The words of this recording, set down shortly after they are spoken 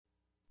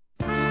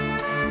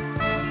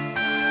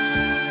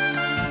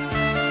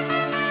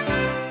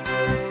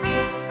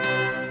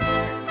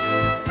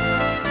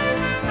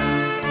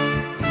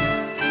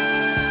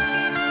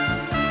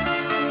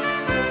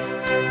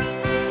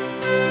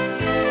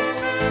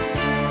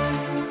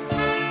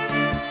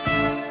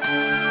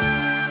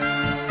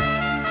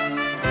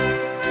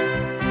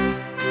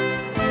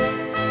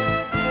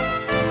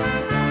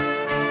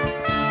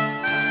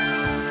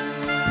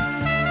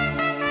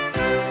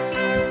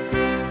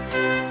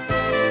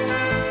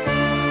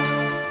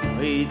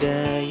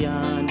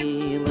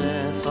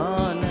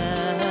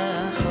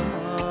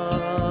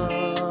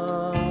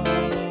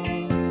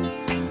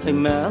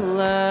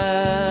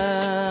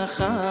melech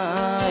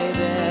chai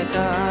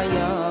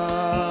v'kayam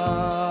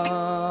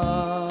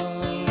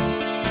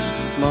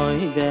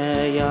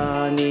moidei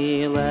ani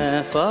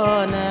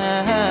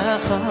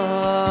lefanecha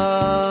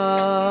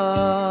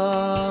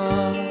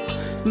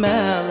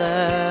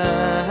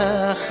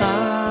melech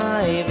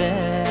chai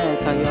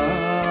v'kayam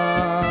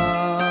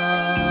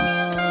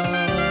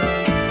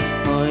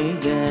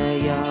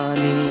moidei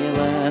ani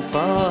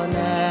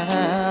lefanecha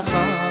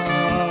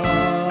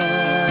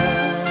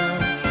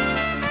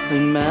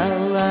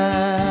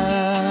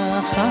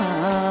melech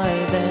chai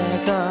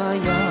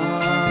v'kayam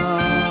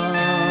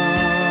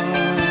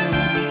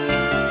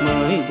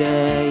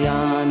moidei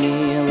ani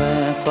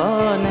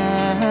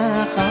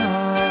lefanecha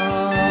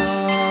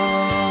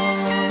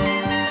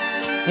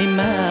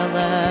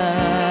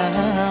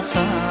melech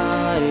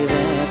chai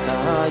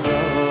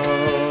v'kayam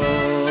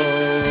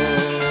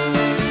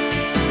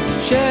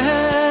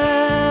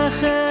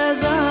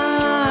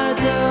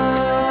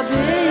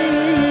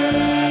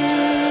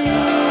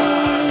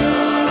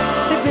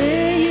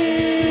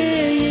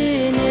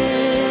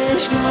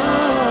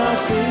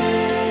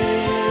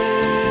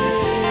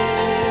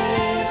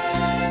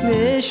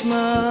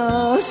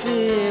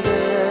Masi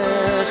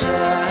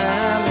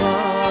bechama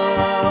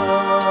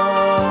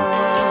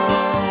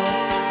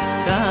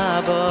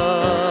Rabbi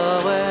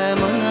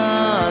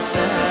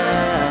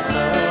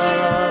emunasecha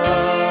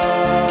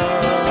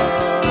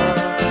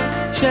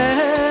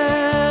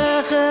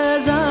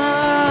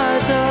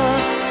shechazarta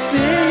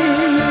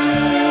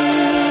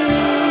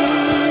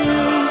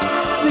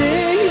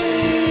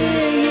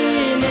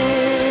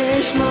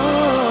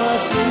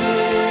nishmasi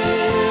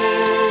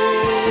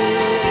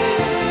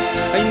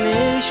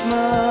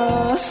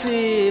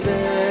Masi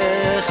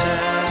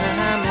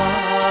bechama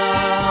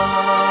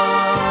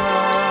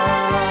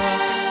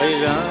Ay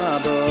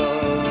Rabbi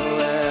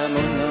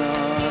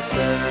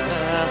emunasecha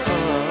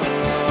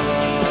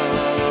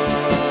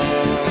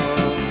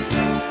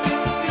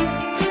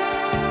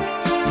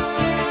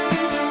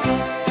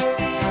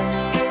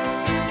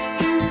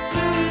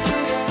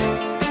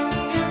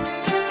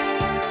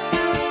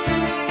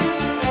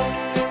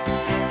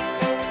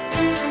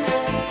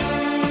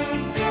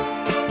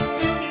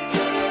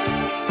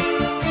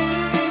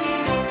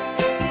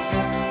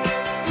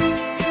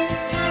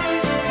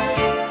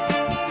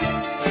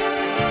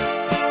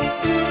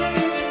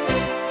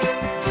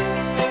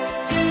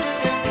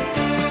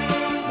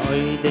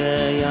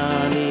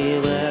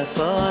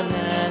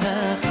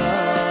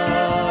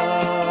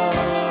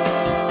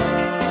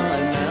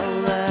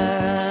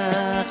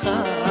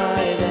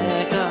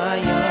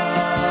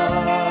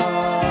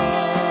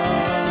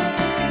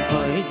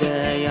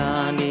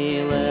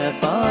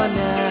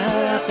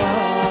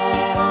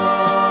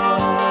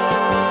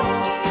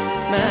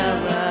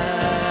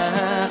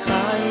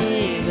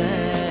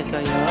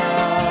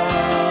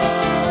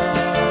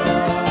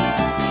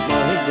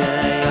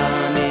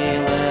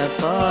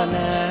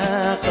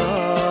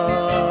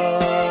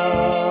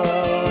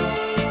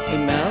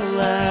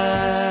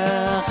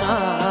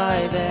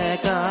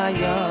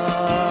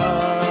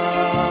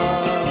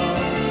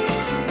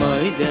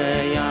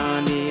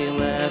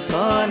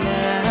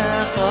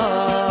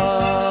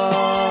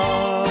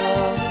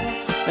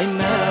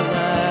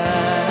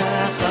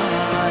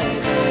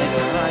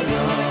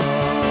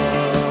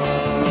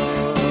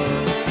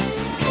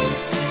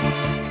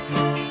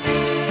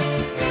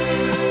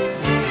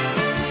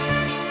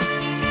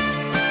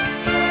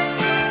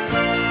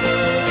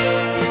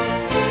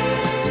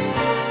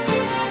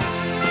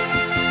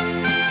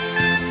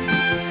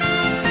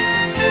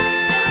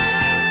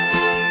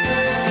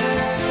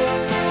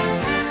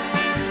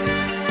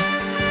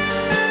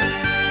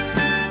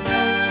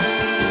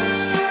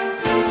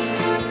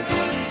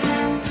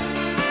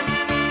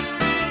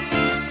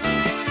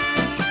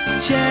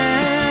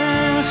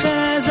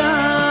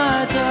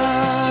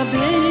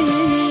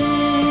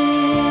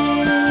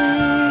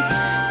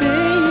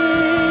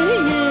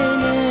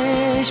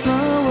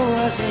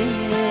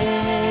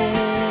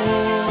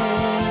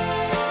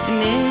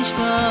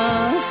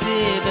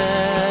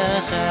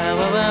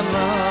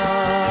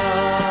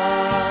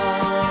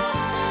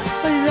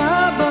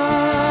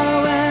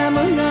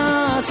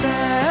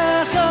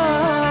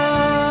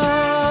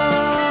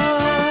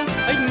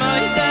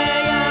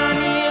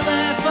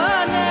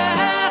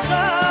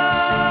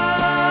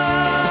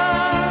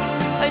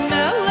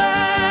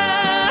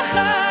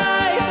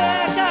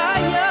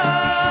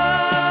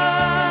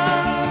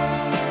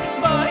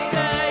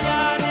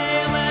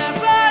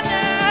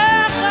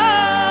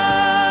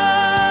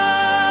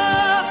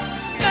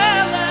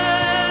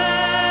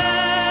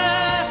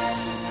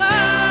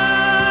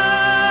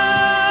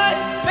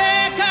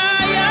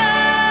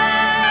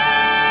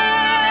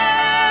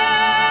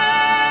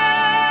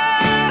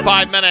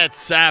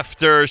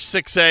After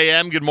 6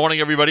 a.m. Good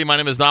morning, everybody. My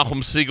name is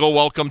Nachum Siegel.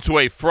 Welcome to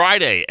a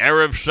Friday,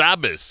 Erev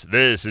Shabbos.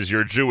 This is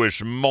your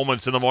Jewish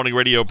Moments in the Morning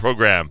radio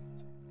program.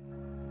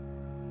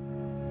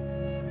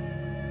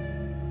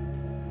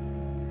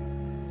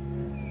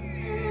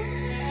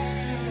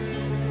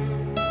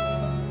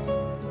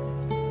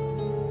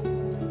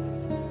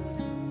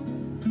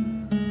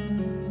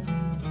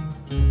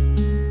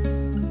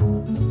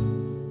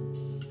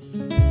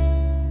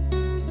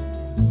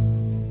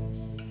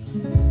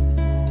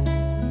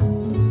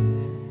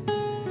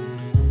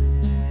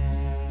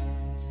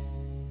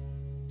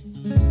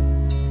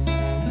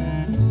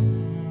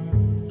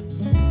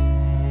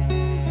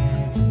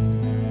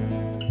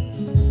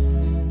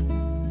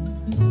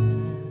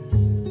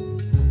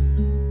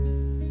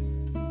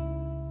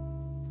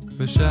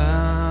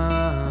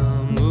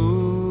 ושמעו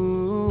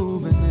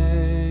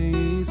בני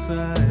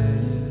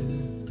ישראל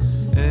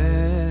את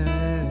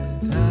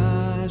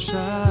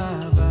השבת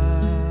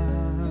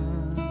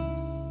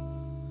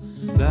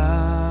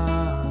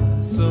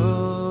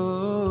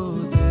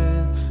לעשות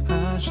את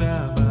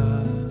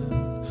השבת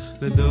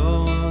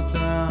לדורות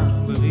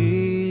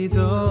הברית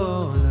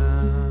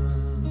עולם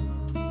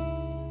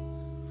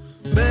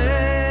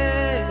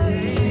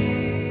ביני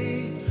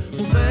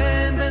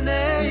ובין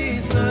בני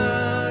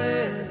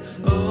ישראל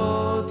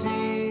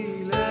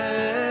אותי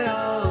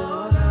לעולם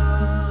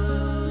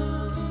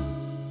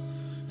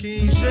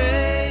כי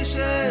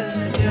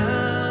ששת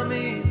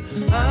ימים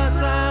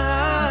עשה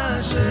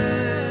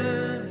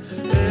השם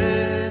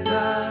את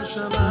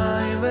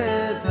השמיים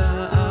ואת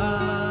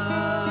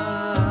הארץ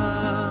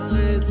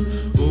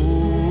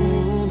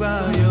וביום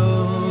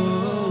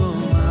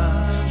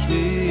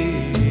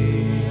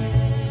השביעי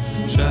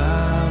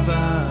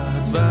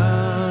שבת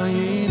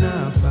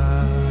וינפש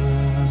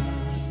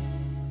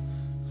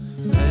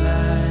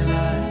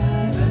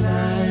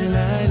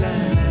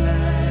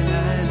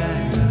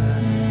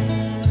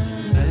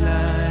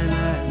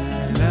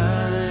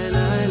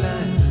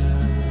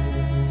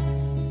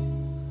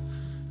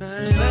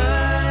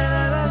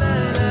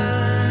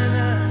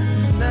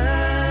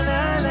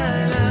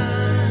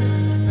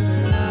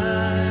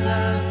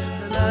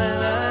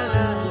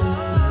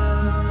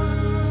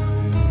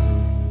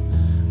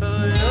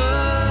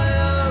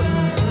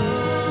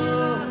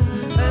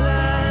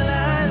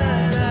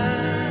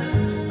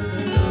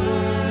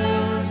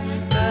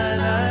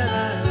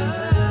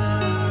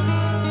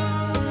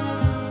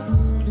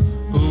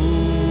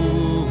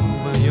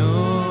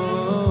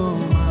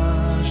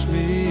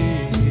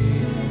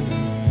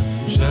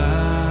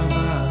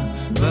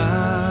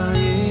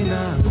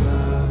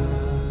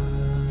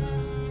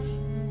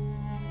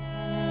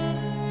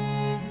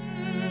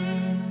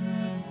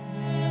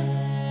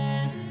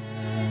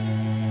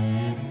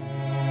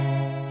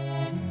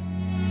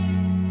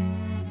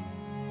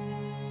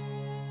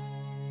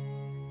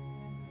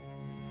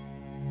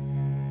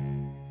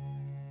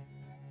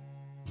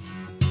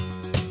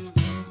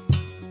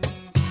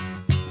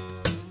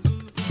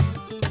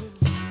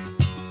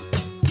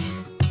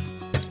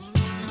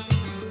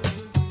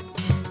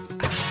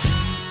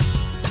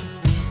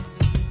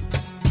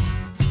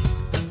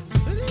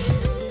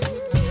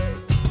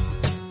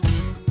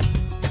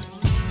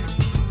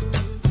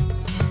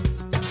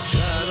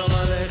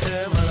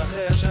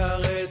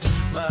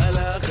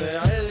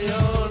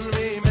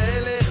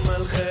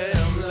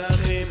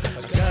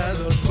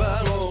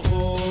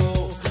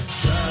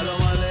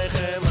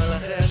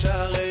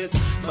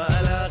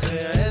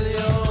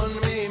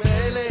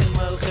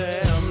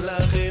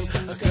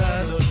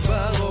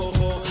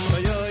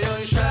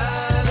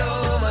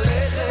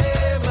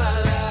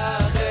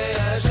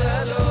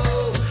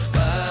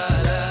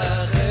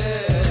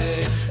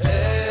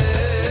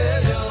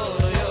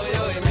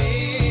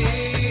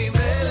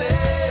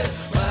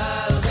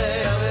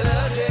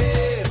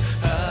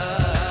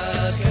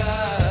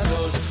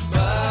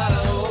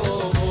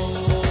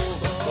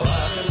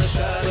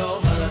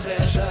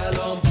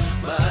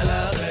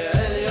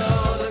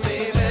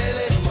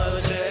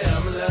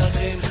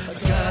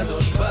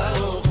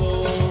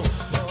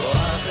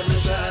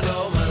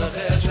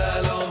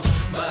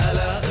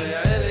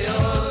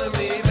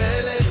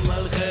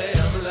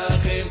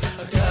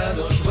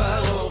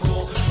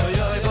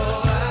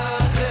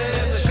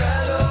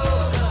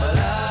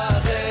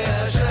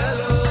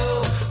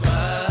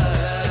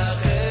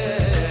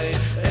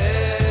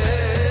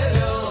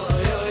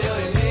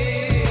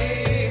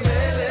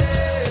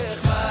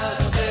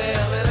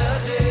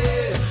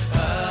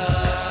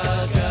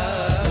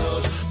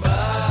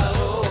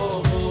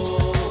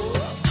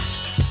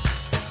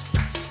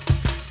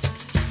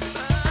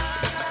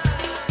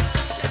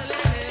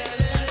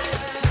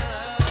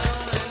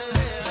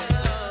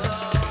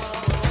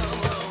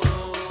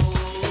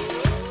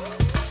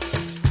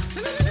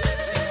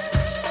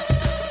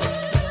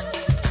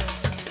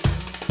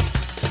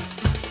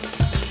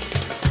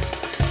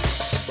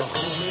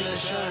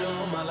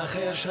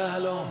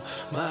שלום,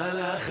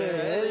 מלאך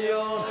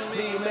עליון,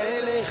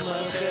 ממלך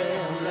מלכי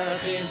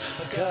המלכים,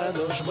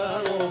 הקדוש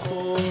ברוך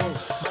הוא.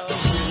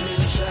 ברוך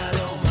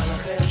שלום,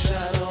 מלאך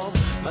שלום,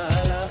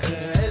 מלאך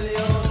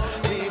עליון,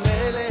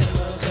 ממלך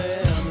מלכי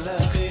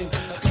המלכים,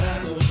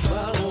 הקדוש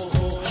ברוך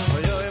הוא.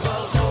 אוי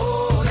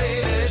ברכו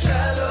לי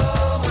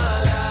לשלום,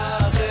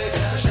 מלאך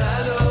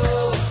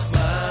שלום,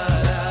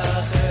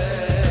 מלאך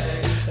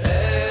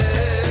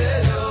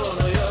עליון,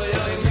 אוי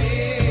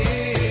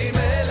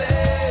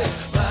ממלך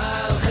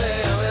מלכי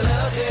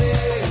המלכים,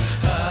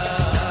 הקדוש ברוך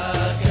הוא.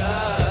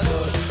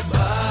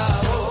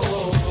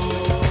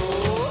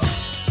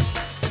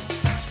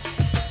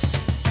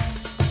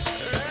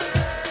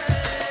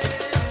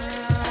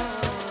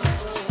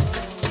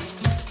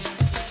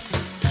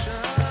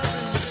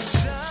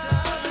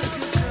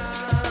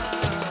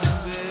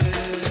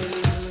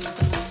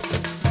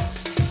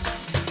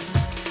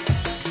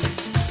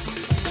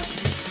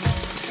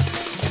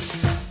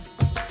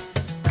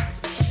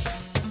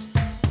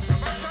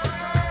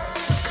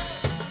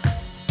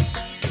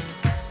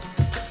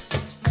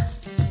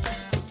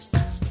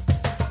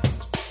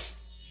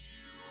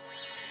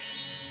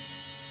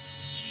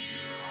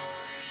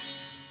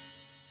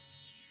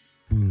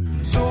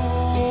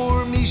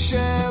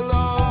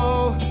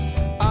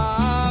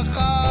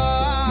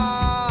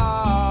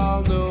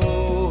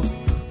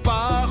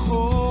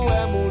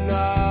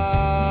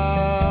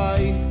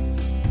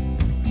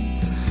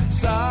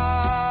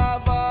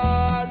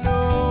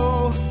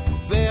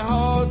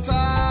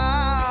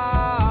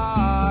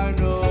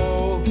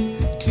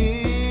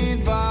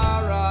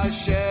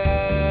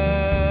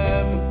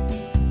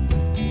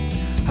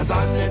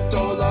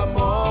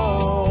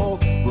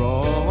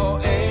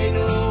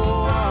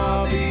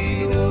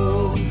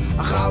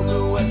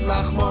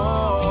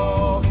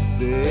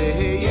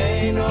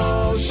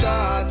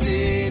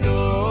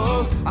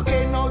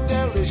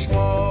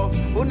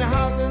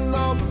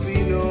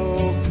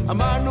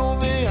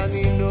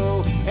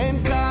 ענינו, אין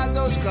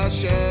קדוש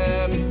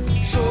כשם,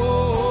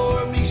 צור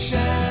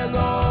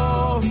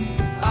משלו,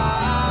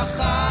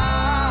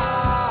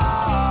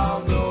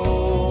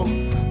 אכלנו,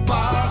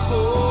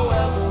 פרחו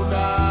אמוני,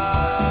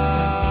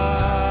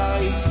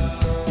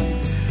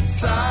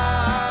 צבנו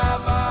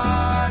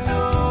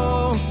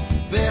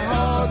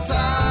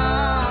והותרנו,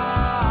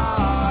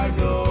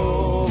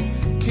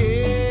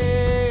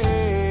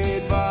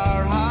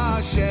 כדבר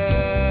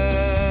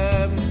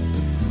השם,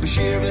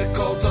 בשיר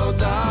וכל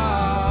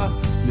תודה,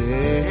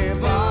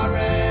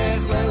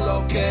 נברך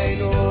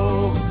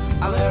לאלוקינו,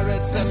 על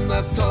ארץ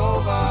תמנה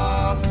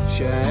טובה,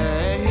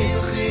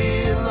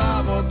 שהנחיל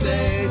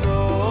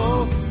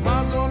לאבותינו,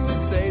 מזון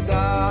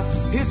בצידה,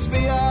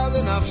 השביע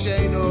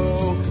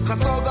לנפשנו,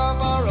 חסדו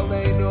גבר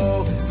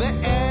עלינו,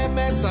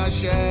 ואמת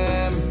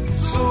השם,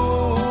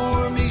 צור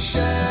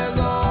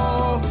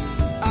משלו,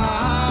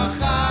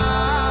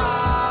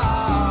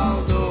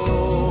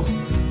 אכלנו,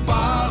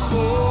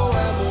 פרחו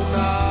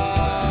אמוני,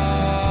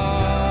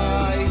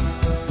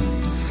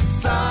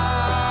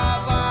 צבנו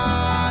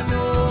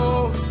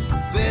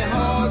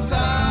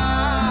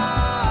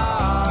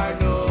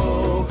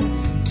והותרנו,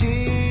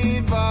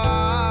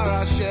 כדבר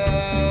השם,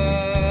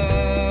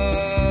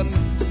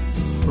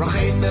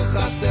 רחם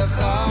בחסדך,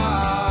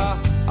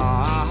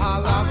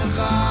 אהלמך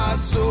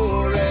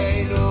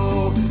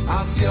צורנו,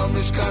 על ציון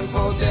משכן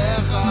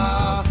כבודך,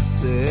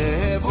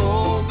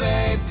 זהבו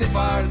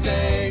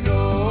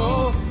ותפארתנו,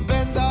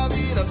 בן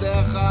דוד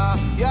עבדך,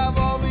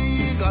 יבוא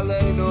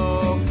ויגאלנו,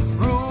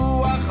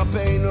 רוח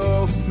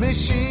אפינו,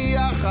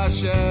 משיח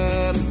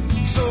השם,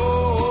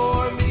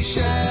 צור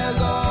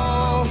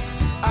משלו,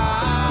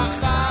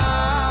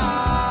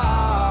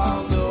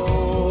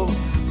 אכלנו,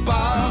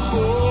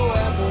 פרחו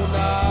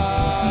אמוני,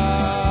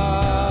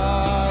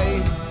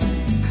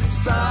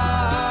 צבנו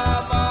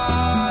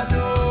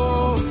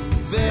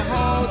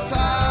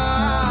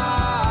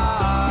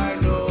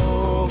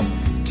והותרנו,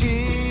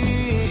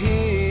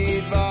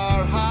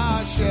 כדבר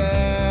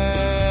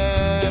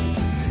השם,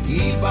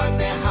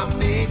 ייבנה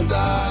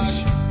המקדש,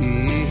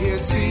 עיר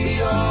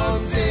ציון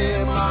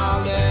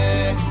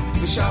תמלא,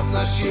 ושם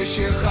נשיר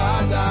שיר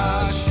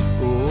חדש,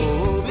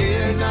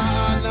 ובirna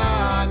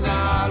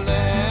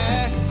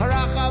נעלה,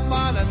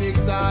 הרחמן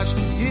הנקדש,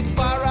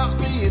 יתברך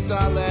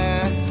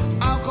ויתעלה,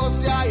 על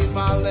כוס יין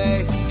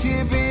מלא,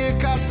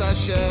 כברכת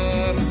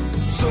השם,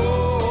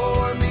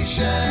 צור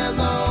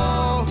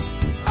משלו,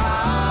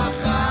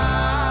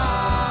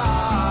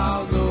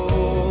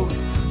 אכלנו,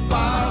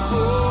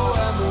 פרחו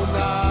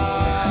אמוני,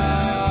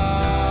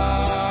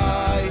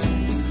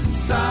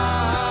 צבנו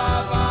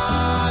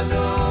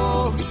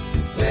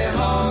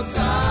והותרנו,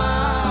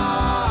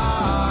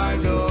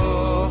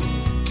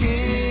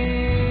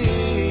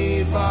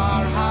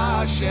 כדבר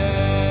השם.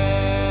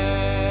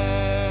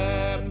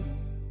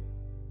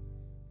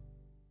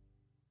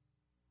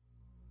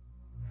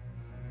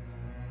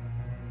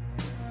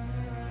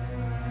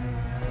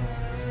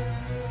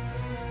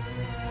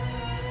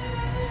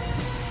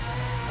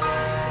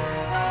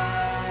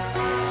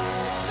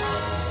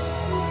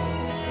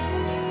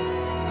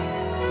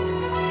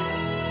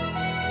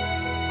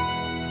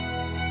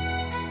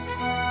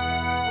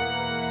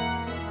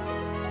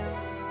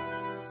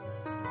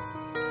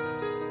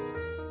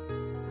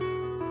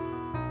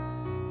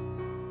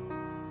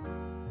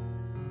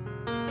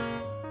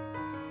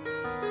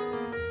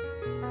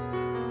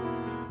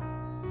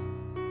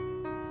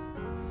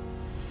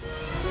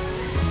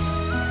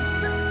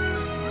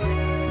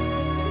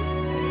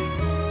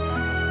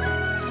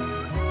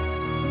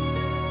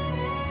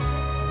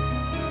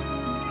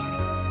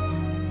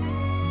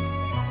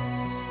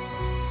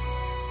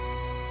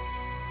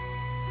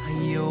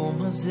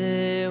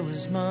 זהו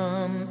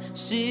זמן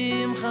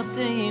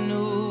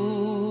שמחתנו,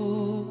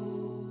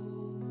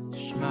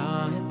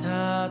 שמע את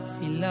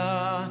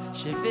התפילה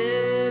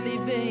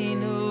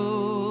שבליבנו,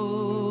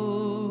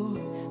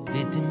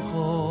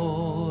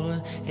 ותמחול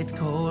את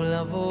כל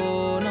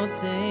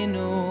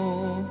עוונותינו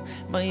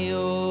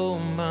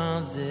ביום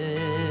הזה,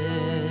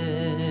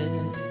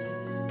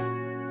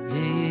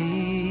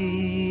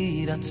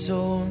 ויהי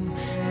רצון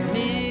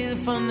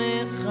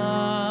מלפניך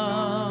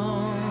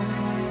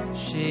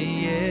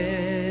שיהיה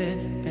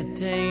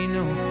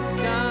ביתנו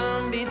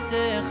גם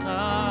ביתך,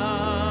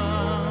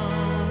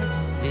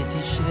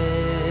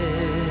 ותשרה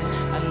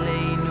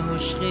עלינו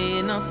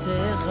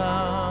שכינתך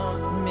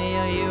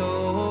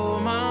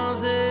מהיום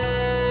הזה.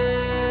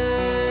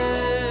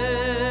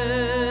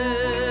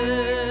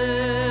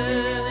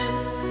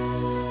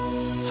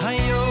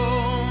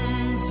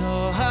 היום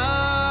זו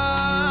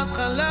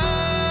ההתחלה,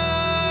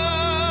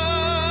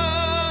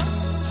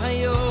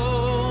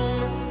 היום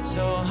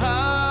זו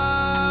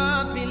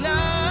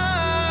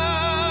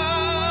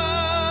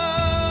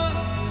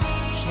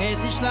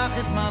תשלח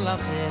את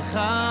מלאכיך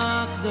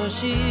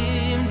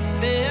הקדושים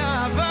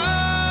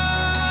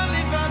באהבה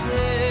לברך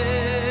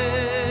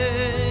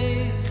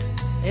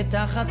את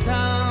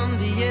החתן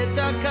ואת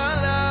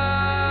הכלה.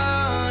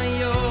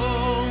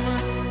 היום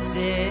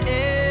זה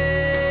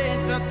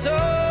עת רצון,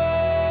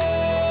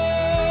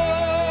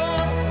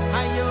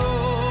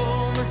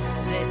 היום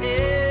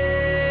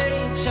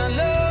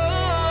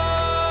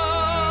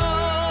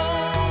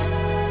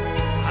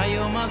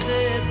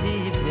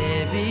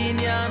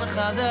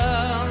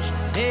חדש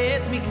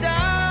את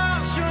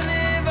מקדש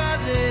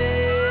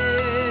ונברך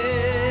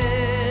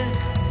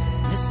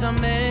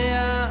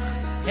משמח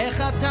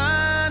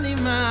החתן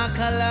עם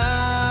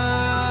הכלה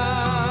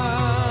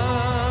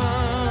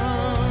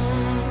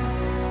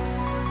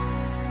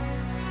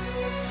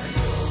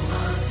היום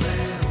הזה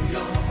הוא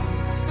יום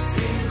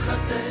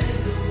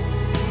שמחתנו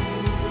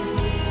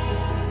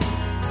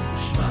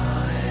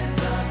נשמע את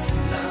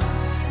התפילה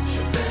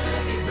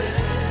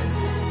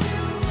שבליבנו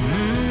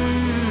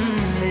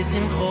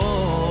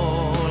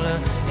לתמחול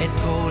את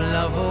כל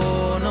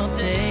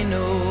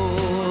עוונותינו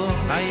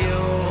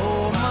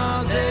היום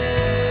הזה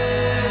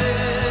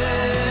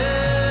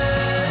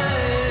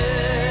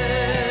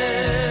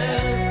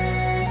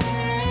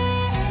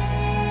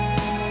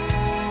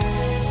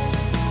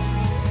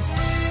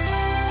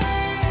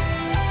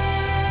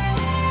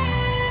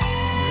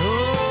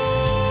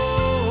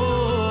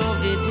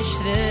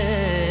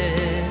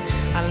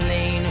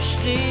עלינו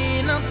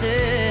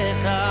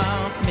שכינתך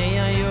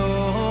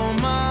מהיום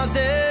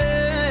הזה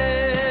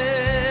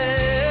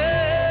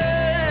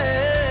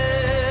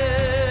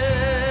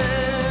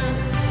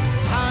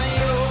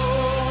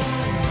היום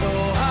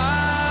זו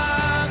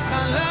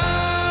ההתחלה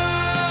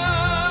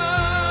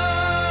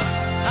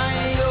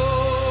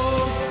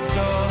היום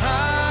זו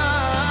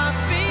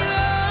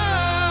התפילה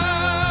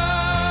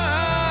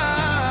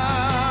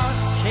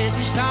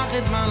שתשלח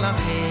את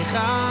מלאכיך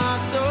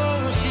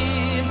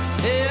הקדושים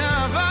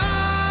באהבה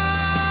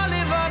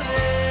לברך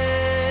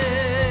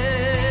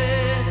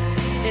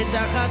את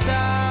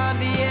החתן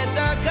ואת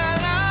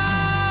הכלה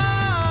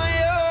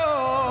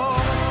היום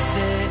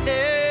שאת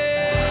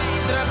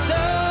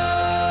רצון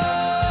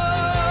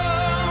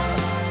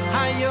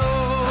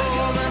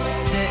היום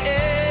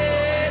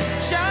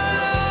שאת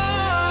שלום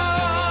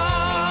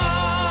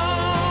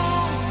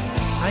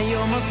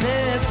היום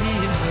הזה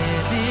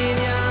תבנה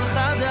בניין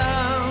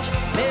חדש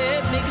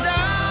בית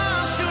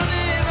מקדש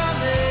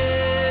ונברך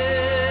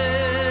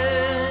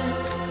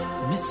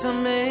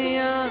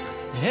משמח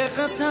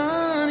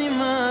החתן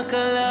עם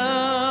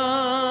הכלה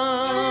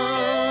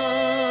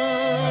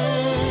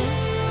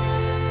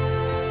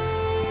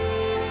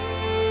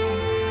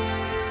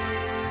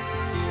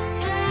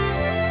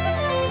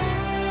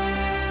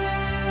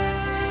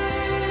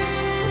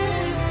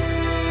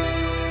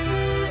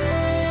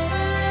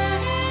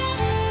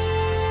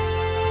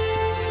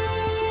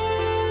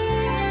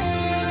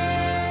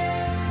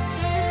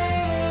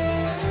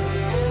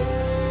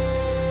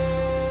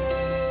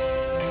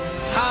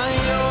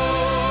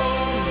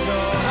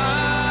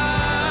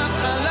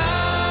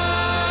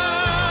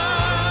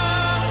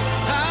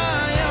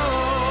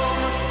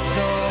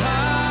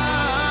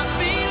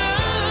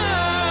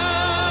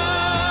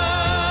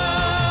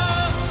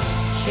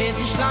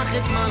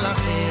את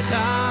מלאכיך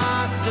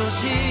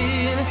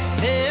הקדושים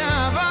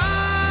באהבה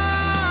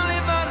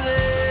לברך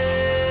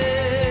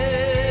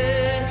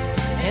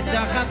את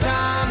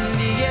החתן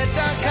ואת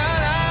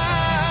הכלה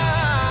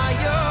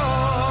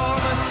היום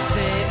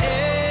שאת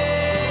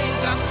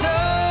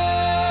רצון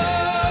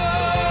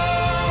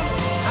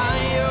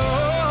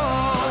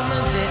היום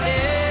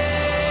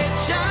שאת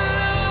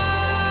שלום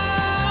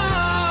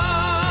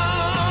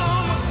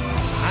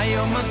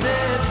היום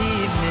הזה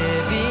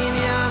תבנה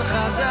בניין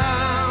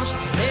חדש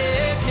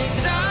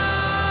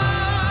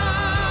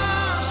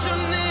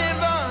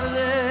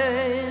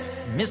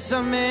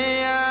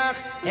משמח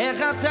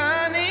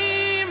החתן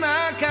עם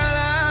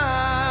הכלה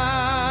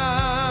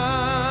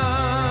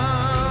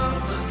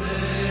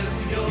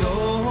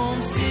יום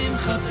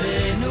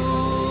שמחתנו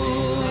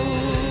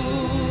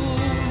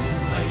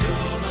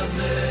היום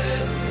הזה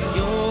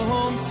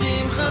יום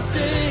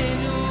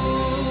שמחתנו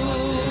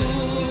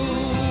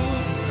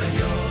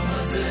היום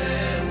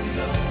הזה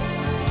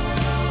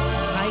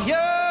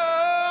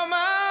היום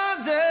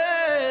הזה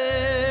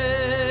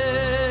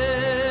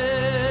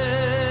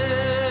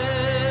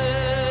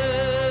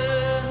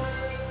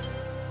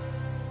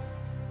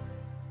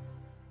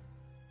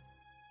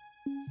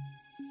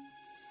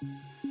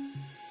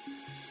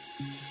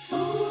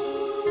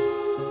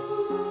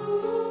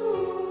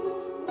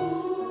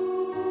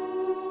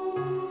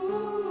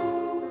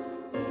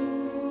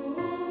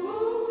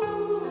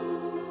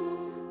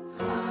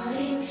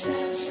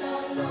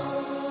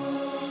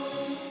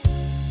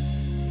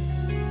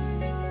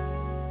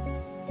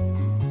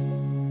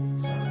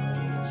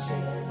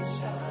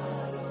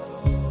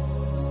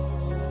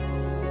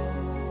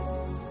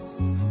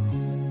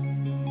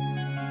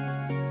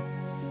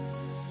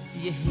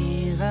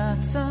יהי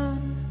רצון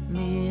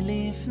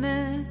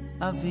מלפני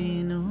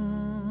אבינו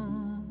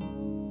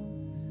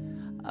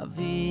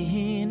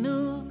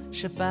אבינו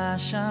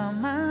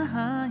שבשמיים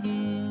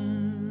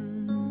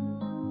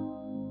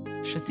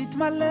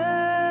שתתמלא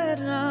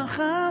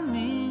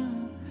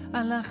רחמים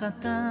על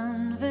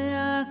החתן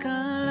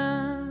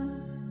והכלה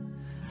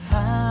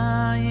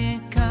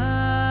היקרים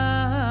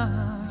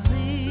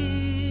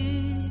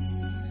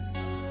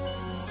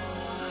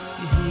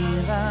יהי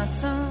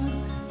רצון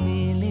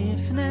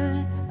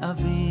מלפני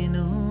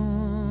אבינו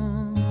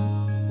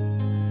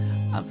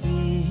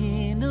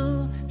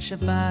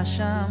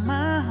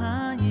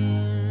שבשמיים,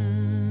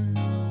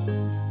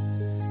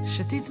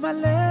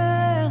 שתתמלא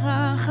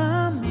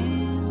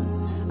רחמים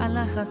על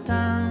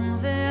החתן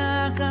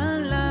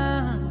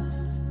והכלה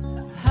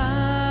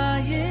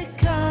היקרים.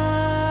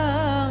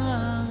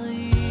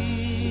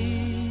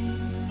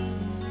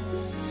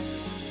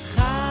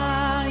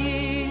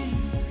 חיים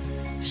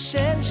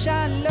של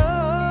שלום,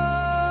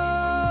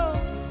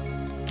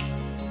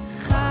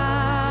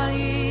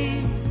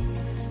 חיים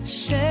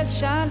של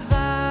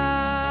שלווה,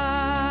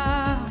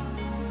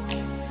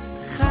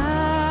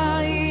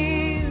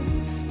 חיים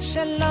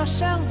של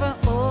אושר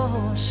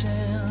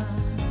ואושר,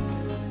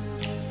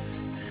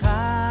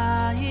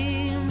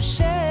 חיים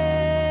של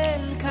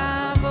כבוד.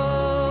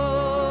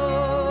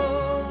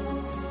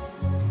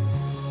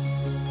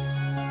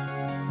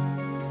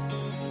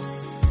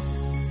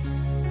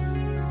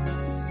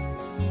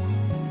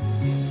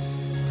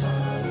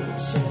 חיים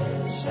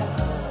של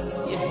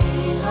שלום,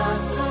 יהי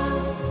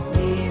רצון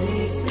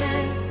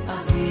מלפני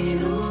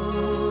אבינו,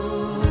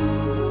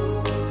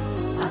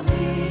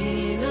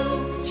 אבינו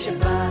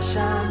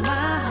שבשמיים,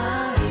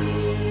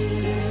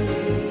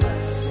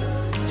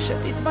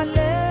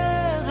 שתתמלא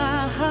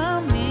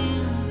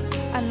רחמים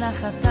על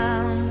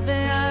החתן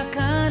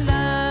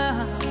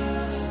והכלה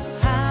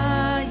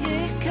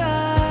היקרים.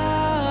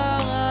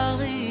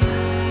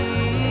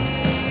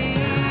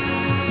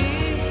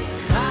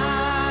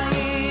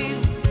 חיים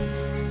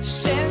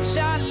של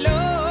שלום,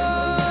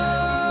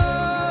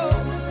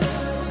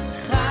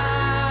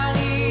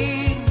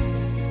 חיים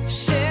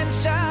של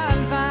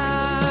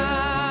שלווה,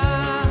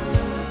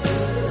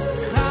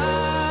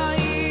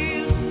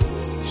 חיים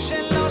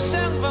של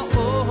אושר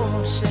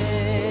ואושר,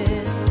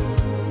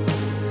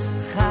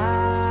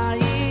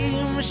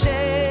 חיים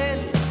של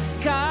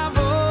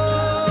כבוד,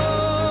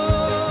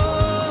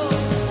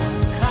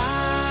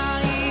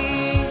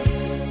 חיים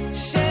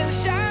של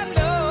שלום,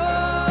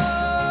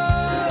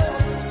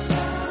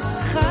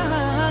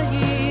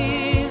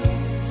 חיים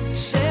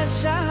של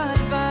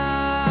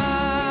שלווה,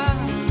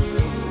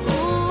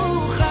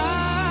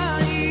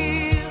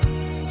 וחיים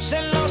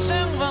של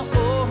אושר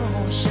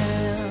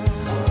ואושר,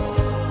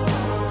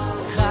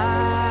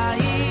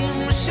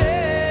 חיים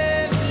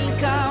של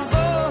כבוד.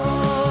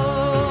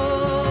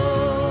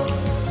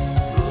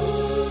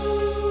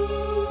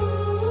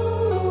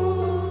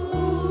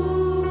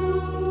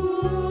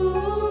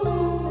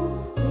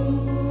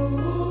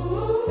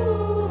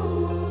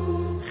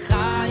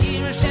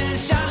 חיים של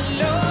שלום,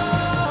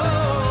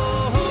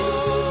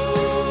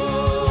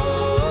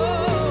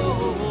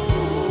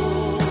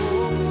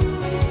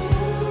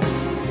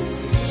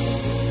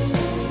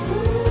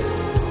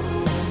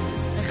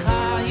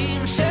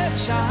 חיים של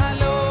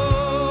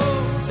שלום,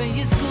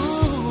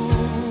 ויזכו,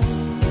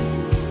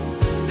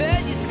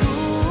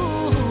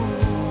 ויזכו,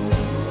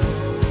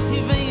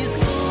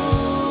 ויזכו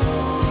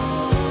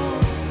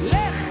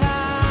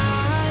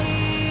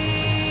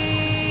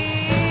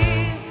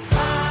לחיים,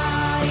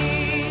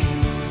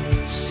 חיים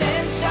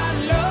של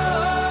שלום,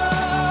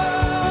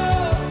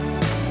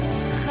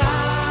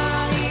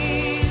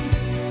 חיים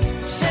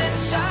של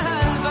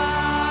שלווה,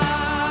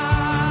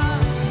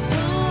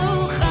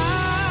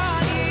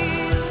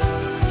 וחיים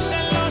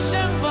של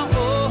אושר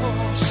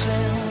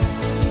ואושר,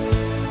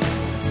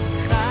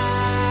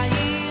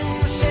 חיים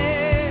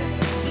של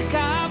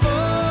כבוד,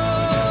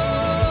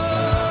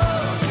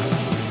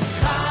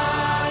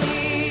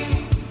 חיים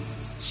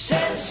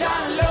של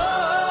שלום,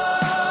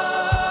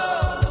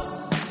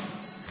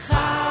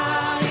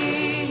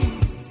 חיים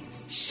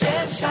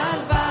של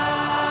שלווה,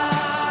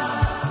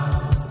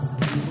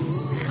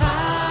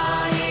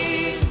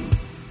 חיים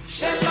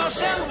של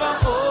אושר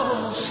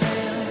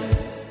ואושר,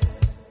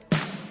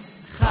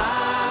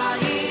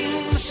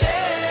 חיים של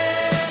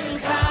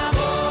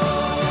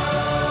כבוד,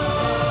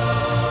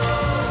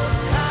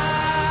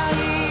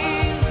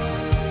 חיים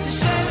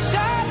של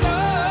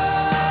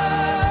שלום,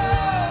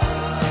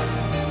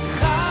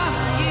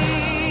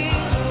 חיים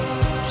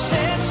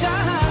של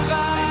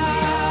שלווה,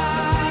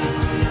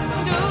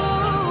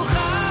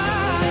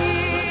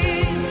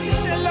 חיים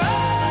של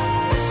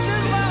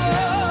אושר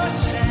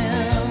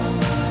ואושר,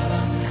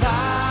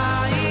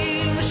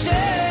 חיים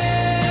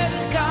של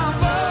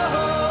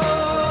כבוד,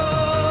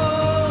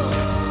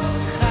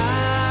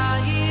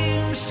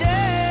 חיים של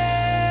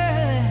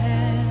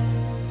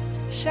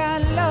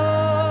שלום,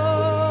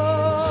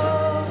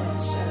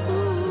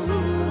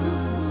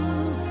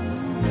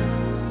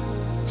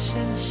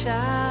 של שלום.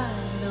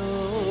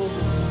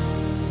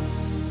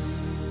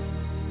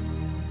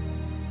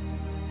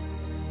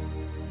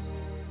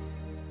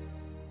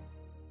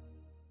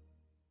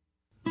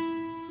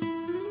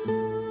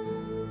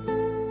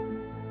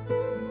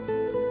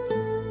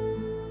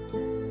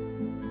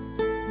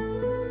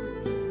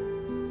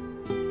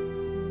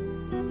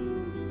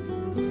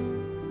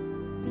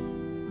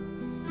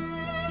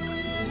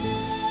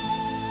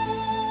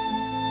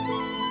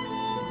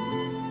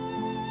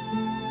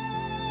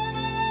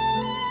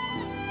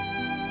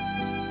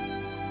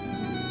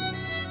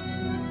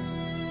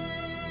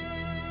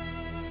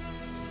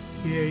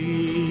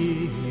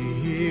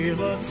 יהי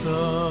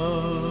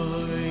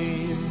רצון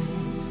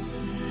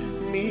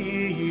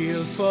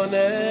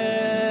ilfonecho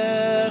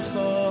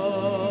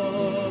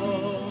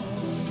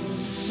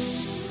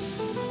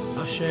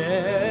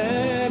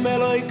Hashem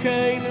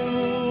Elokeinu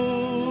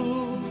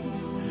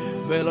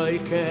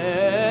veloikei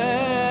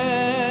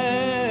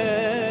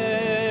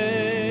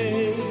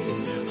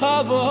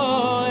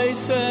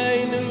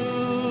havoiseinu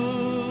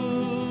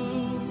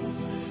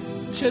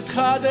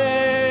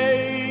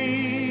shetchadei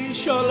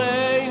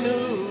sholeinu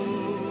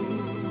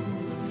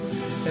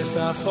es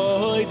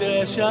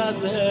achodesh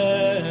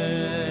hazeh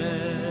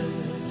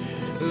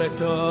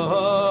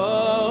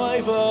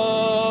letoivo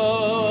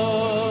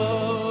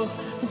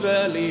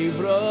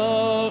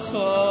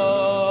velivrocho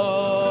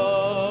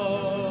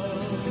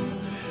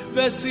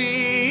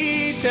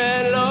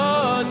v'siten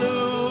lanu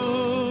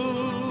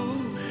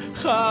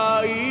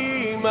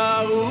chaim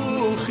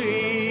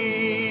aruchim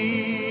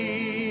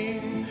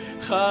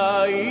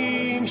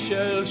chaim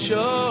shel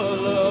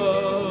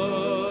sholom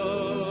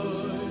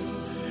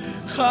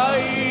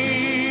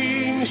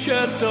chaim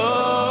shel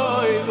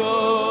toivo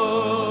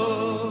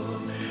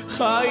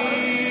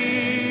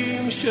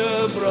chaim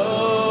shel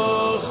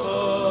brocho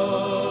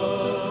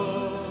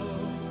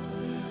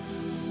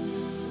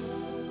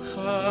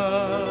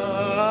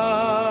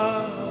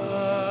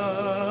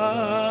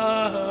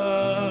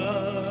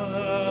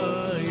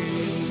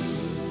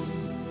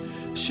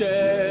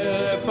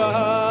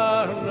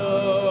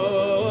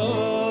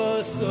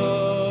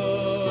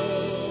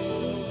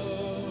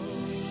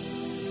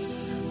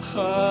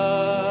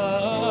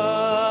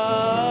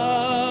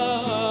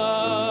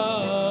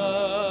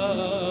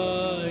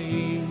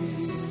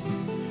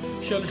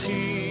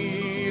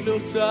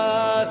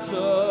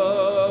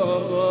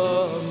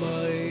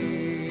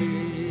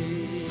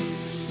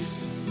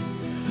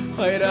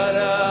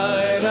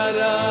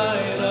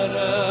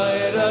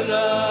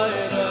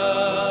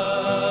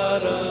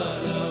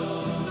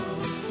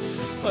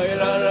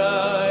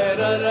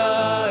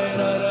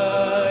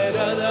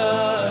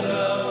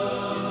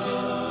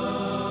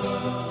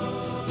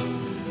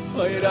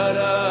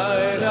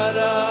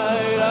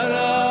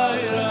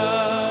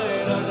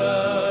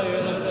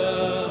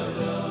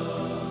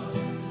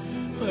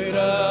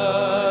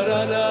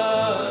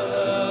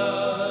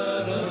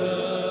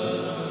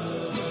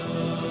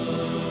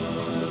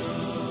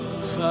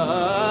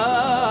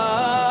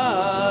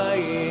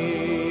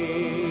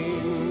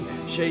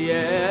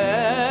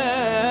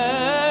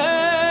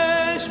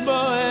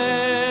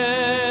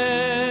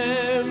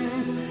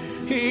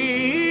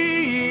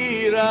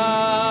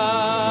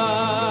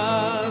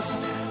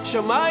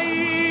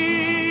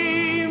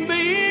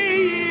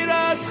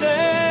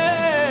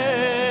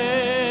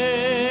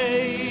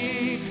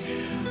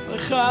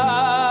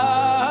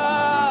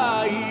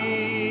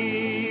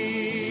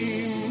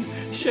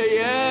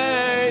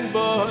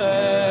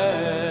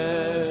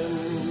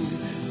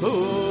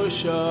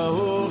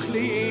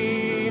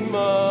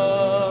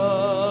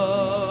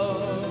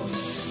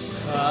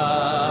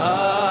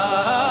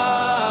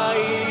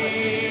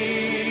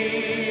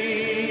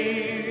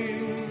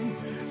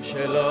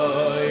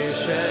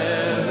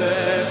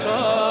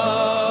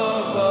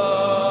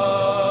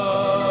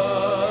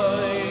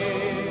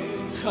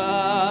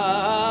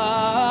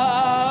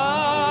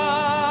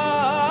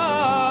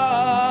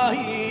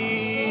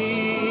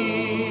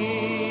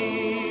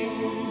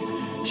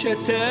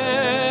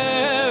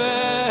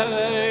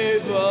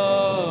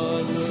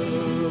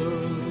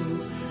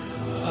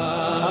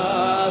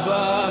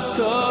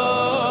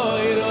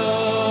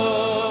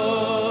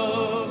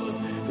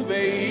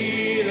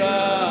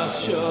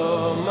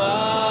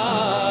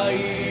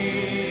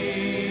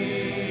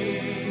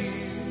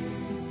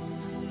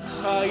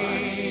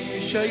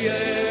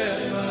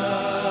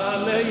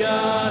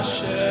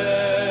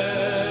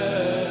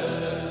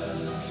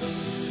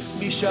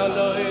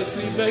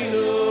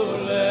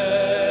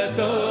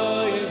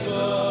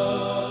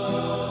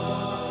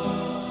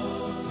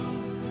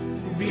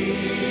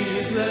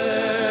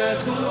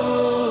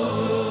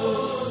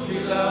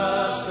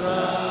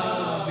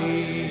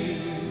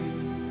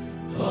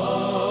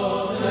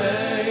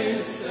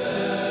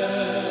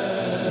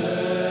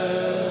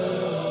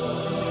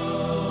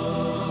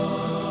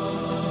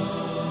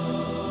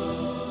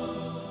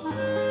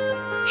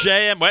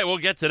JM, wait, we'll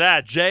get to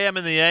that. JM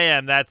in the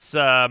AM, that's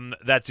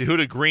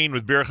Yehuda Green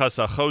with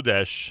Birchas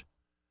HaChodesh,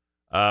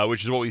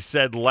 which is what we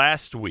said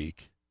last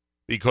week,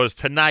 because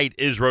tonight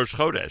is Rosh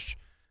Chodesh,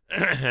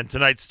 and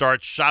tonight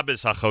starts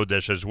Shabbos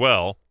HaChodesh as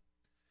well,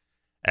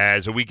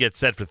 as we get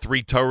set for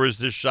 3 Torahs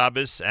this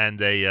Shabbos, and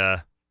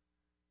a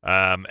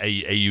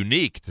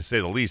unique, to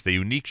say the least, a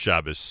unique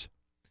Shabbos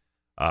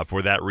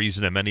for that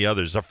reason and many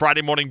others. A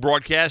Friday morning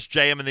broadcast,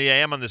 JM in the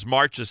AM, on this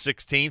March the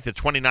 16th, the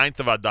 29th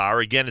of Adar.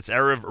 Again, it's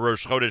Erev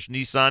Rosh Chodesh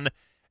Nisan,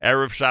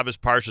 Erev Shabbos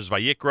Parshas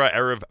Vayikra,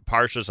 Erev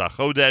Parshas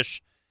HaChodesh.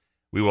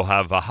 We will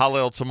have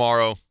Hallel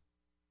tomorrow.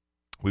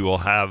 We will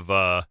have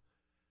Ata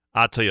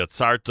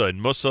Yatzarta and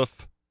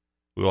Musaf.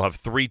 We will have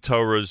 3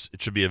 Torahs.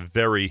 It should be a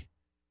very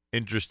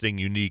interesting,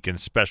 unique,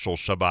 and special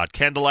Shabbat.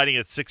 Candlelighting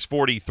at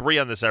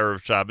 6:43 on this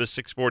Erev Shabbos,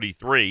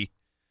 6:43.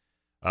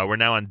 We're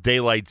now on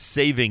daylight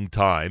saving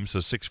time, so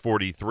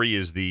 6:43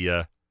 is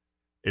the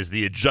is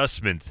the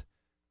adjustment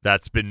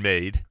that's been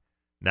made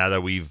now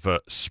that we've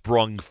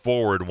sprung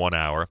forward 1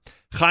 hour.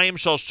 Chaim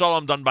Shal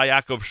Shalom done by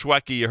Yaakov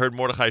Shweki. You heard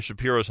Mordechai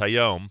Shapiro's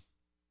Hayom.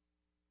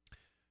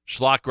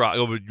 Shlak Rock,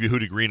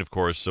 Yehuda Green, of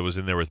course, so was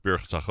in there with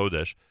Birch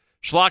Tachodesh.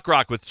 Shlak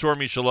Rock with Tzor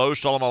Mishalo,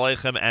 Shalom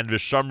Aleichem, and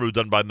Vishamru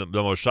done by the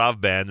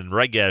Moshav Band, and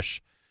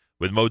Regesh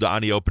with Moda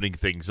Ani opening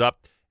things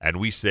up. And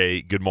we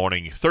say good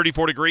morning.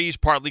 34 degrees,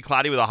 partly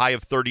cloudy with a high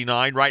of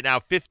 39. Right now,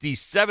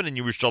 57 in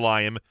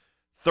Yerushalayim,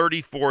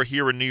 34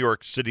 here in New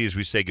York City as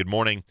we say good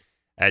morning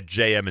at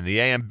JM in the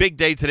AM. Big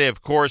day today,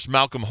 of course.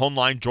 Malcolm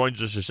Hoenlein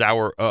joins us this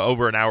hour,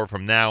 over an hour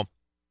from now.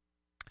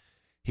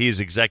 He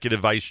is Executive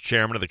Vice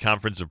Chairman of the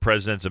Conference of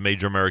Presidents of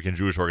Major American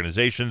Jewish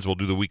Organizations. We'll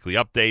do the weekly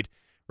update.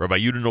 Rabbi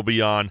Yudin will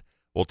be on.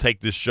 We'll take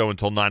this show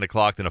until 9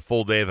 o'clock, then a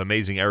full day of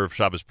amazing Erev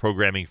Shabbos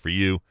programming for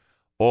you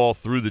all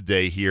through the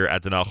day here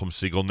at the Nachum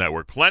Segal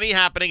Network. Plenty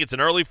happening. It's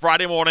an early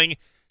Friday morning.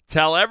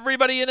 Tell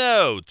everybody you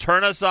know.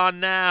 Turn us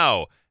on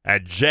now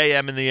at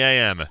JM in the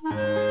AM.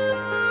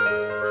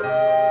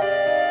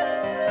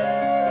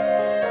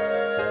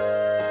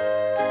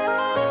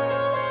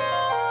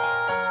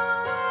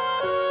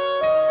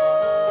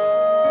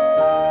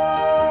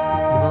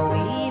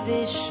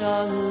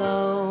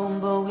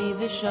 Shalom, boi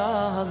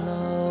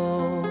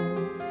v'shalom,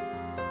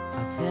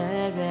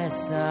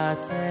 ateres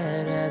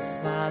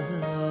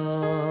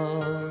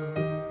balom,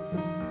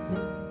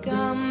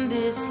 gam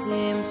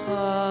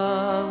b'simcha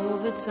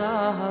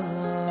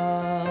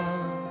u'v'tzahala,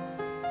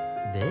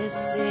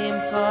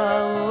 b'simcha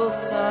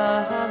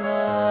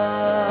u'v'tzahala,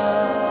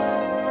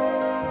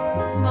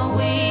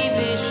 boi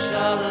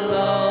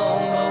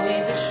v'shalom,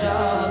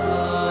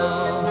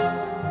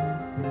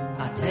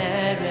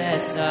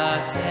 ateres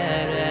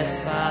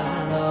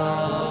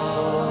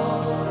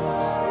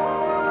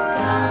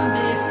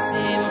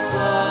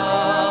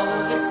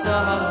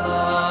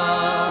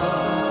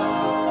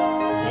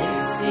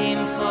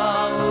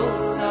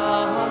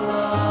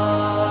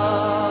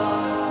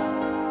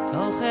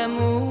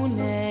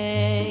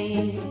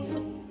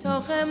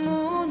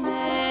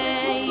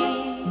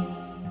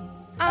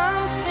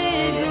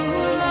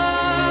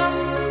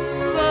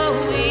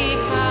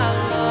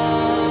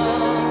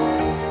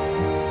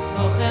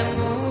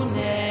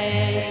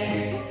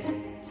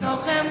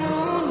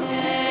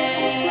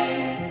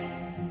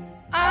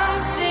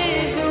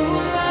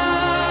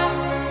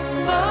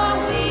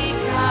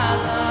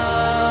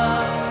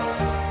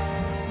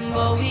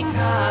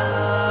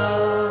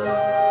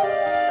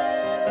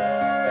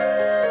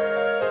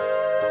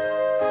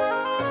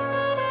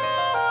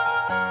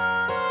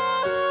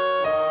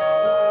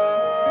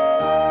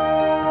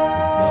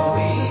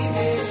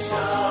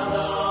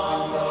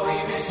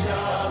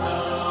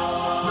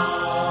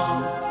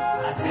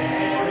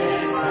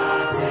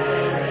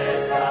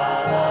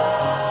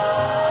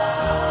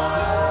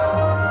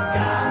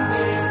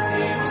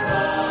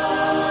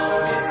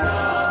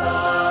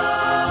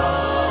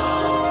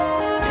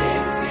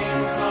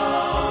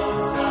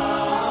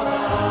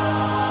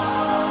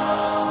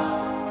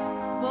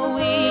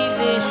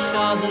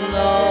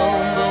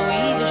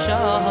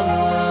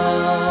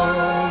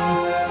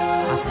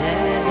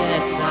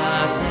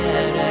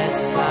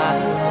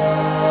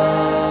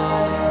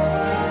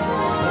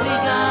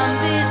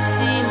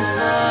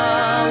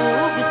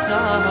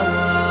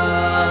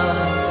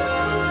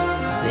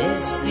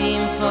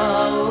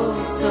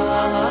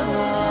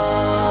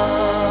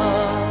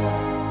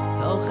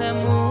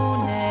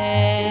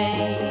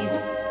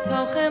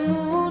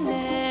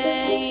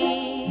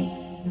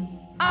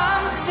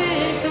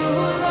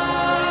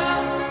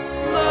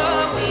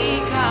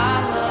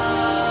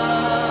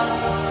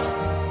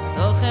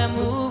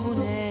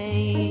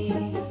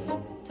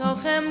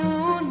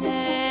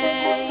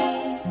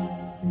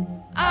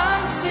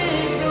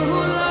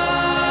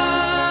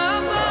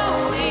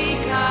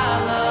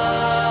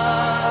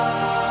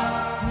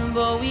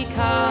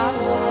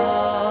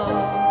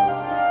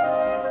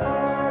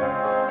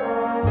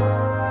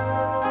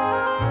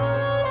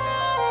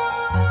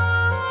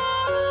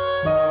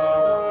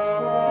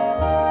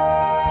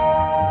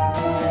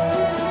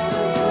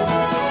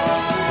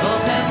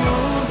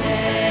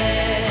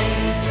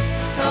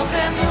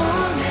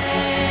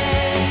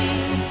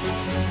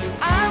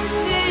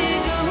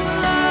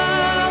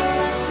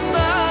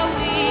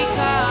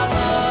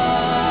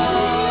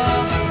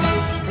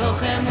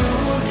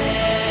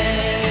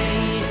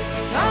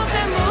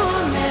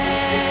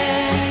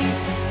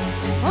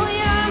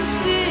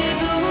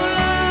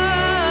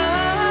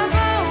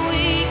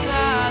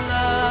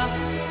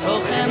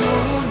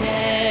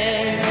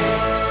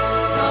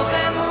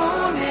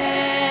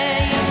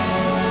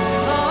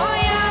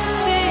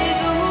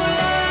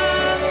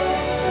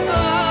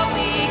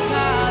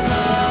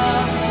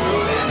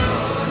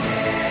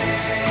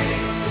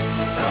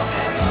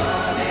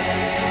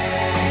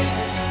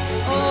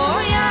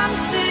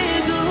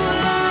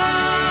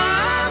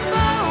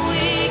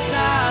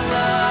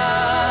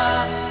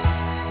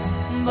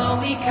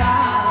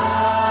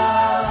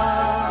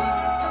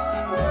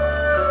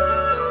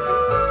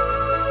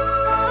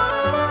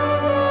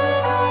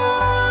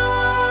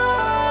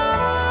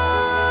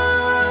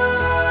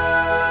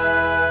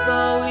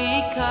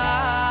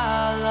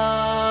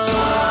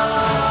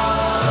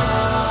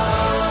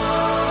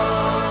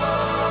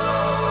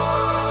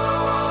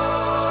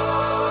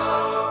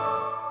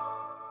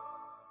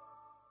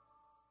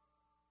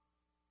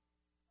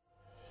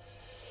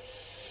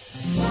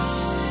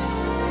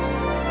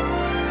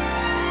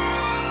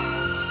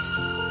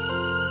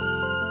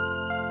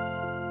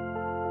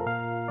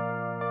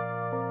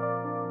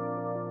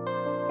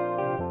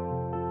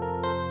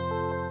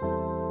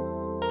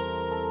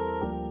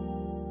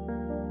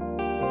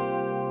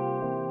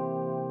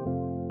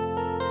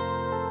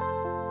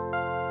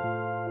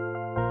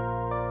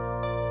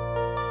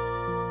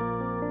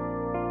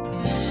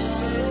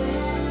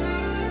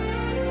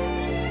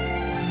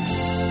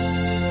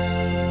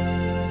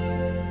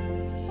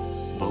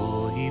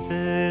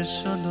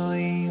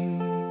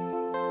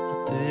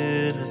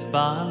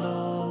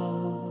balo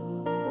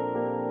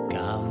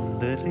gam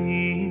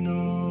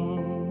berino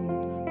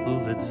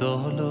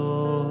uvetzolo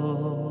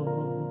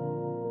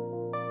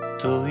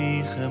toi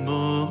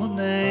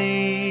khamunei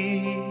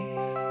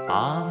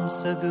am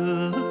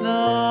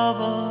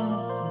sagulava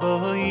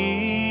boy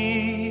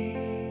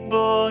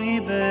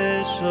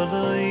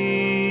beshaloi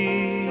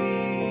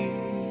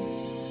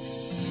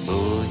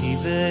boy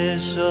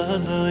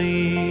beshaloi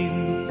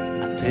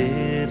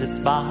ateres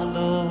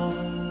balo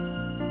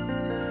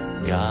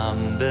gam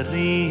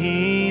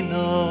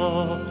berino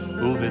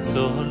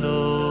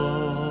uvetzolo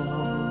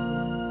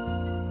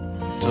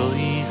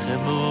toi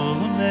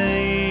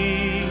khamunei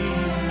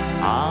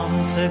am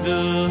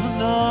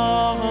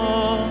sagulava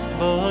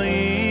boy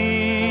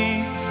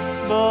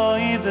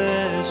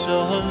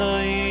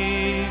beshaloi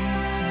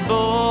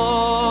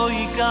boy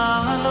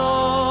galo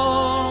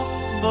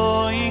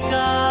boy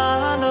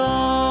galo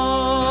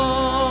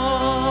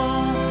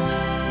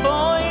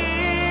boy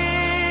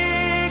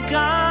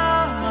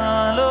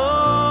galo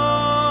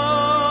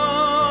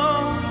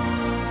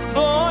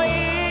boy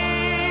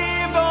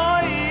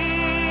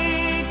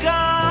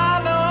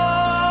galo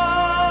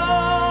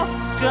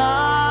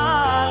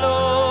galo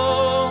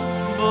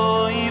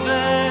boy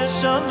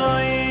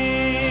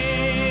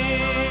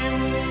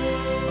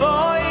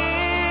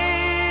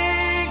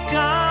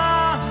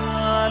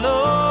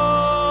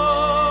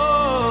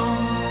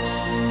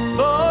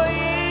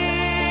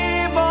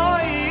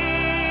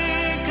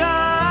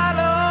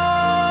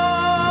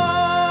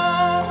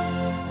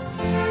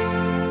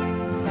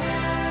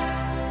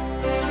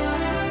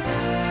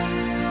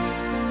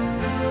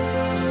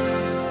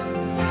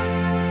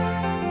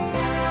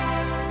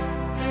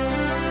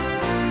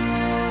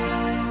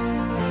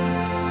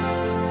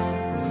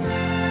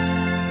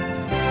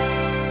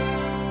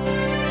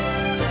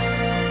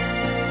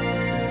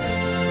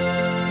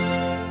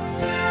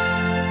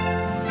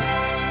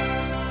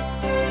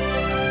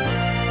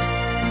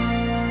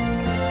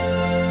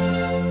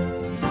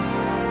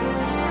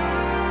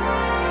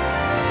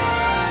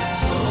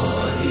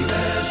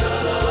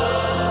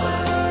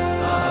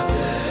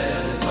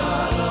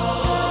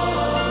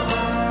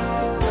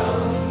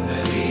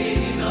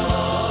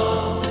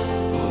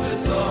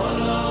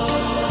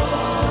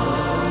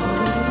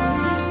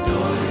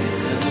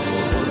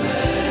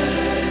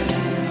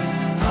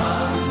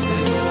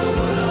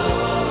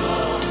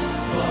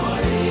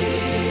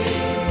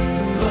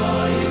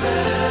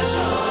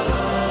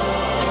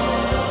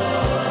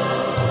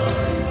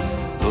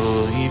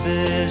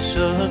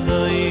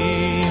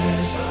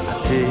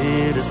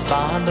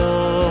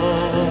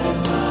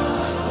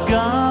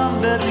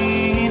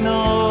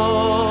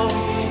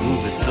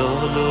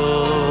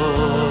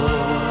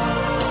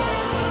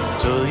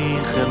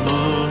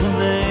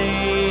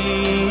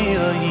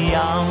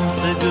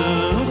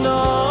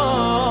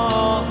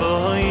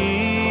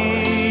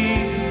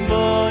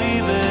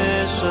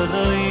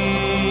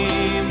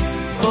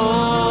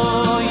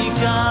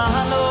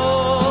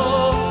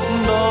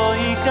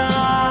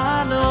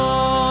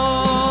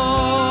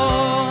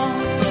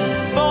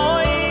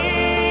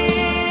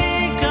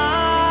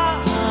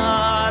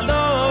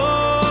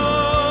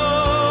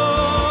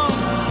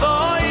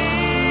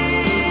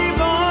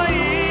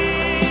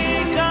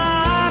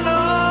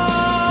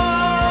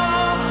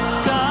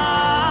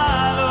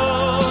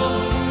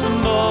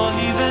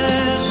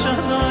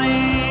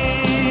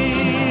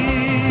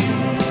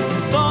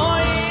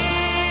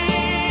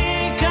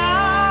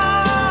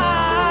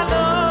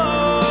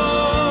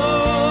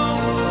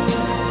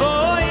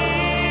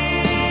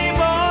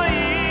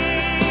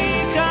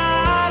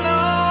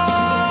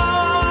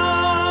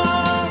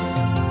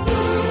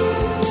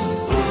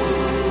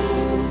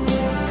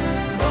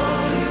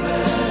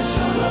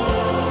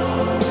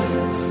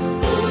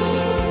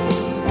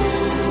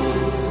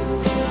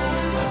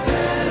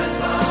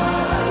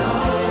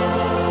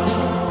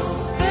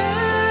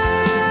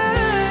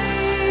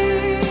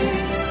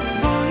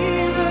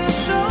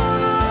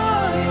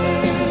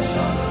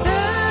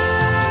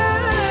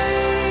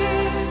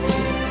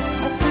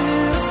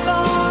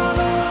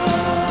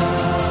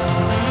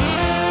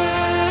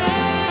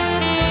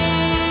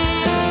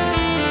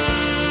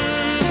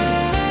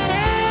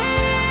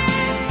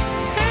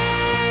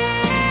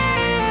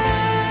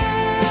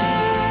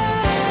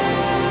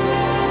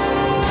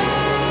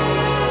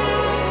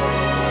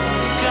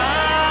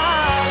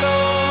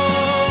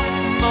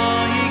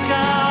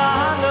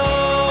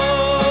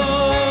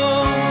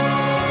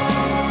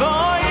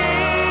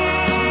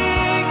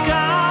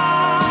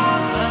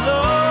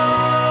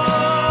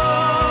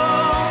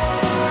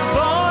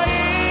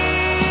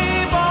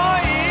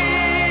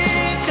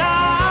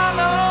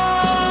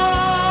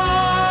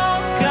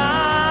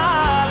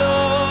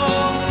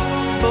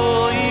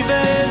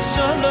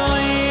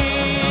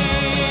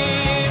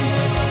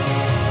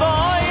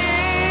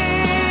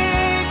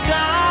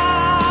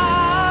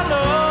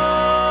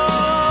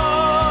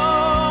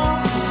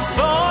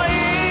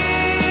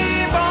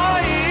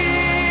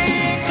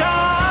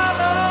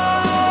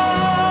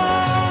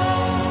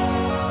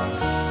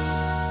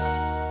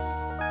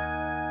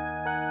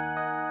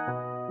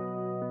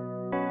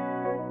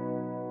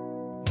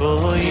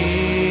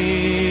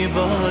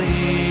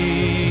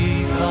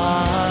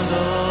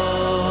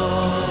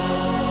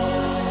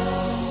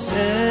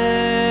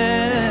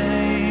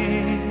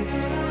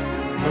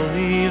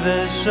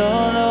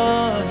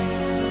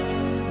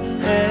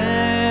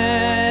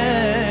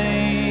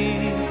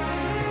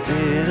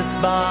teres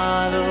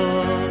balo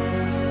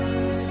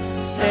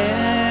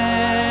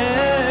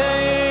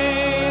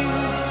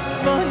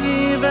boy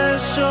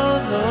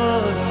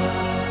veshodoi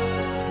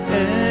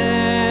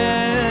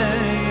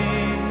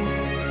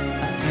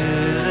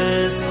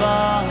teres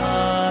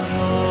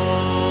balo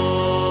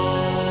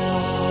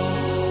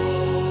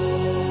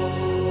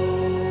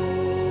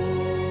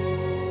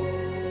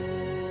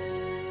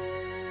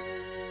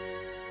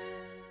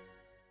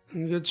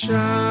Good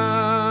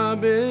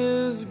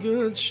Shabbos,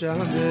 good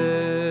Shabbos,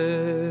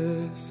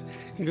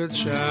 good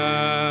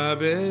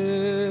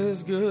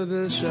Shabbos,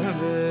 good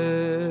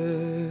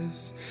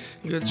Shabbos,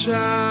 good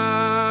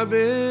Shabbos,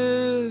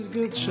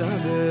 good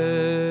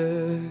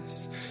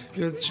Shabbos,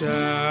 good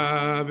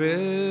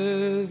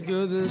Shabbos,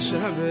 good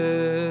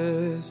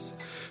Shabbos.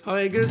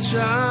 Hey, good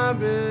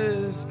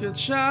Shabbos, good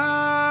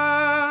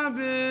Shabbos,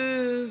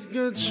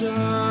 good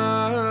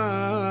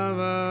Shabbos.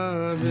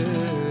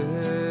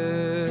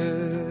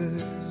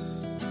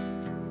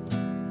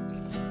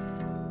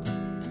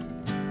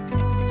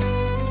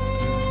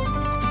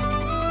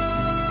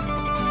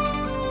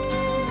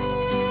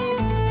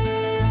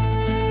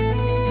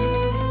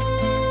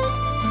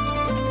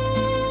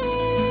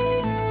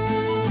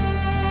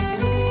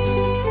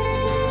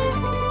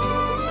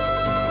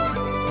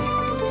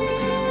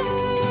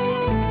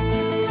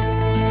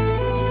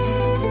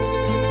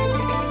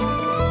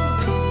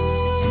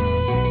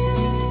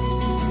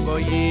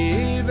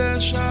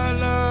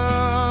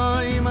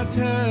 Shalom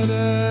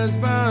ateres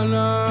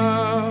bala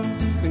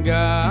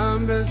gam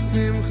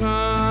besimcha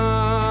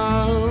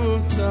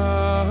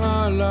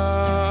utzala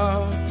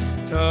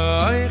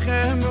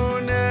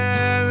toichemune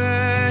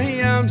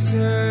veyam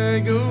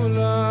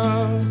segula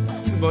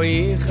boy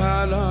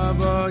chala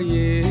boy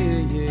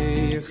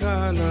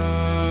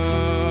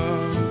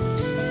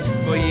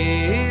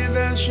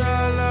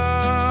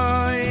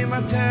shalom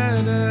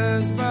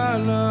ateres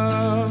bala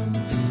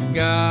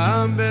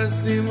gam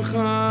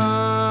besimcha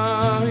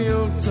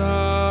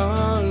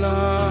yutzala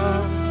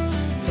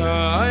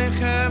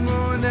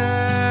toichemune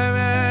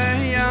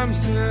veyam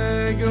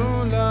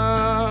segula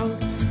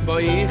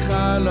boy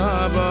chala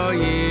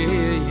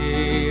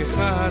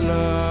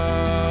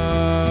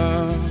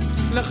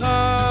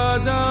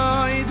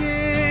lechadai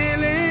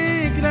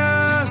dilik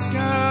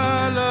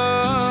naskala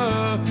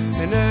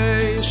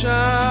enei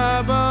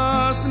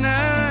Shabbos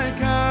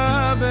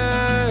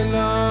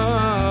nekabela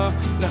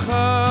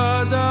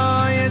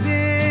lechadai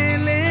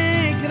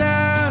dilik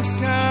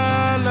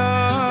naskala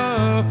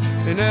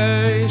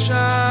enei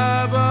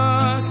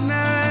Shabbos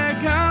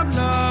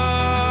nekabla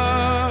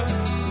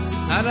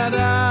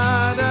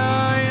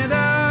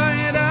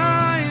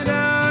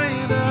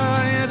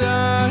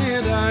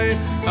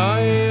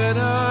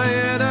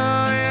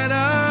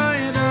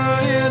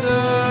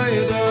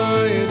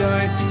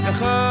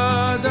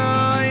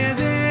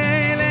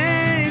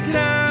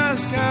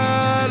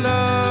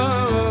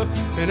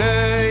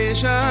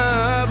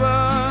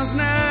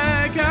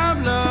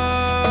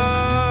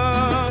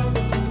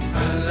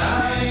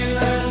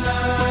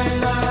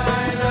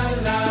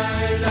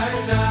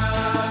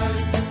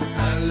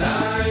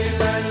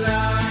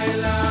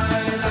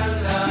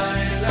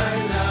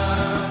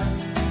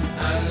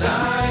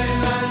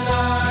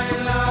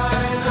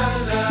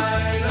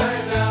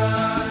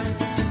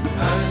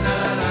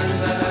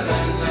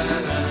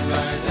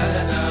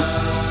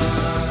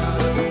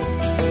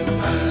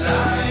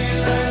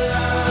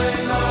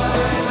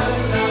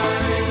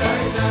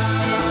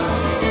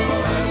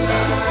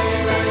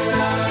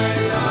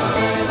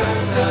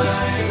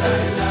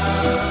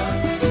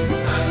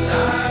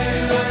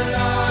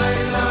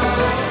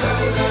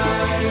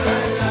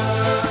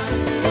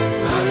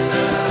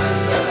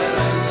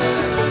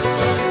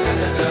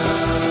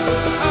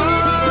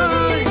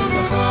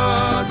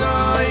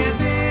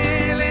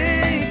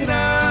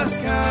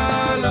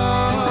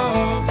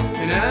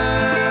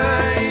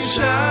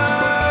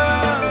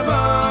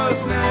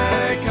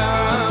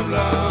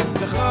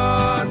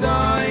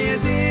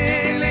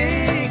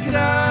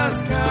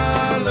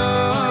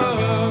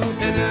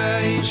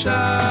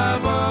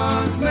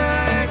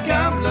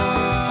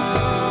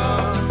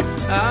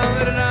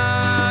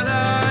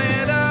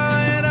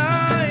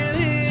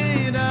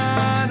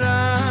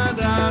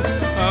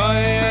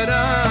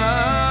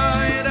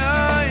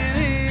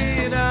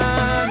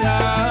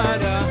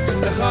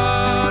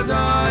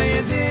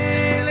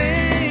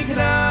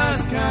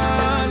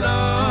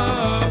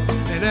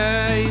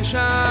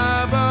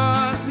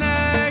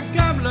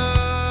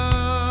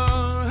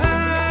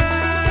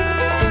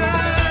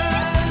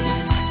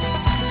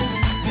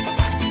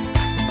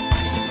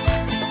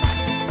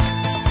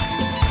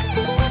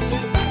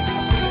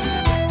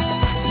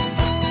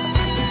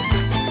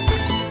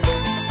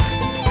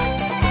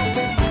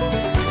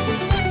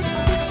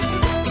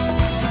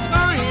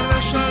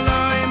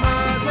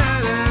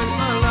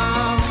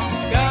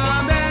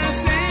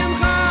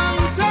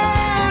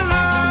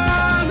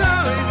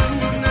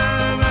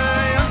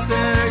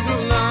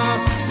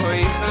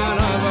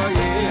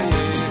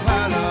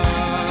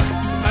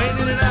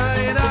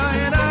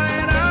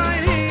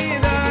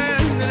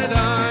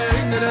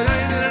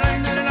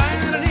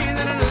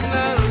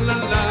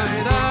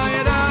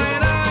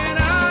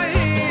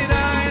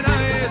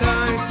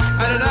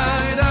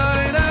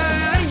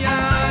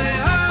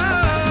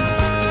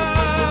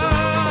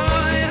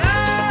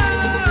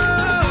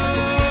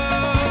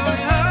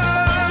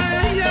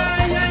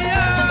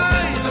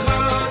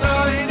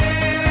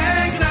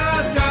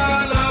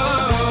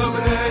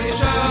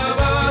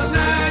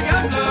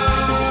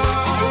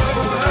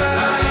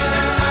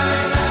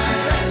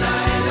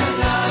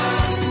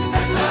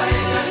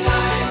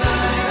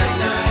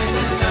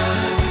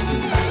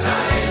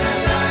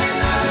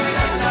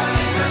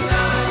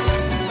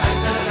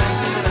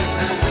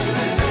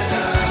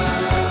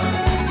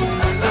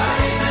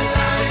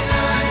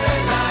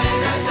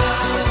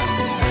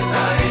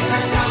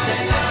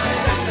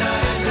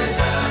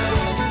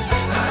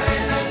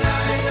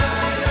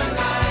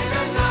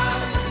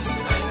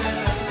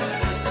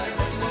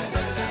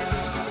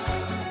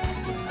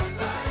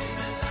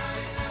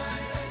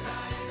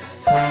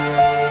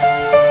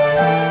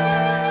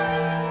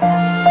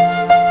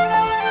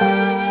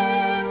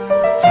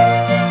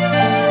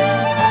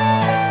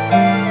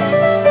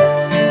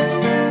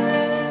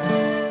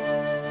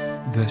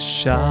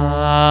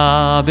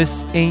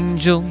Shabbos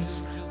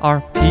angels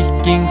are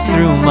peeking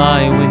through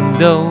my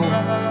window.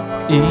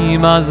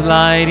 Ima's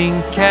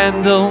lighting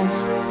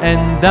candles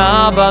and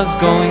Abba's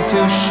going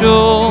to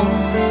shul.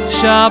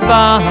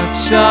 Shabbat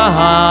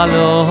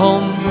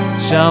shalom,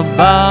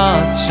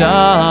 Shabbat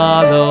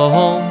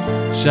shalom,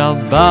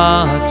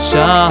 Shabbat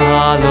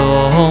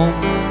shalom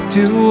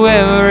to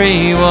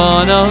every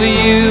one of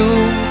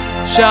you.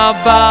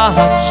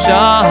 Shabbat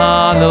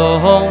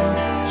shalom,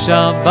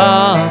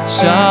 Shabbat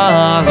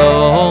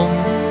shalom,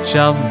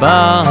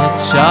 Shabbat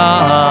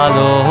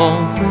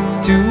shalom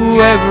to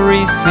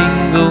every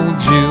single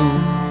Jew.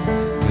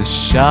 The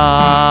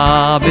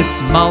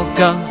Shabbos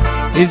Malka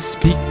is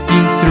peeking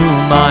through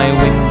my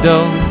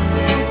window.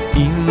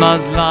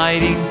 Ima's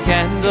lighting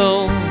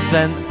candles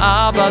and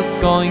Abba's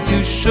going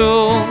to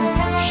shul.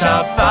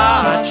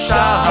 Shabbat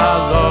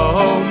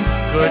shalom,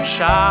 good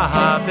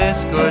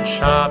Shabbos, good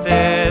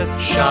Shabbos.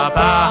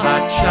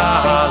 Shabbat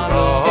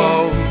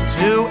shalom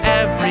to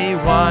every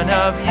one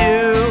of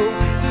you.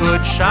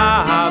 Good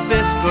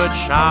Shabbos, good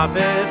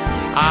Shabbos,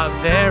 a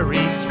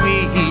very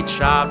sweet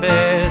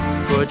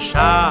Shabbos. Good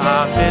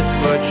Shabbos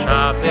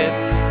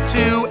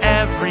to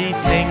every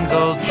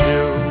single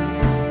Jew.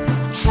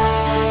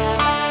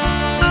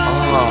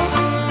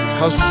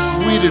 How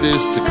sweet it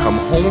is to come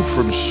home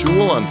from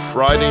shul on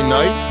Friday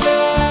night,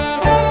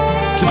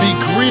 to be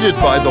greeted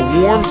by the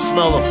warm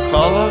smell of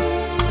challah,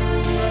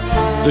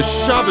 the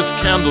Shabbos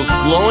candles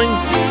glowing,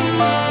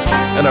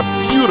 and a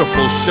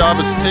beautiful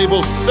Shabbos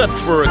table set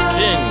for a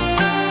king.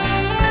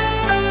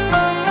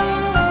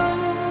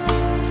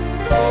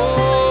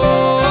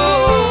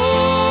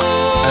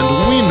 And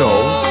we know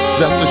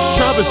that the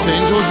Shabbos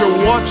angels are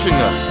watching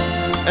us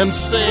and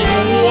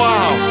saying,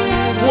 wow,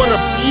 what a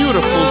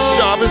beautiful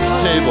Shabbos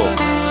table.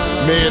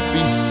 May it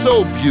be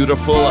so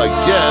beautiful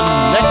again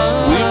next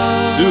week,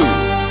 too.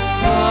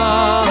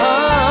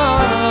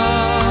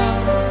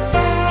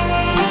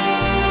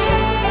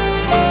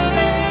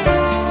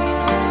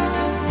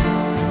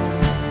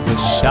 The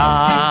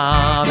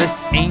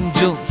Shabbos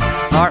angels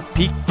are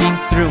peeking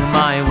through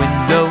my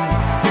window.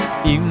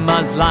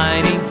 Ima's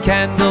lighting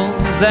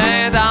candles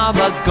and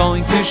Abba's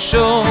going to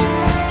shul.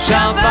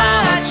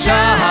 Shabbat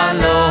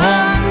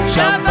shalom,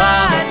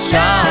 Shabbat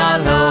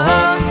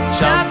shalom,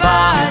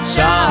 Shabbat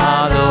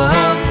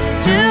shalom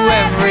to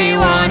every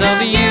one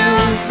of you.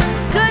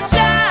 Good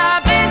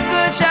Shabbos,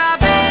 good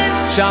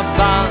Shabbos.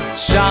 Shabbat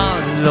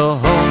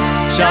shalom,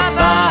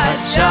 Shabbat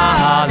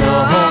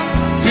shalom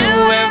to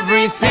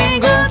every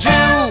single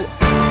Jew.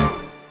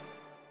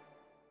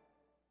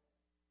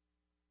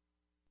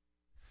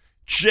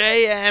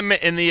 JM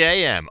in the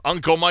AM.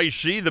 Uncle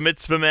Maishi, the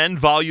Mitzvah Men,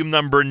 volume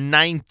number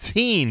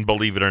 19,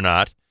 believe it or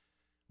not,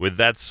 with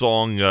that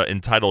song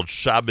entitled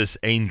Shabbos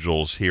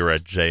Angels here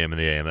at JM in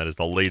the AM. That is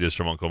the latest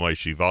from Uncle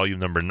Maishi, volume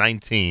number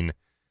 19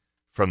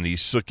 from the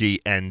Suki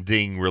and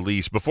Ding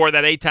release. Before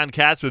that, Eitan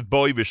Katz with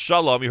Boi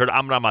B'Shalom. You heard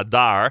Amram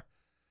Adar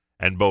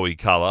and Boi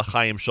Kala.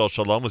 Chaim Shel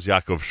Shalom was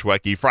Yaakov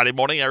Shweki. Friday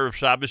morning, Erev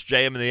Shabbos,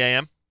 JM in the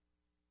AM.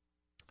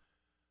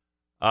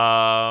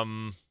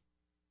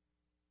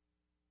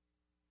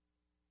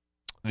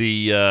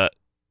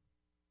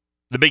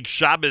 The big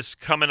Shabbos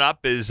coming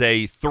up is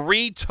a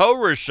 3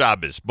 Torah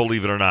Shabbos,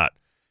 believe it or not.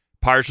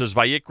 Parshas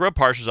Vayikra,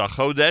 Parshas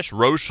HaChodesh,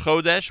 Rosh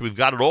Chodesh. We've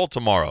got it all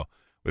tomorrow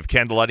with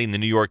candlelighting in the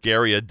New York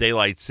area.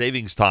 Daylight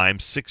savings time,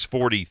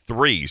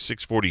 6:43.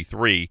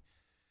 6:43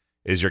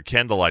 is your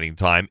candlelighting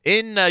time.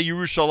 In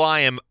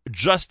Yerushalayim,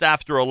 just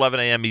after 11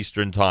 a.m.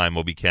 Eastern time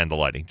will be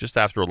candlelighting. Just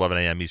after 11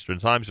 a.m. Eastern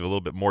time, so we have a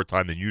little bit more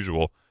time than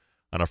usual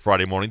on a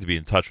Friday morning to be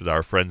in touch with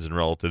our friends and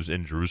relatives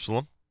in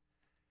Jerusalem.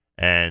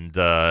 And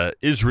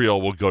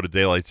Israel will go to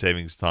daylight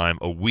savings time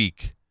a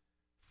week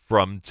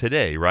from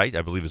today, right?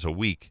 I believe it's a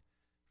week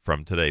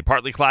from today.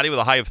 Partly cloudy with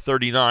a high of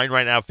 39.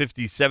 Right now,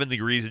 57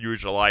 degrees in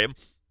Yerushalayim.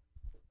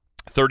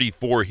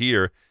 34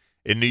 here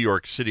in New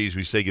York City as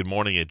we say good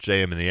morning at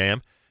JM in the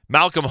AM.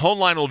 Malcolm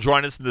Hoenlein will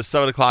join us in the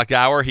 7 o'clock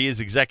hour. He is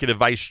Executive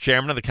Vice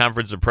Chairman of the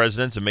Conference of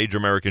Presidents of Major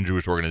American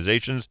Jewish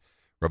Organizations.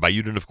 Rabbi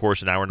Yudin, of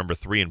course, in hour number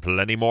 3 and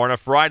plenty more on a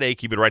Friday.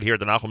 Keep it right here at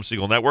the Nachum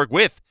Segal Network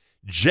with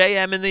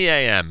JM in the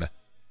AM.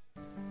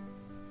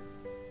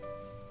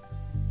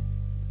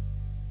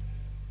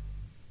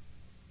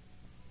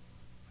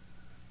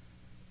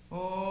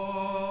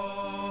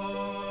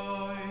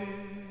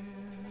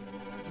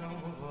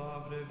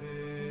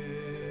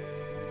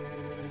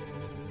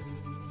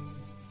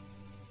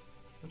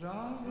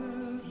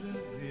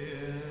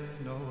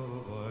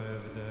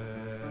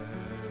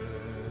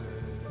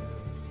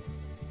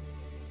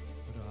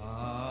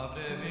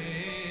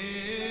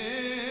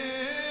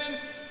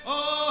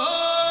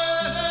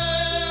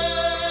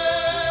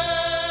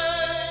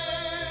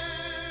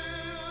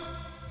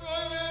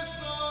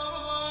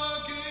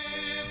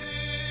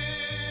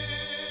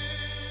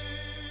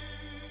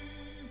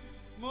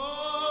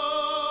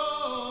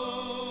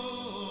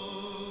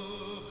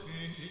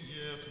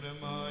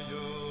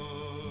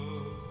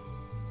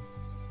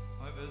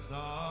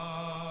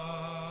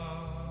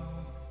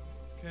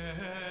 Ke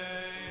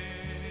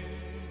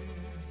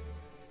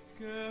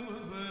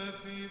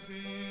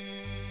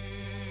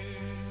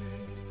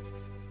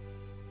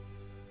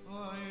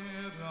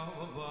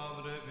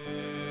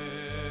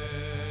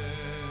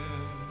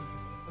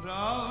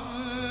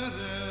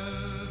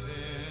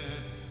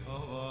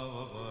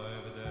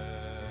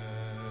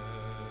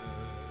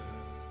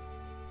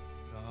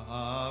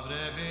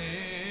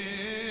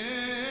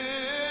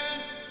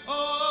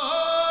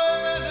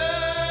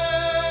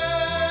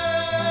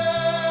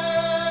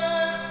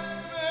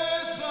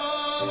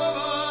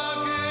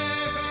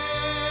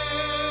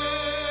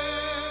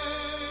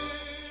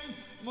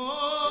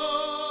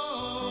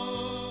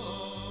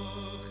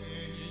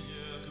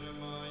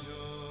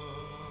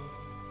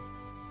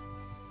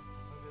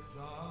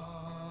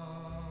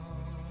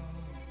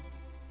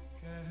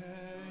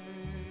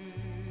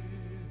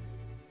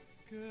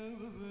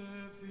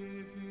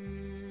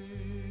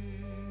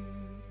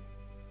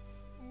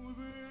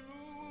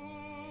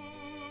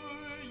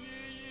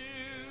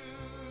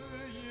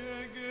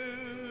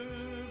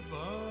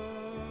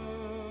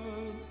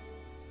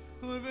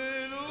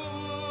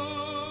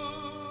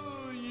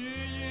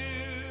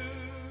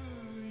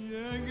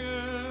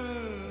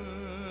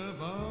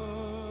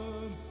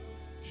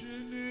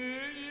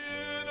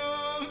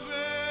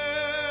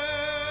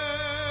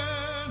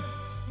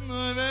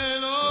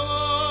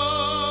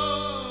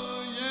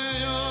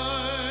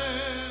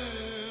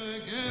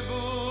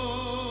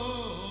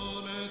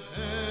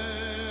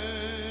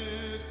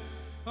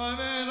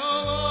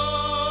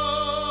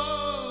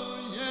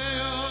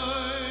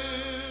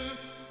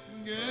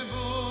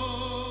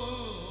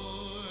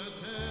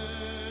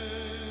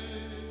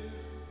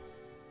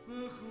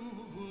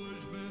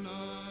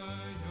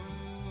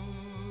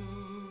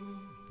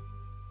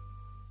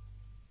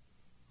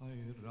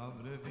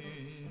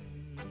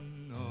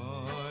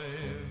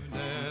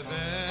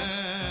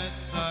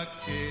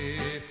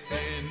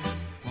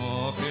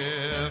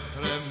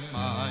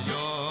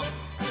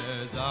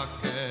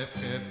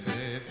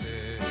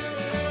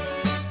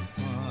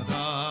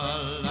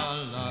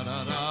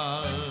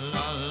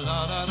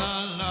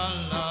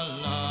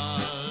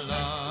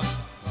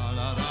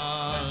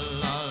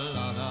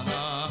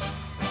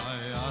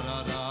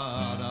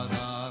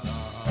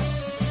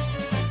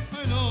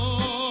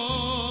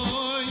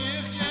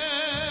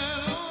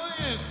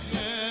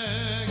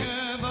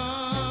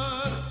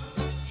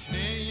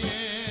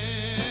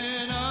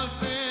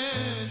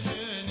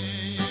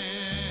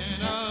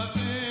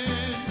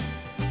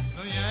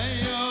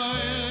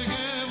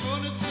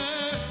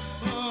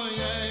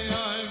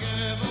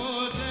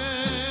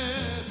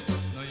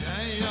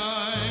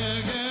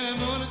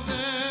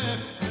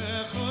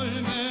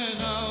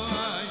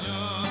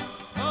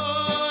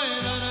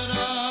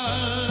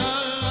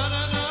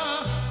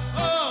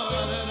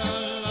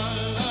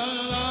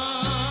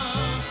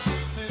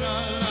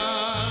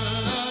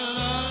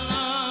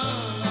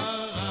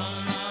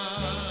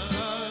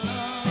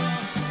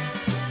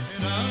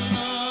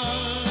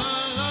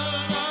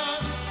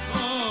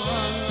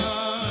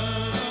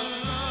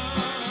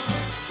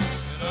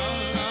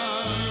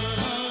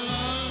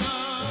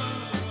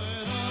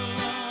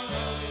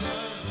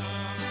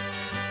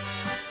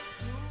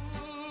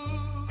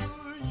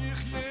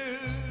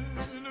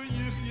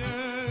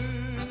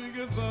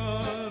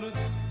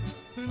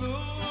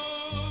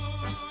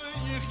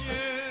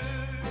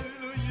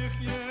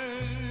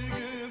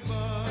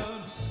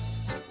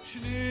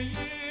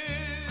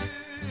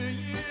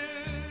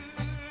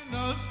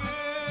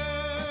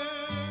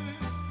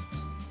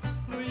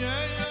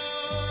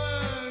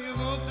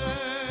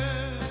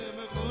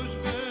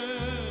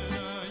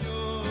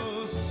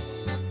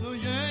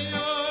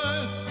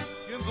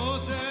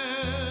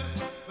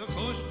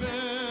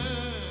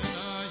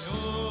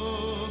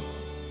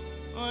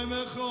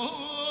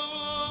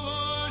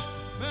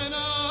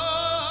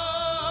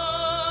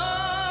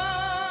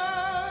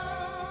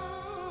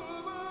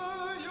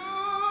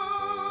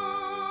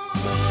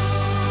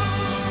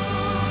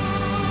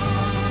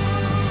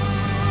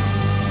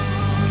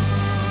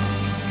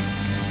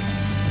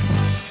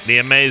The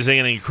amazing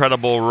and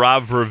incredible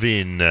Rav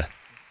Ravin.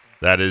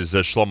 That is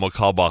Shlomo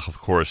Kalbach, of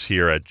course,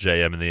 here at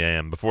JM in the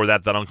AM. Before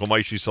that Uncle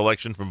Moishy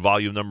selection from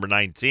volume number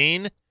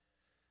 19.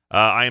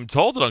 I am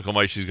told that Uncle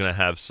Moishy is going to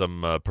have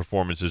some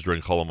performances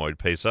during Chol Hamoed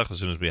Pesach. As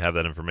soon as we have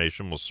that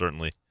information, we'll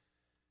certainly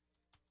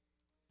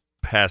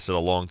pass it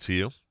along to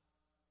you.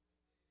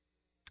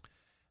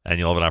 And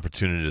you'll have an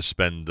opportunity to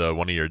spend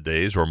one of your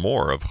days or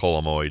more of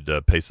Chol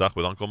Hamoed Pesach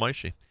with Uncle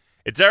Moishy.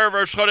 It's Erev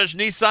Rosh Chodesh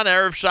Nisan,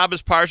 Erev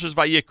Shabbos Parshas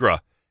Vayikra.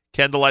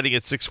 Candlelighting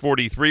at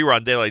 6:43. We're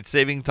on daylight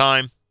saving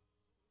time.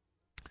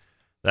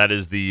 That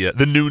is the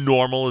new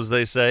normal, as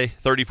they say.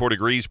 34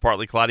 degrees,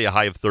 partly cloudy, a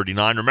high of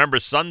 39.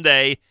 Remember,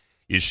 Sunday,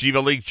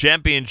 Yeshiva League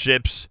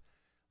Championships,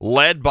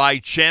 led by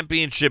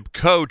championship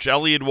coach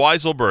Elliot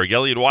Weiselberg.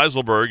 Elliot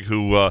Weiselberg,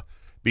 who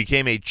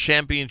became a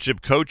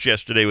championship coach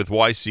yesterday with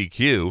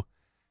YCQ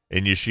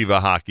in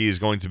Yeshiva hockey, is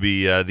going to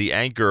be the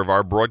anchor of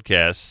our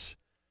broadcasts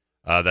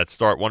that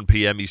start 1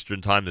 p.m.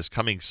 Eastern Time this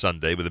coming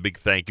Sunday, with a big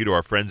thank you to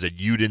our friends at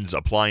Yudin's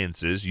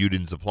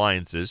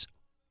Appliances,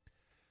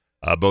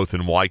 both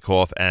in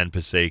Wyckoff and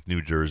Passaic,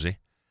 New Jersey.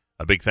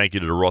 A big thank you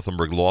to the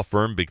Rothenberg Law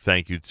Firm. Big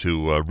thank you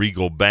to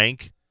Regal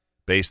Bank,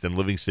 based in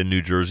Livingston,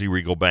 New Jersey,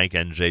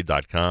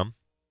 regalbanknj.com.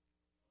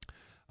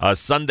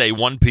 Sunday,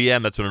 1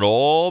 p.m., that's when it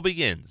all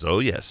begins. Oh,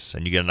 yes.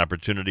 And you get an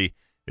opportunity,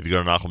 if you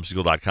go to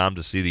NachumSegal.com,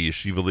 to see the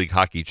Yeshiva League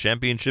Hockey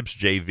Championships,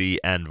 JV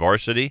and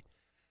Varsity.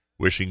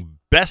 Wishing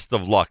best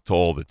of luck to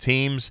all the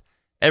teams,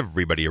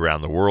 everybody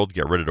around the world.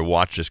 Get ready to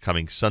watch this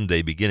coming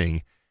Sunday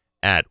beginning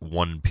at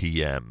 1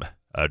 p.m.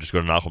 Just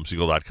go to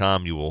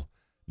NachumSegal.com. You will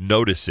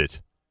notice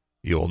it.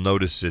 You will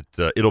notice it.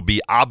 It'll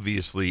be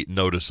obviously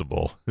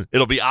noticeable.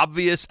 It'll be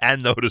obvious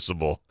and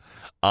noticeable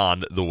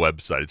on the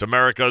website. It's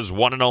America's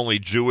one and only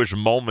Jewish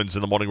Moments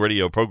in the Morning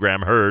radio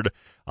program, heard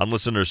on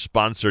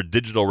listeners-sponsored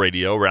digital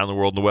radio around the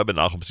world on the web at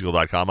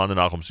NachumSegal.com, on the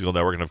Nachum Segal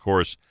Network, and, of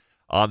course,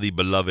 on the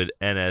beloved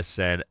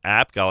NSN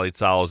app. Galei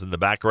Tzahal is in the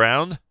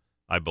background,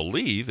 I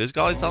believe. Is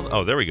Galei Tzahal?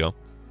 Oh, there we go.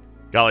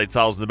 Galei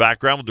Tzahal is in the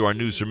background. We'll do our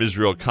news from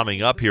Israel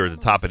coming up here at the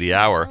top of the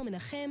hour.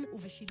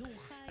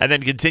 And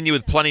then continue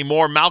with plenty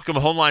more. Malcolm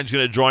Hoenlein is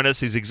going to join us.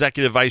 He's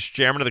Executive Vice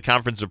Chairman of the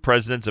Conference of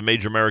Presidents of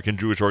Major American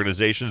Jewish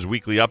Organizations.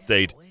 Weekly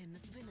update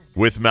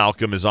with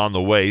Malcolm is on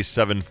the way,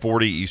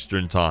 7:40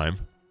 Eastern Time.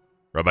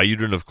 Rabbi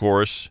Yudin, of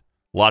course,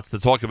 lots to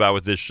talk about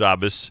with this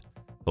Shabbos.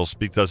 He'll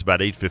speak to us about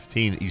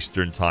 8:15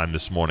 Eastern Time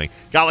this morning.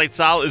 Galei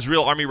Tzahal,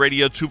 Israel Army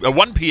Radio,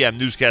 1 p.m.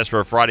 newscast for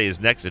a Friday is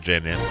next at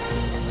JMN.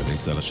 גלי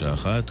צה"ל השעה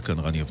 1, כאן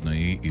רן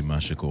יבנאי עם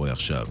מה שקורה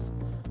עכשיו.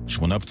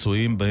 8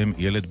 פצועים, בהם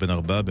ילד בן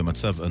 4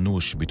 במצב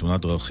אנוש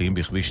בתאונת דרכים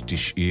בכביש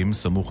 90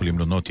 סמוך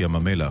למלונות ים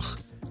המלח.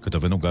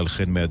 כתבנו גל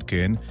חן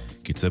מעדכן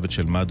כי צוות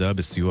של מד"א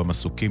בסיוע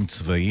מסוקים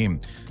צבאיים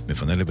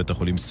מפנה לבית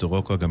החולים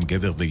סורוקה גם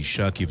גבר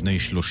ואישה כבני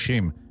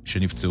 30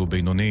 שנפצעו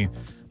בינוני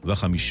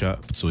ו5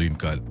 פצועים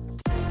קל.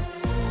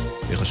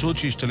 החשוד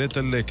שהשתלט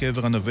על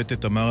קבר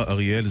הנווטת תמר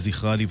אריאל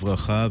זכרה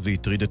לברכה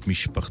והטריד את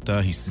משפחתה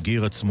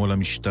הסגיר עצמו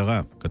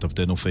למשטרה.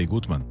 כתבתנו פי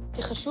גוטמן.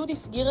 החשוד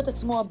הסגיר את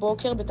עצמו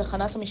הבוקר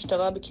בתחנת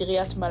המשטרה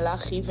בקריית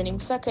מלאכי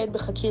ונמצא כעת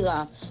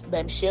בחקירה.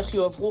 בהמשך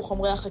יועברו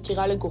חומרי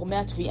החקירה לגורמי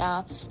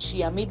התביעה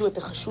שיעמידו את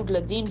החשוד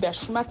לדין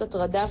באשמת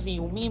הטרדה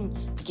ואיומים,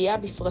 פגיעה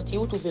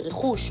בפרטיות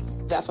וברכוש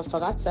ואף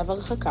הפרת צו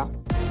הרחקה.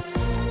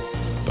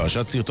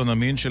 פרשת סרטון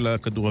המין של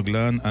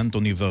הכדורגלן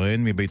אנטוני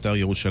ורן מביתר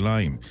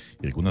ירושלים.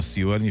 ארגון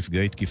הסיוע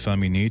לנפגעי תקיפה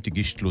מינית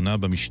הגיש תלונה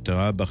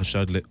במשטרה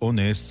בחשד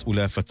לאונס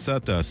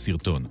ולהפצת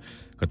הסרטון.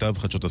 כתב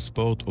חדשות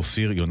הספורט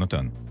אופיר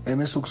יונתן.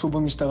 אמש הוגשו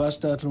במשטרה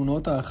 2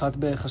 תלונות, האחת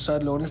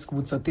בחשד לאונס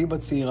קבוצתי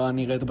בצעירה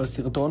הנראית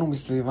בסרטון,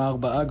 ומסביבה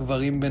 4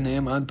 גברים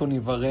ביניהם אנטוני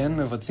ורן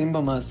מבצעים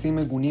במעשים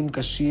מגונים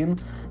קשים,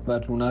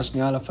 והתלונה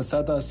השנייה על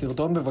הפצת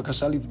הסרטון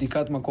בבקשה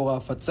לבדיקת מקור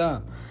ההפצה.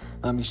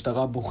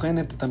 המשטרה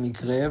בוחנת את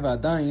המקרה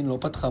ועדיין לא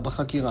פתחה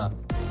בחקירה.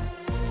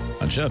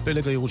 אנשי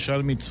הפלג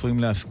הירושלמי צפויים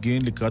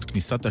להפגין לקראת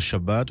כניסת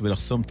השבת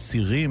ולחסום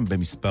צירים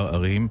במספר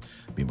ערים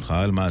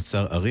במחאה על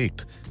מעצר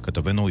עריק.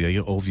 כתבנו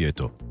יאיר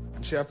אורבייטו.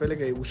 אנשי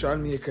הפלג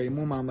הירושלמי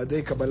יקיימו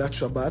מעמדי קבלת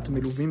שבת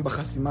מלווים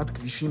בחסימת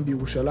כבישים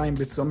בירושלים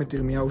בצומת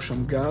ירמיהו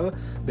שמגר,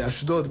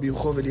 באשדוד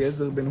ברחוב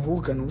אליעזר בן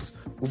הורקנוס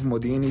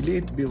ובמודיעין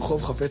עילית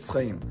ברחוב חפץ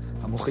חיים.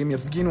 המוחים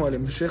יפגינו על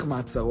המשך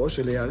מעצרו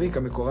של העריק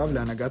המקורב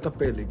להנהגת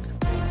הפלג.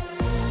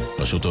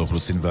 רשות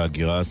האוכלוסין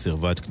וההגירה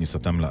סירבה את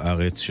כניסתם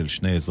לארץ של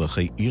 2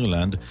 אזרחי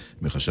אירלנד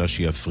מחשש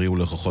שיפריעו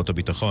לכוחות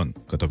הביטחון.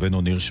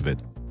 כתבנו ניר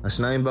שווד.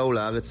 השניים באו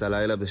לארץ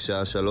הלילה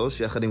בשעה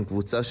 3 יחד עם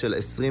קבוצה של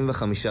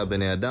 25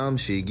 בני אדם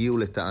שהגיעו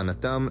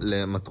לטענתם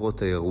למטרות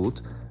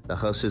תיירות.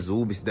 לאחר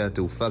שזוהו בשדה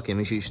התעופה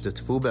כמי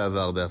שהשתתפו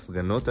בעבר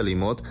בהפגנות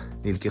אלימות,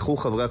 נלקחו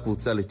חברי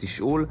הקבוצה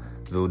לתשאול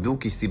והודו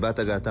כי סיבת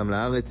הגעתם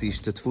לארץ היא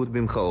השתתפות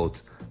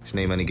במחאות.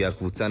 2 מנהיגי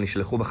הקבוצה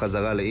נשלחו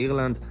בחזרה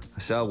לאירלנד,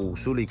 השאר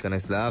הורשו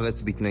להיכנס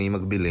לארץ בתנאים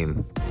מגבילים.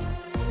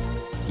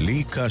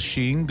 לי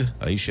קאשינג,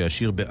 האיש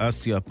העשיר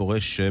באסיה,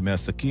 פורש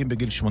מעסקים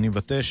בגיל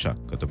 89.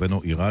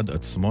 כתבנו אירד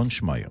עצמון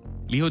שמייר.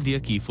 לי הודיע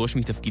כי יפרוש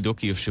מתפקידו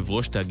כיושב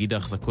ראש תאגיד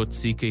ההחזקות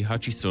C.K.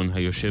 הצ'יסון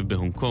היושב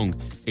בהונג קונג.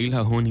 איל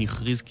ההון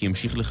הכריז כי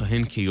ימשיך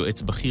לכהן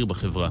כיועץ בכיר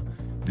בחברה.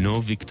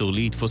 בנו ויקטור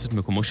לי יתפוס את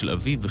מקומו של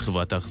אביו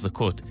בחברת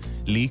ההחזקות.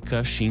 לי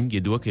קאשינג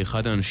ידוע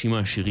כאחד האנשים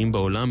העשירים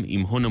בעולם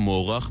עם הון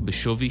המוערך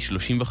בשווי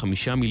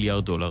 $35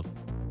 מיליארד.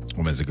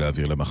 ומזג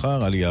האוויר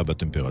למחר, עלייה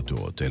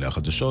בטמפרטורות. אלה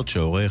החדשות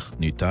שעורך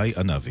ניתאי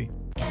ענבי.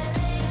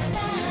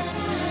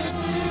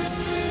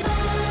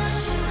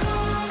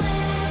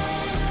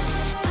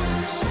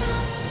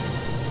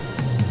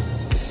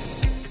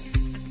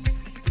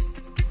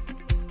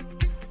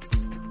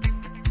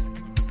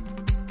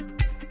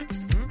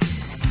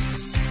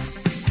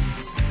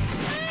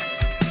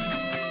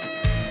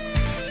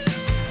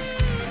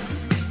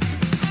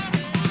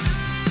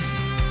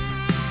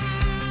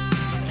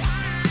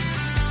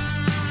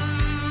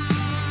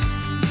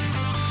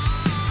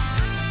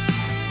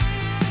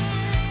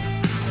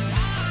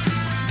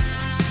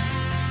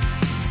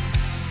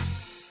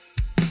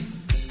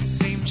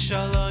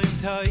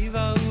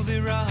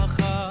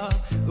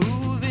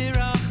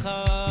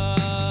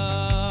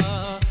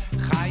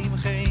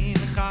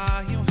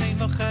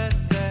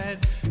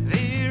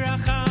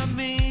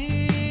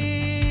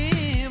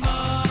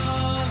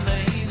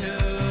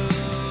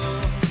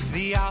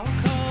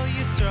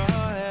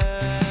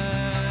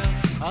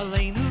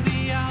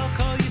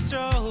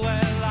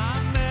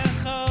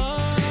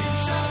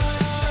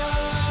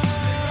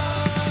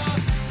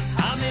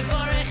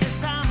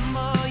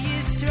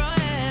 Israel,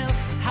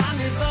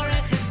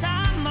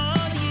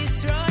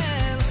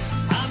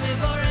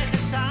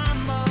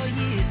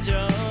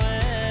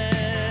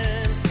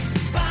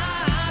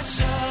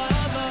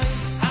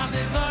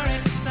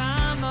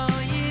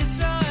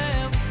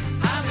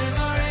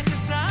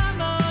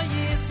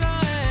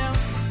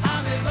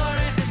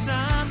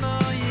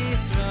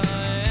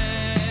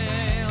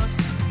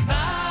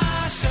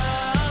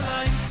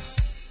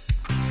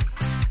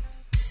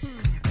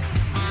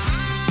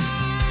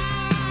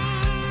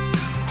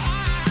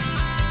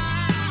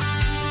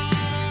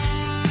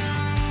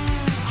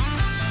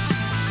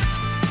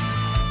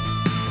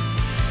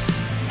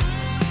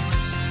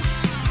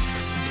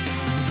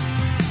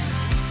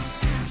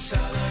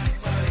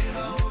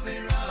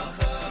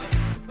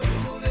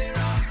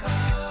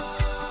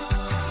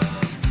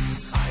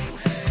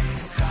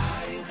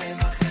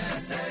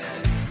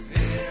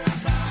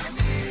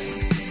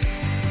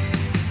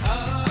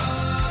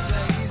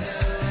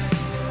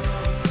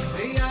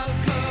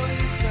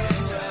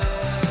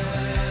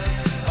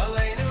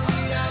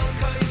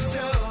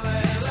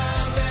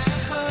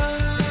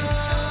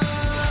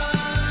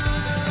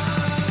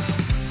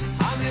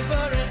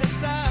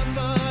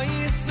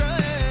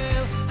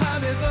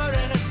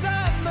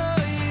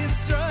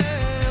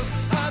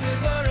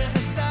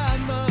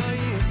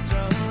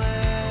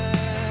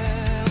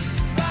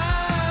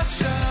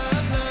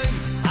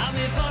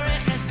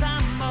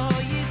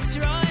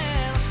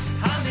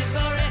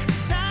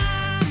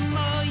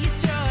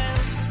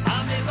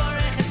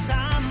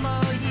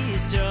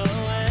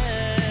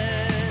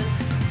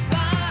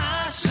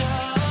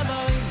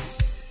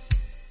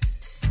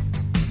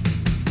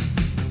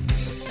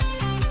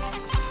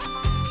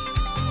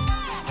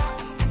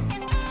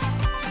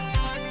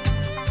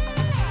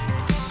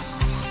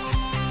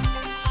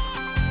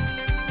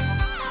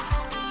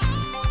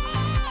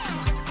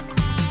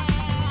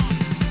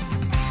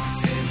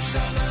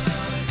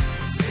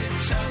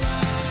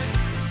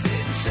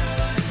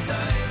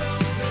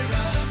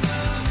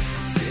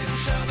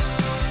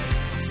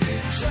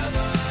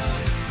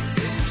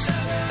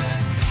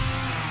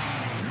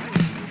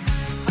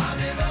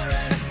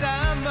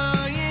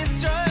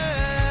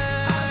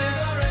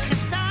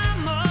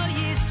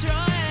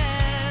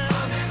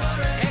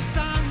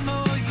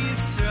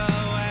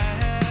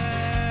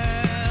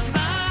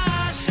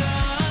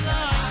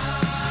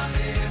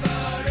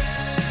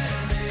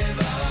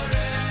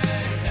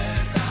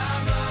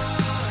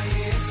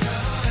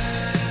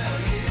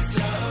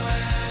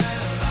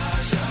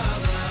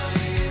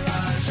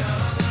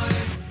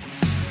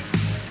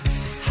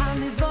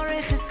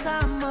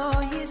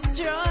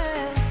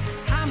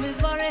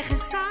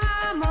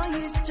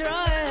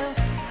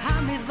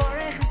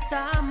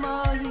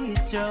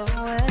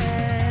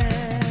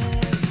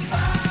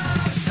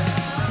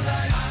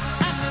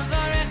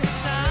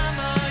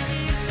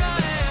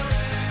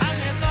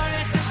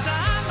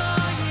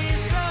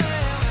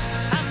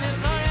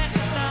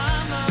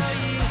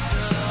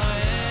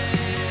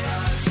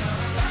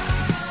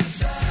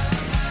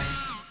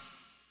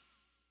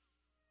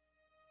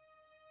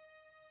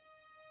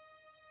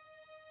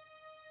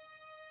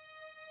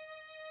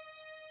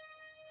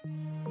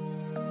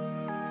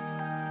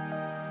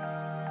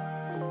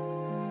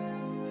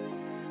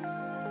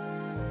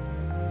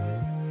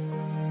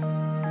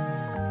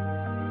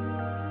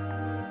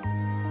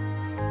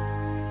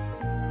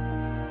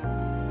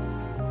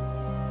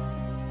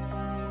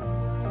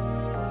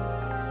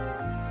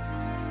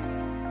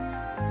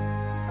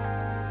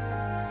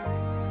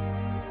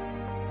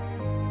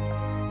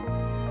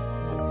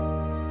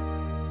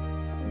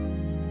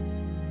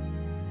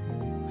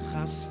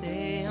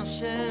 Stay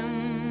Hashem,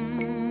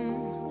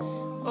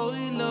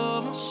 Oy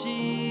lo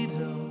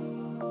Moshido,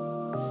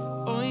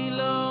 Oy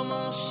lo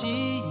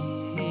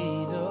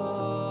Moshido,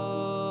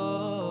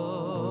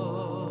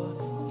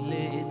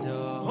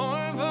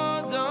 Ledor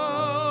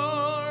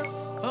Vador,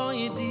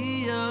 Oy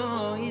Dia,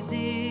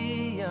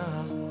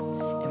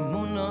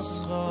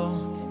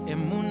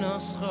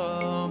 Emunoscho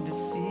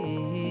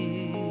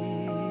Befi,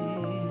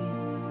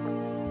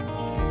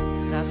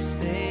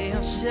 Stay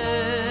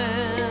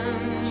Hashem.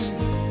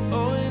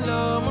 Oy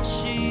lo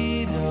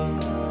Moshido,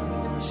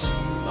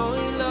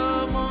 Oy lo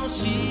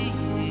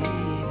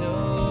Moshido,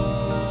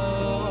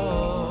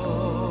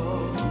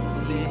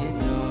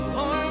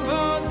 Ledor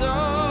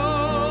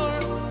Vador,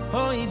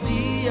 Oy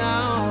dia,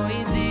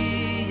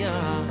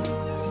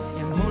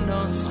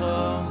 Emunoscho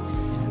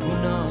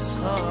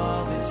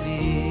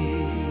Befi,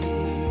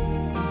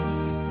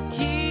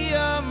 Ki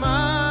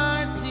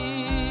amarti,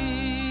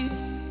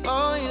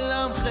 Oy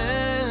lam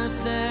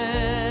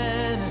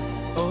chesed,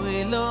 Oy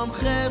lam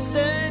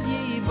chesed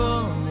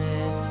yibone,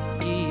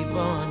 Ki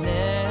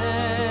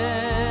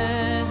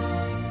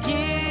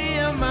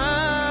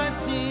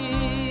amarti,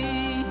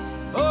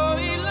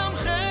 Oy lam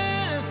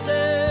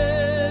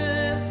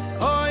chesed,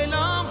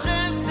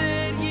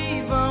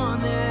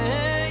 yibone,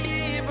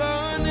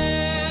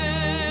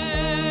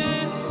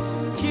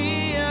 Ki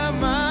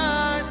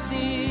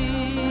amarti,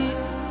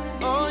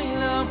 Oy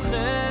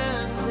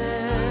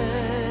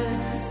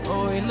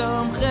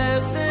lam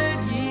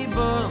chesed,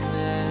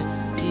 yibone,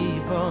 Ki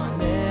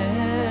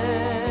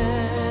amarti,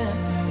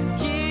 Oy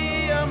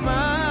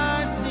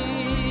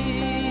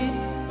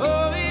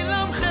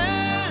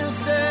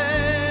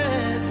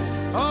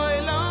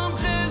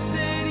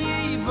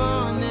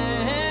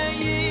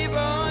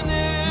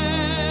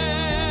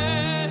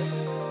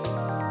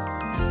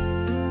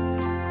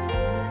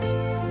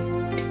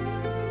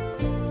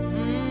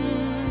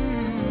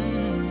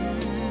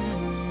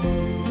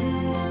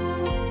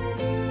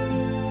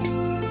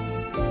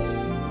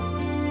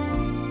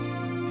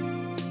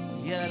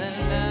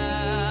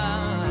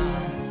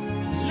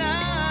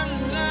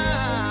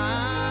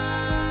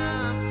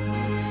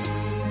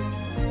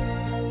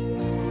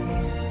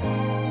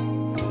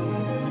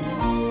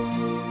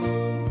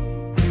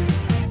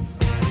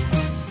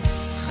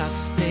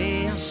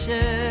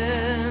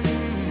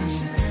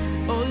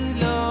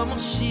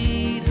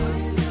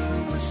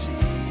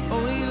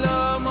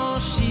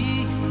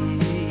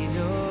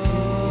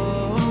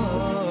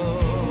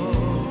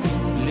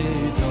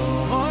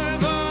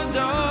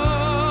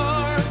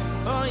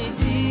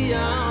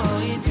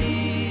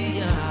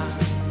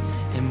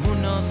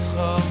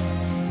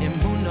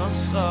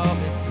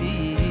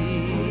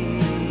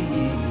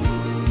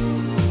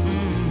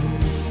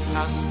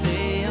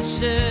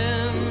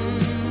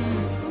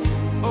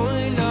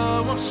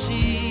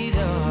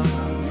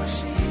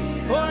lam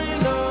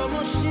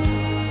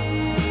chesed,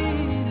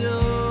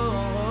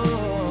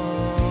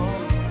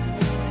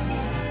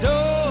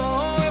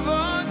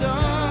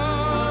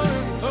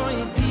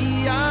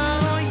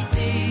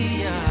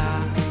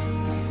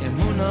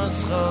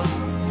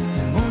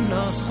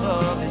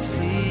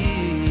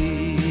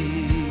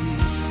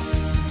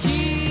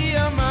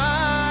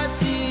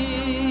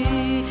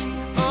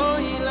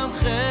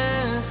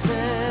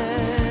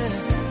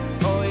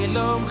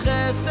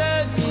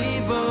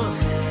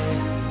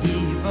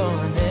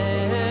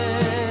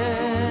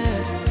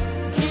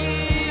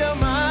 yibone,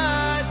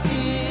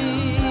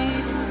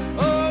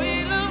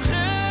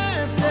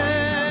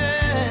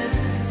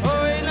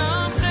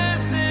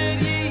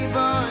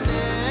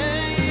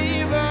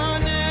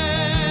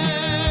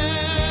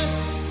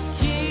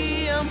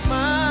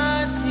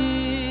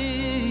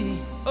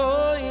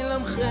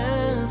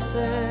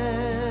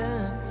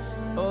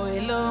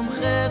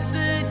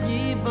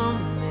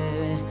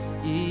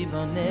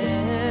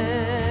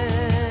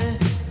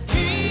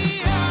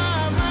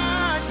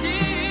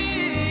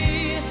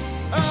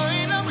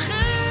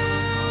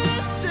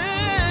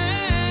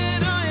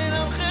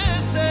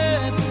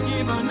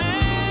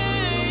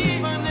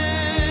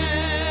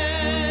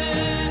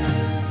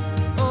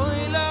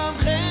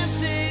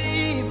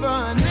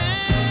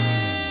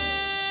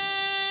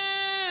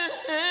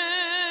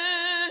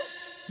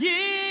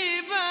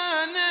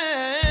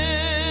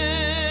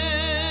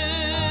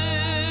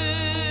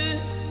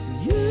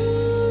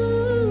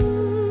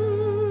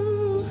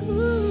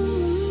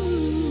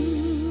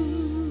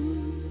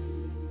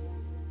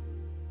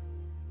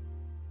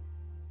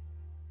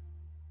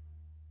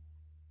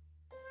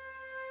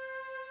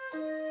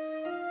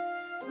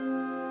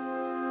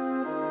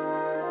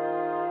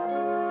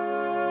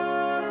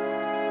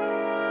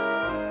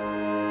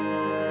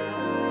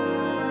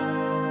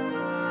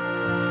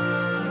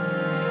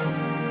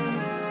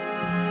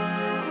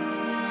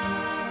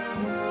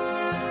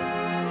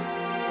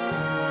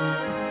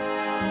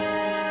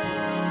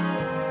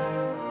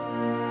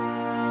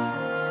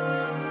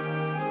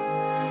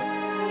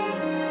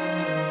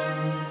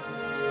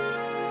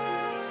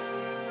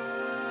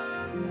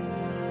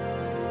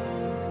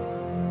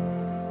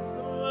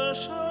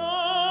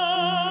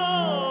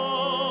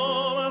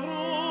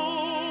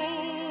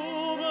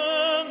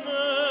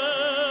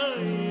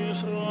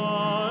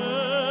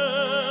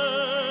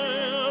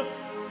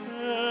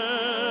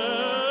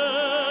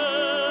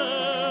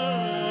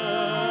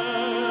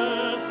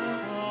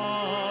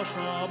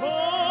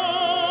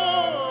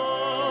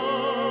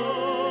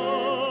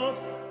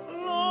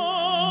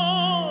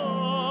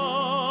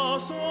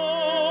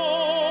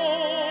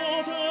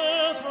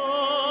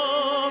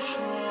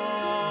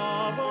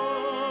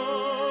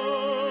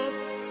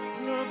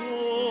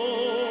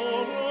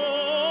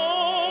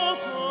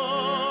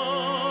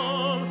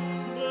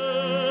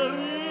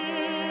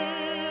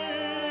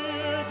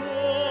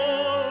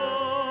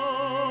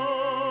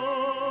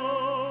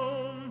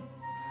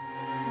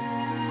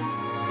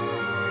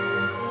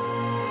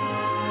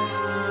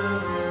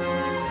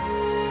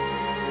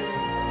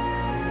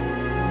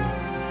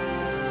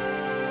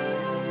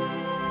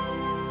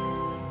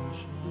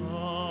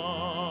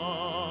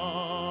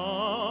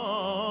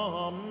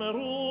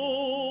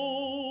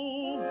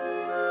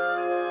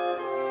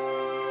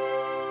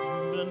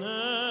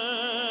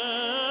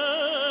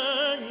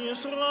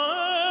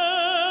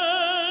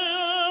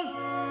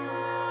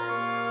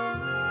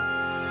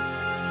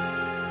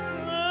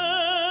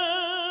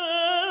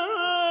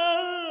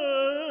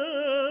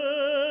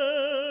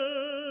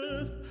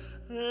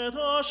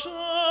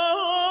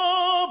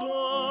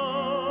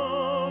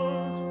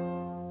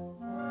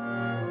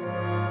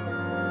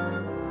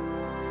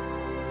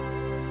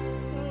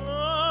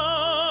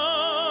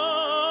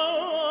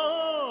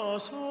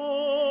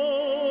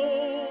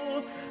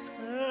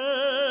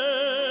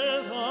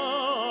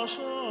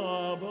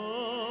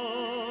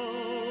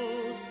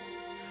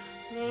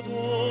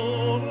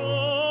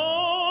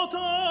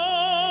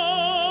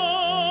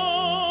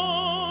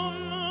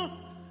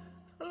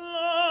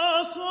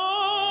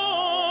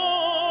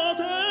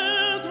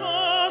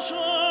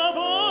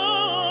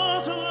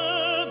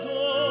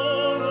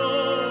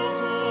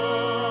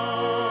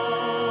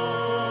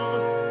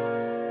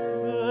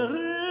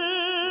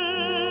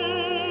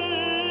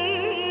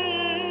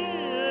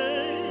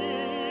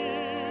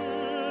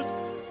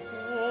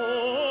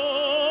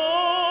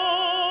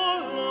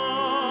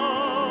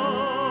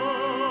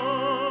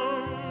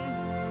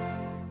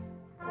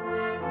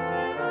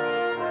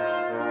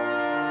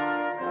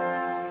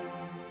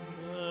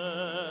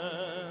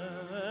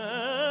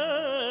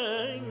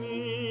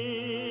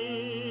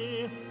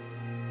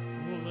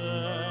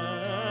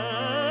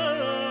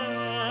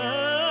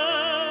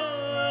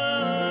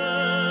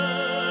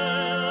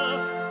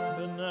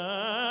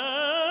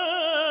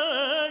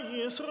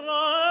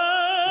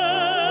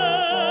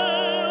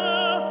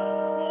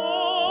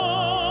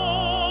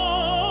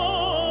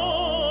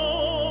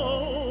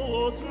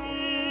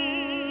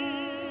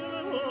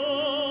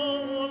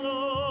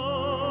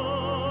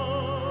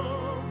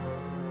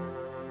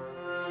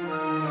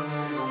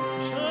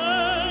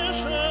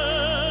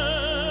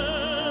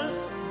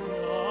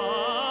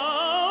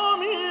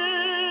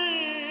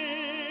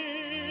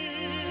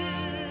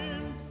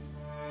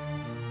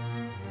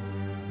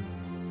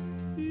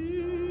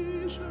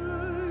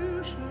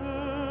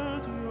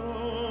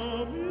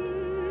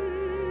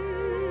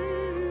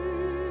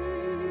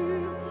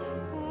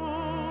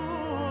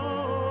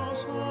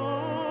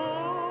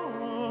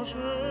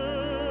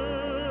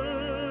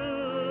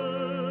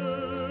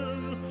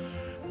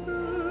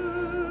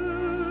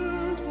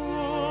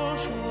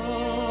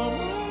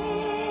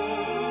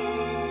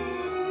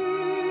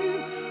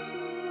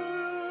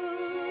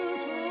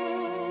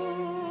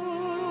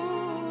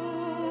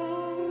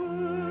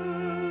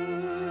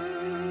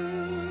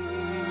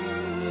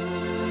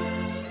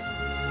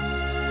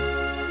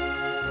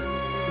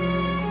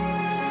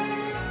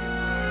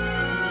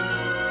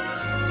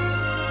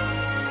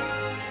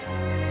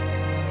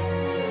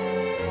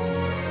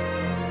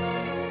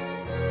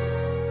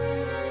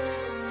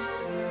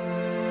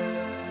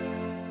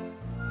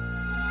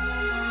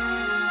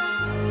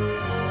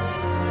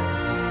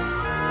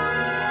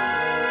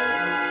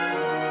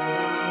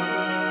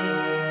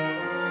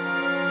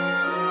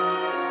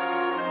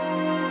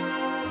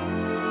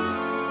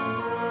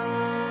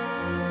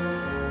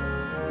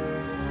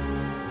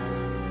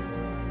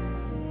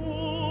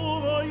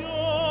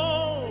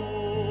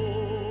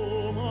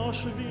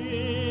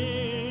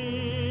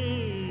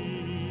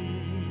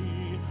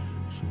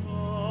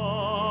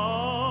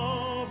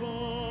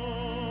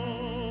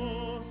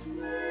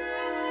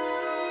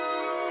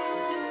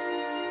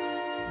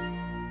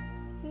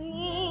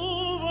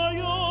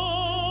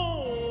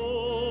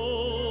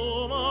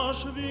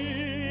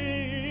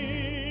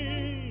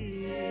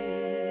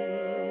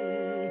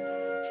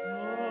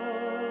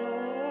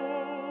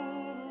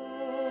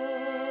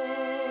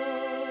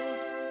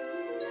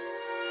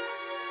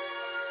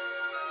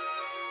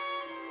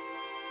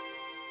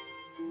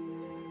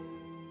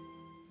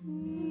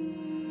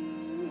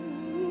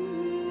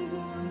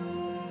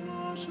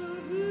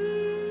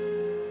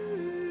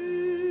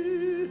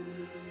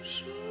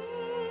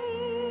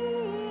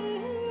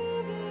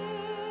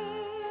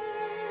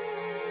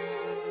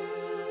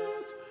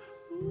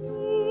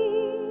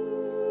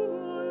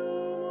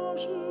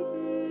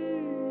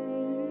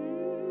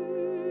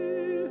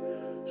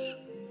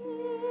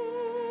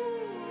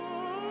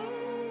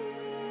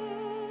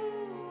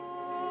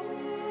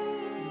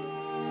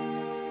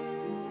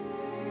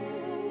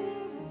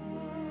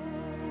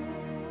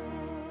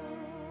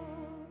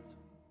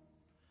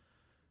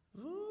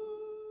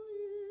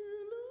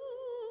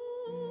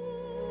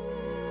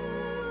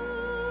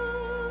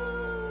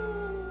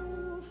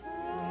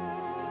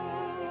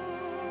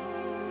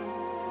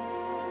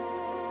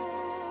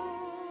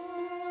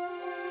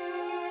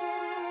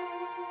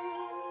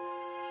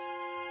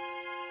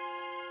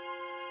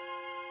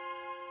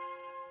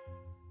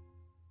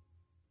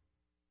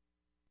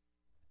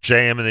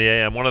 JM and the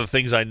AM. One of the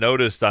things I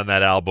noticed on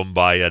that album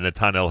by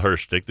Nathaniel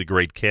Hirschtick, the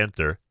great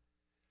cantor,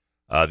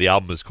 the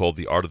album is called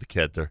The Art of the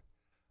Cantor.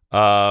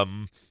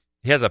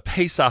 He has a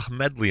Pesach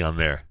medley on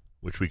there,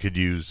 which we could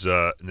use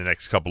in the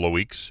next couple of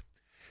weeks.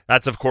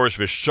 That's, of course,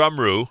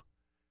 Vishamru,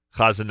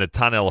 Chazan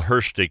Nathaniel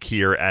Hirschtick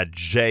here at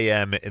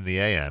JM in the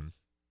AM.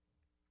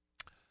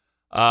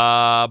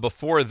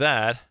 Before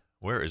that,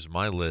 where is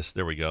my list?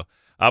 There we go.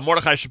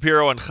 Mordechai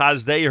Shapiro and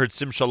Chazdei. You heard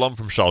Sim Shalom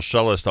from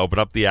Shalshelis to open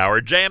up the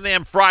hour.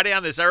 JM Friday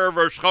on this Erev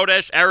Rosh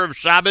Chodesh, Erev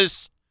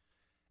Shabbos.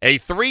 A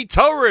 3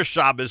 Torah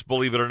Shabbos,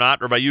 believe it or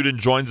not. Rabbi Yudin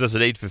joins us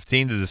at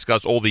 8:15 to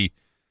discuss all the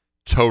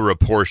Torah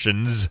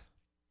portions.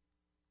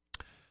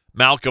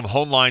 Malcolm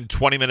Hoenlein,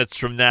 20 minutes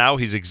from now.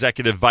 He's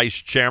Executive Vice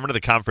Chairman of the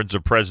Conference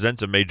of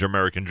Presidents of Major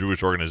American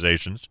Jewish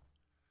Organizations.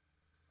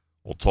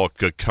 We'll talk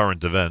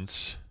current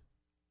events.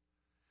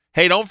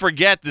 Hey, don't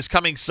forget, this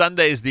coming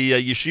Sunday is the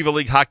Yeshiva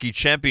League Hockey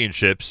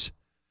Championships.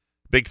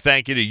 Big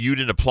thank you to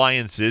Yudin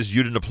Appliances.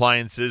 Yudin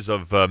Appliances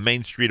of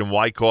Main Street and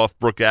Wyckoff,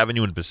 Brook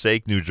Avenue in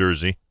Passaic, New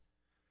Jersey.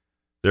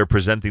 They're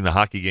presenting the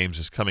hockey games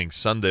this coming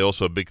Sunday.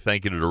 Also, a big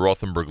thank you to the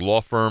Rothenberg Law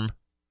Firm.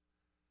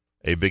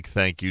 A big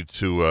thank you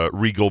to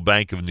Regal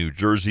Bank of New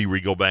Jersey,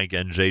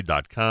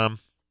 regalbanknj.com.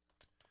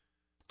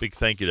 Big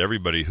thank you to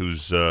everybody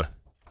who's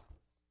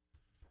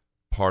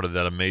part of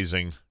that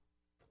amazing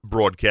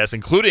broadcast,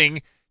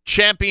 including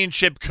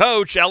championship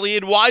coach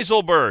Elliot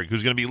Weiselberg,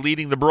 who's going to be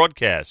leading the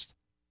broadcast.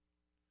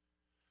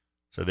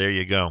 So there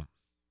you go.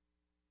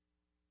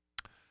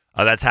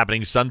 That's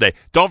happening Sunday.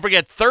 Don't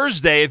forget,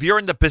 Thursday, if you're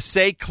in the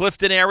Passaic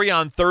Clifton area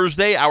on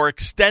Thursday, our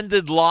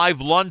extended live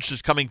lunch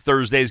is coming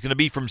Thursday. It's going to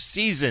be from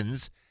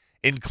Seasons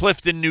in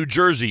Clifton, New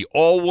Jersey,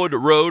 Allwood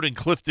Road in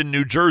Clifton,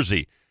 New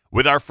Jersey,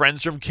 with our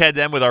friends from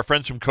Kedem, with our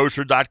friends from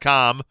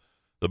kosher.com.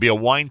 There'll be a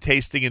wine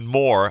tasting and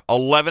more.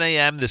 11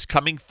 a.m. this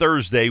coming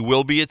Thursday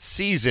will be at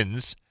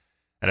Seasons.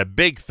 And a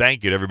big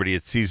thank you to everybody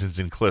at Seasons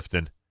in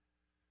Clifton.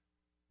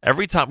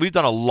 Every time, we've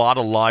done a lot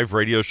of live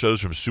radio shows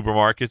from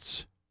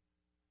supermarkets.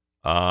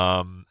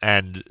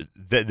 And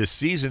the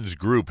Seasons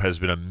group has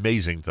been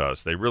amazing to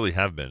us. They really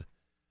have been.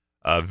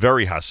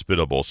 Very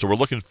hospitable. So we're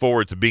looking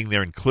forward to being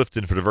there in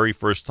Clifton for the very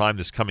first time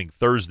this coming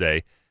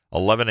Thursday,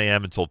 11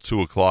 a.m. until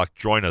 2 o'clock.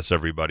 Join us,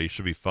 everybody.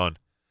 Should be fun.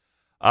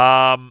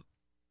 I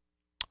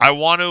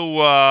want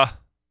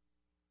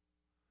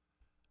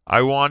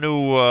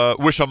to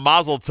wish a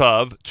mazel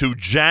tov to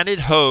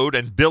Janet Hode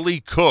and Billy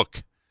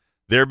Cook.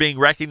 They're being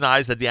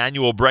recognized at the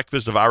annual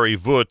breakfast of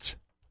Arevut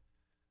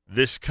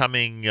this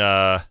coming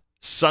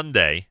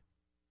Sunday.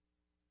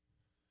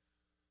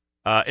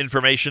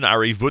 Information,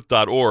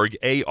 arevut.org,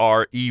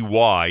 AREYVUT.org.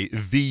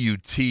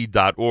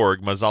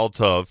 Mazal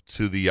tov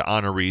to the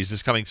honorees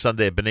this coming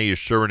Sunday at B'nai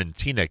Yeshurun in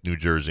Teaneck, New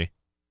Jersey.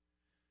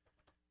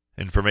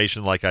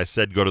 Information, like I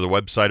said, go to the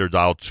website or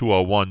dial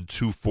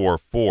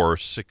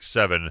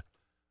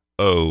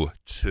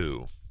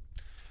 201-244-6702.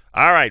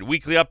 All right,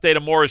 weekly update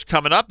of more is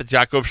coming up. It's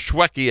Yaakov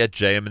Shweki at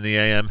JM in the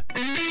AM.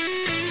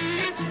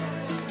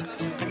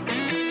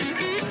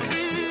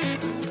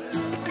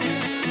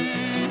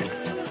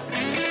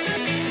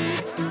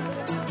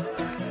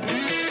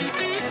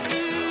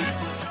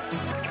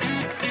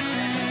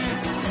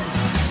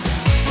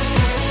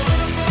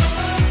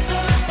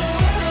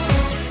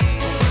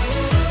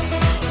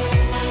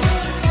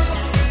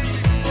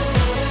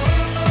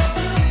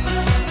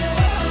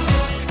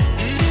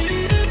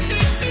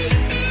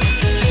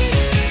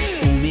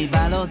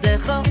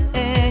 ומבלעדיך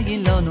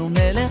אין לנו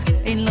מלך,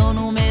 אין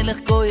לנו מלך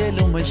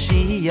גואל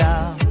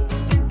ומשיח.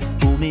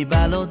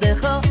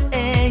 ומבלעדיך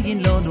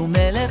אין לנו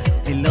מלך,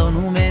 אין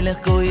לנו מלך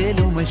גואל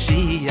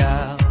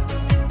ומשיח.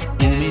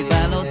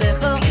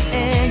 ומבלעדיך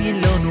אין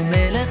לנו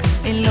מלך,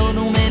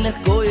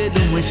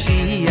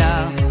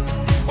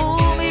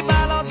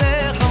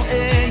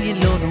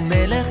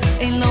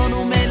 אין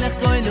לנו מלך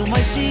גואל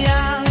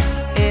ומשיח.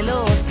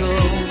 אלוהותו,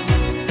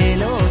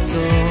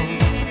 אלוהותו,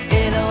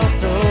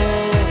 אלוהותו.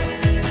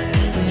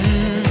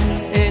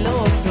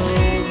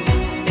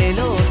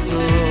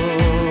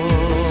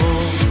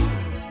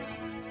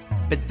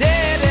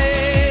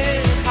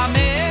 בדרך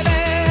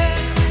המלך,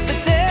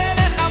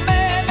 בדרך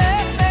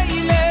המלך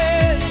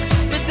נלך,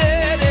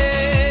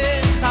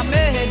 בדרך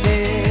המלך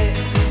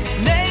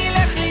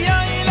נלך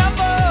יאי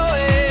לבוער,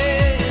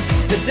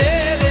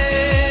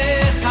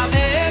 בדרך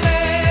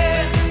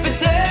המלך,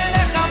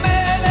 בדרך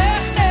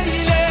המלך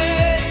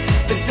נלך,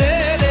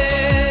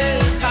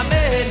 בדרך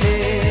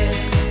המלך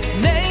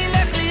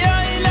נלך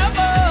יאי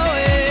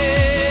לבוער.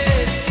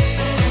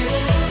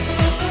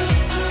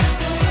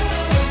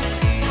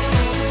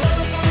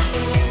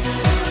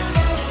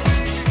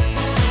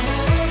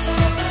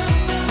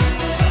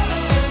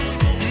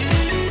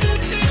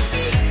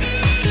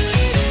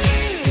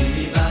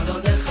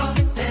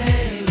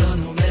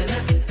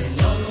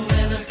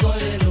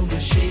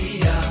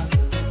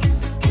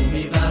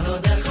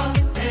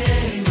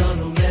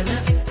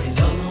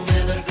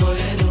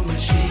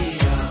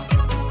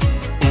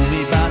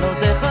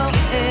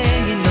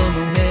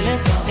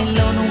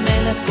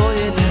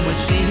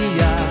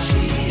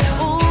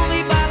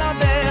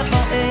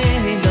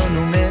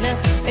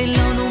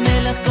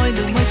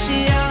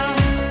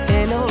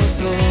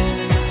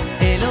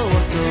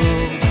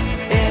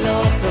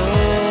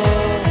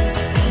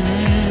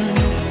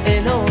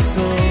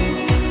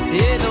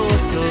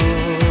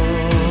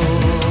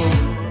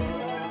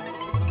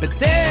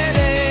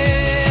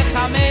 בדרך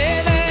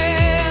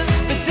המלך,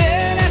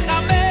 בדרך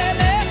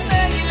המלך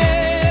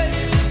נלך,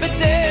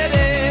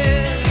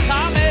 בדרך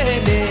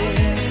המלך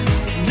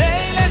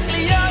נלך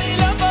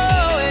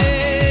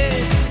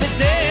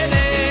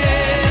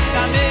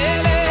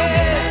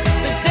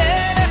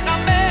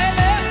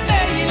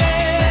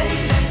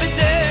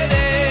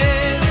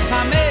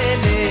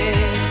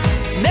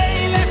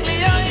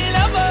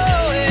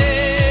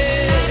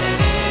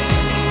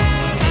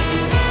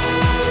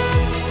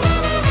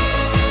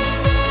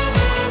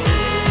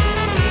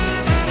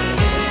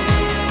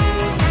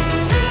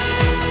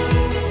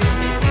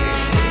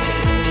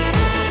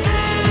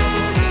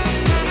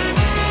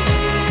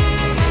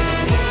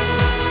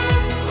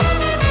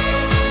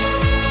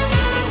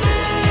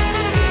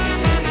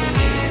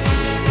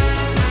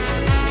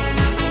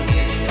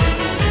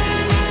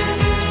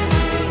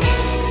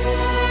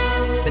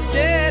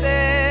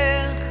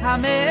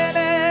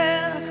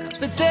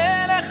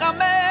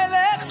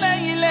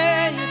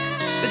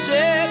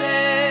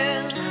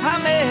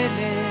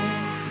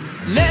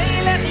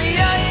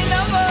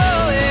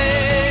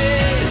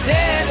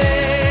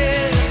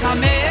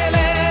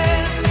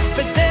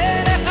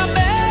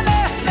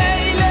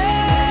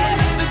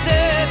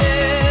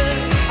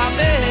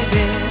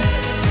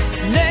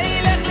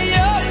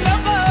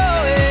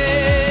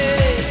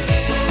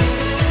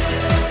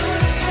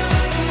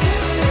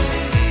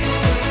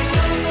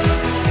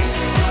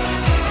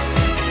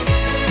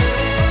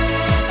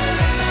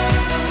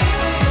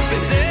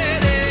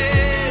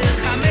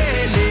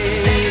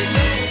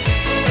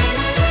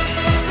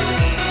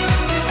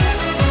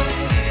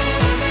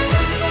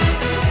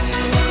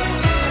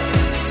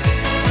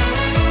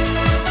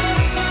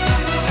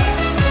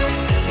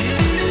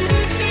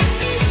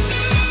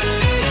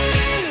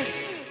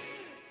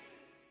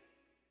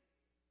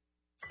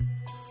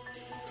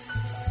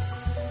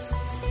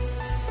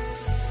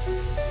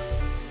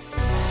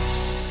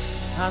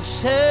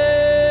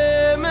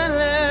Hashem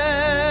Melech,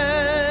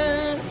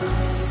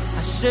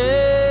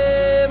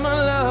 Hashem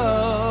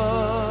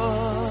Allah,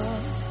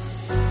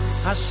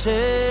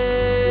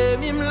 Hashem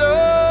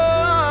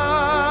Yimloch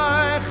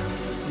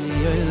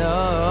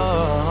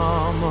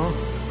Li'olam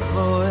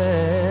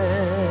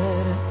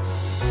Voed.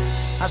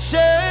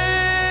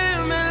 Hashem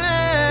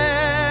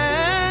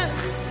Melech,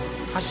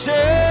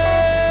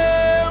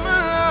 Hashem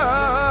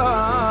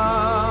Allah,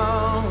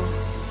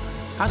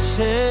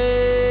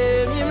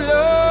 Hashem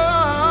Yimloch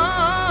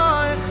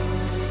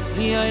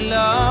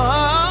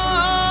Li'olam.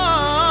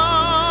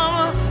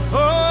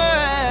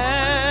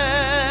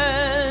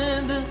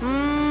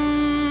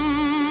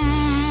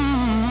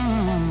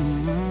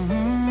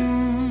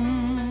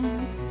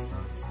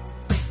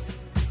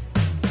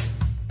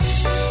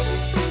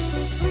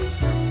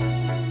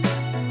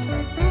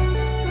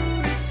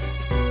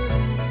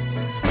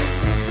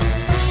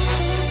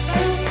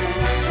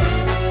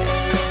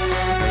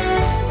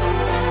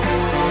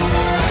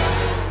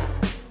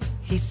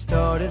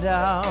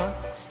 Out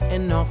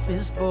an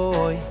office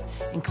boy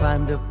and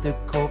climbed up the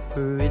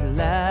corporate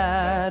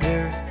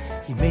ladder.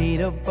 He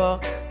made a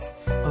buck,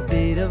 a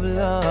bit of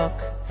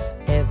luck,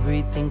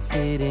 everything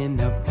fit in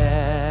the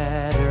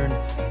pattern.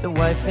 The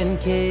wife and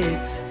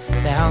kids,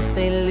 the house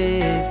they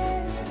lived,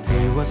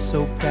 he was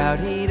so proud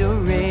he'd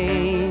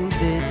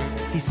arranged it.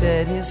 He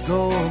set his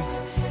goal,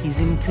 he's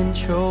in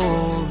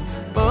control,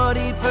 but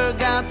he'd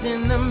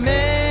forgotten the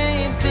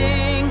main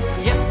thing.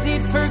 Yes,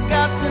 he'd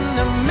forgotten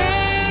the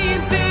main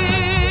thing.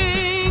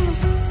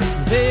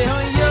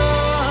 Ve'oyo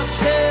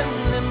Hashem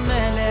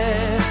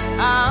lemelech,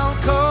 I'll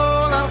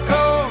call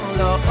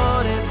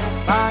la'oretz,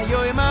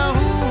 ba'yoy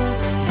mahu,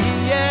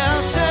 yeh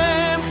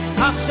Hashem,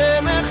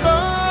 Hashem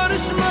echad,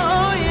 shmo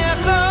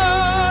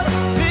yechad.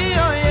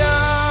 Ve'oyo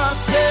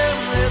Hashem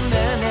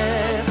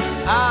lemelech,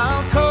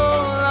 I'll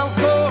call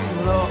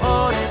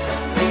la'oretz,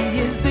 He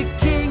is the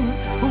King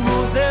who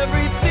rules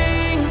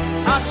everything.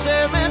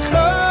 Hashem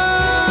echad,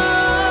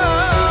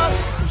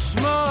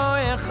 shmo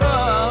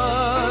yechad.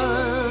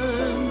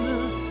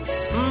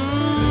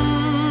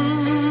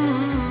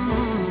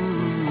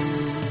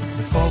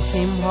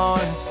 Came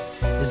hard,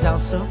 his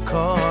house of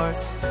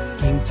cards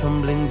came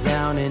tumbling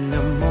down in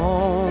a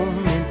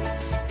moment.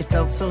 It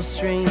felt so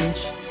strange,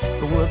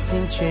 the world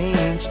seemed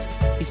changed.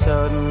 He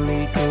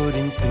suddenly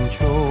couldn't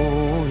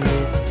control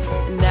it.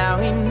 And now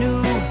he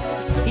knew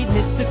he'd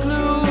missed a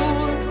clue.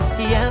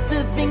 He had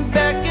to think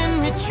back and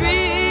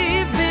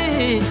retrieve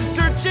it, to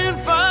search and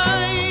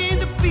find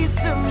the peace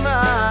of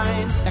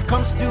mind that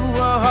comes to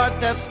a heart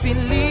that's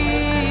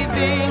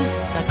believing,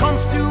 that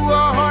comes to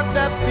a heart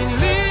that's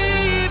believing.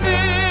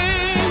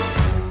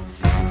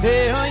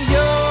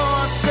 Ve'oyo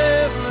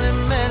Hashem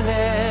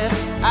lemelech,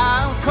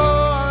 I'll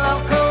call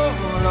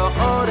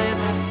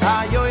la'oretz,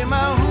 ba'yoy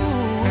mahu,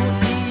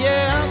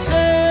 yeh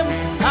Hashem,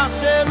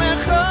 Hashem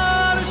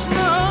echad,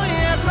 shmo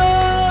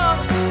yechad.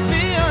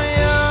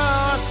 Ve'oyo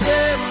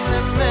Hashem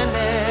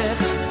lemelech,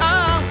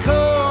 I'll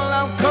call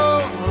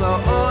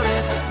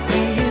la'oretz,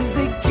 He is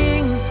the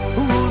King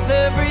who rules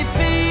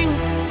everything.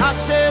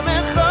 Hashem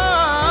echad.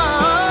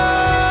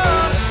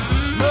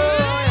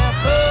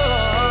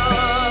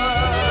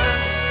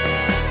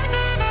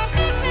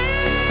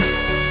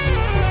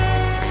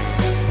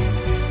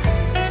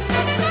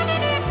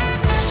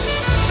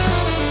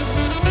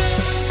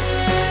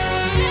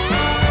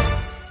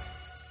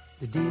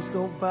 Days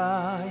go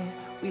by,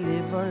 we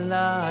live our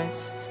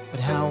lives, but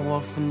how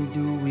often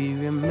do we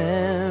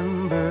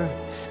remember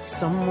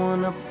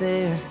someone up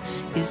there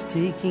is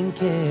taking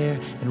care,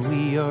 and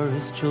we are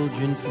His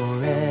children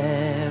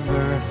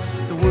forever.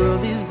 The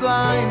world is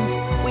blind,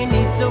 we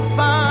need to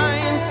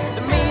find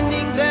the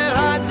meaning that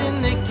hides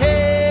in the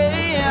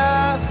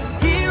chaos.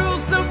 Hero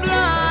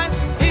sublime,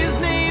 His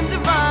name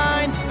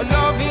divine, a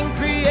loving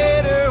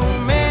creator who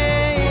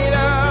made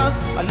us,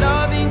 a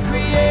loving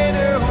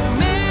creator who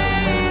made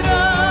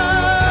us.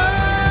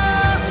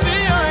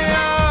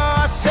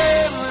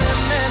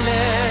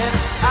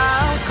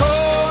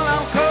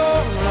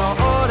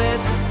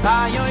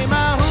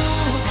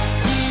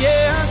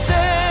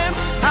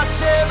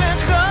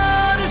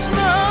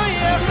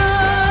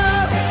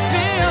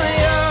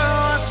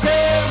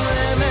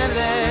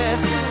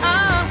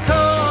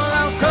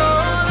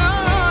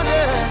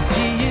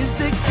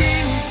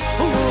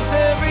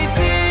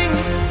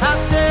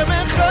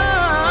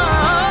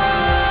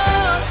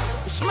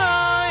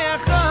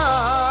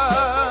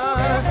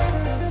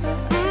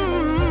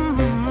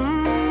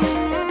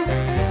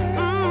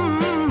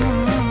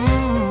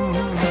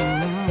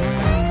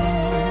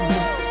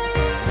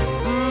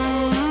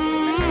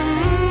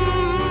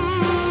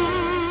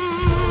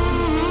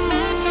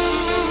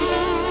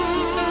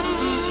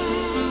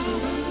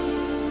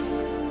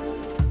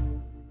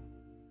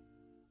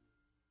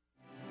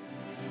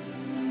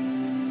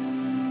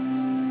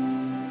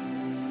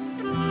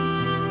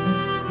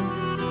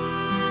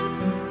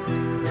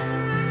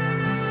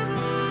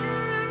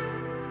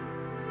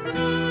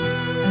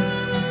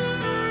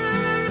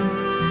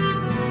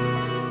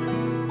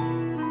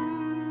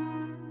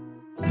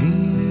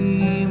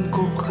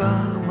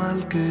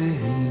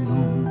 מלכנו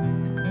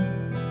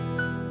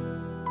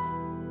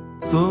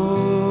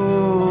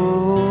תופיע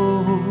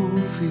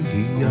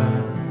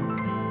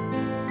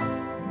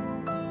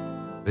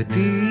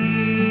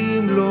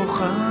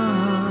ותמלוך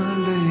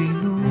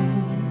עלינו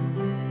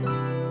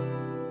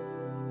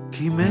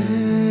כי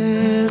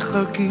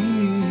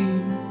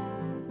מחכים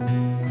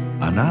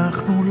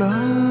אנחנו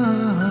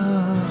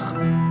לך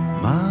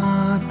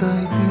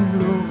מתי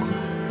תמלוך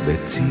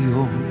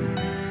בציון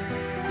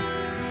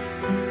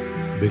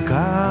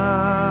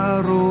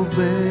בקרוב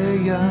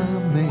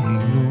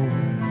בימינו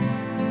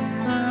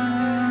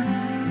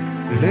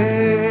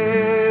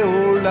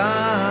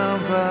לעולם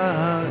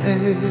ועד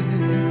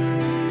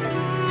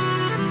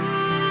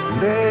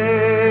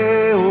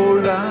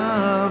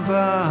לעולם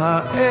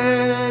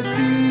ועד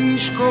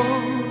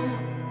תשכון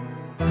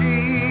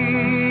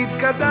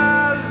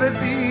תתקדל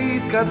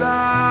ותתקדש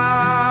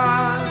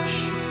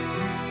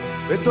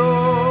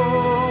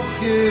בתוך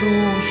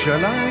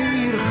ירושלים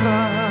עירך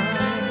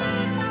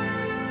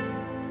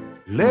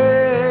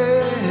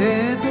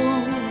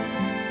לדור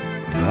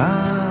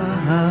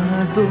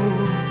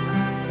ועדור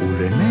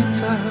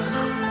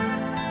ולנצח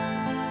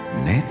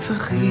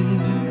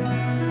נצחים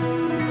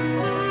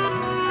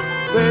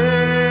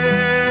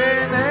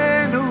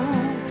בינינו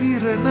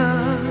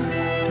תירנה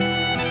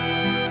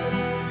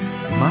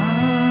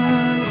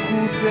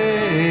מלכותך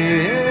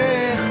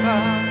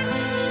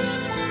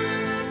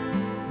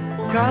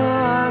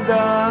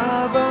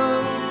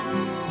כדבר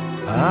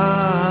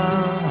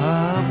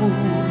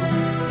אמור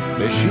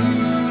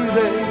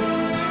בשירי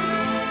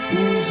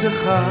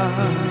וזכר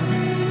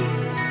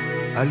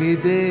על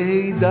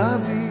ידי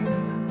דוד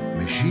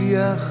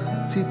משיח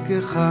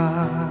צדקך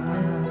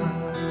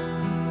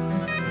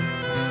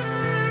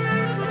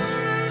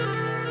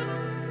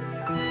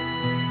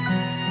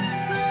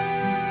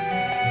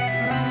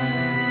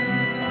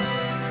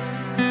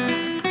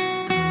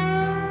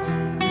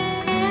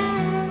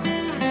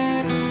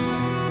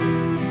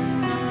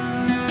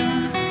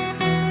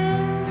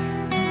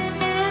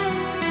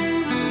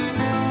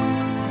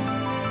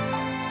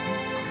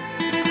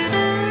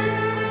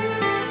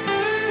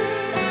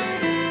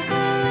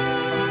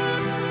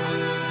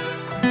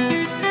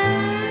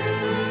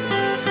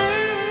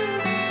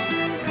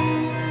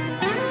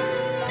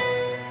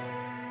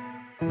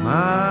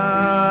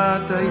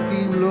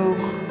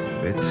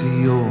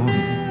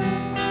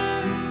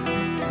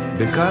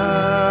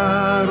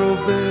בקרוב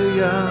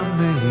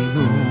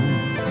בימינו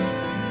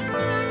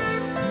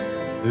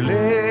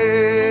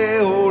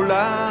לעולם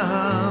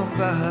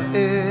ועד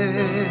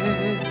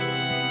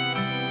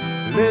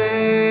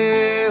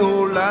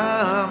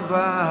לעולם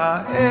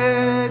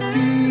ועד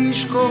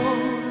תשכון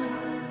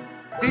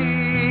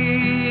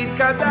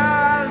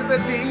תתקדל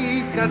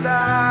ותתקדש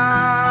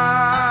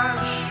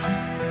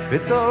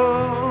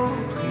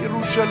בתוך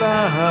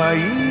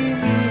ירושלים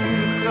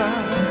עירך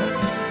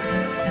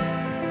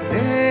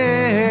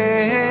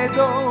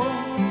לדור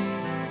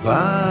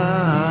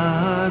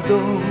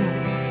ועדור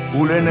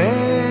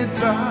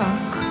ולנצח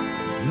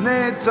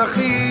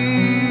נצחים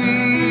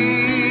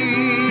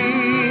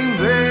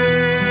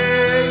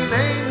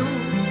בינינו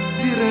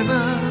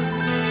תירנה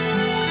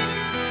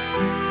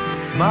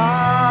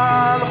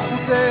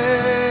מלכותך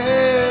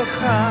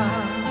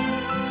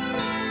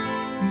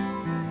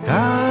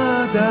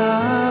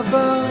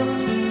כדבר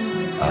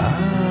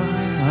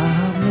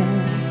אמור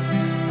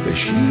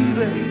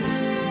בשירי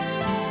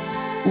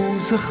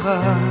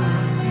וזכר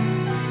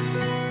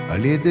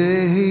על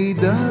ידי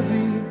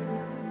דוד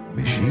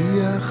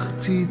משיח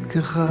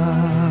צדקך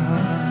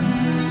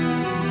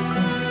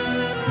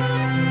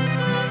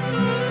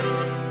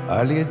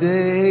על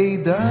ידי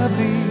דוד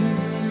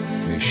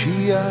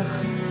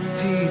משיח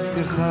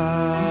צדקך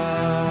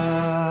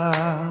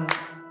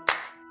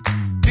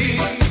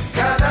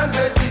תתקדל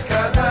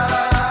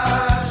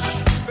ותתקדש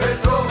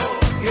בתוך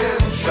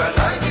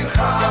ירושלים עירך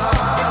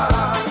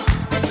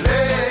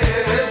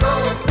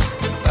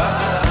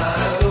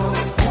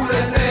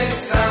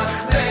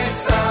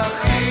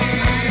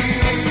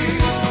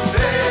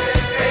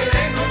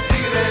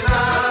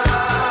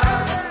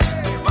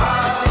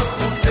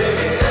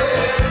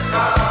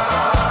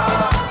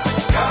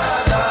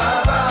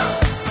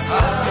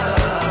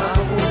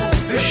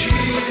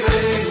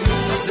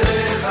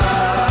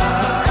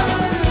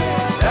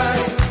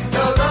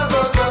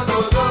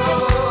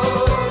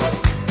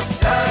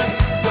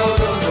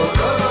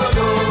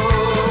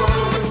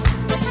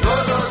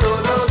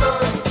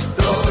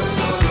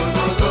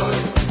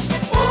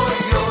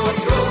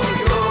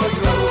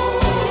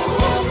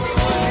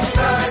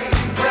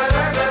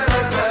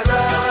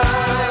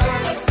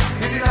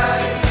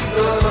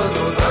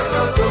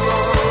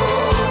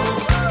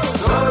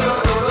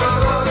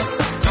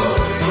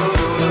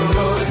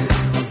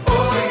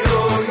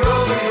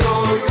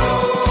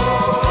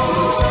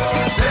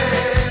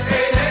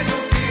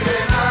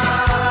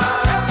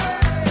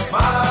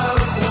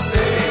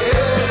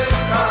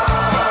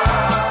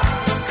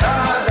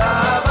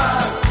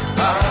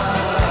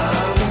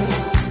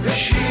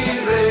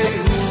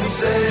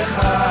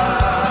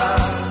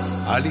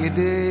על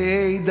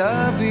ידי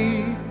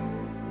דוד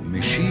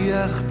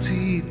משיח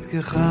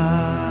צדקך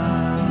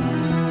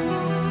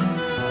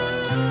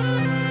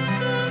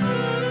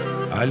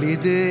על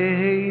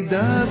ידי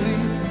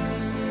דוד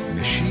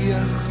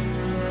משיח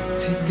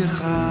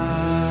צדקך.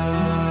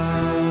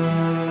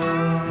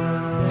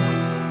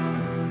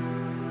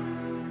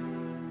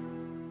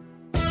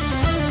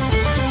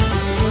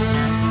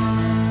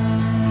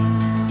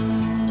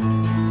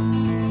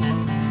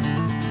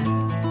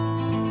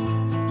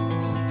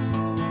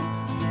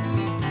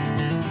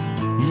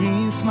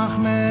 ישמח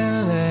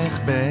מלך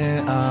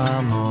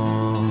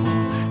בעמו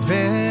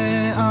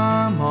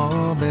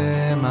ועמו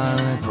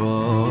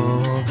במלכו,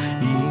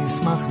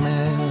 ישמח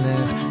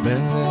מלך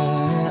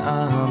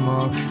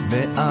בעמו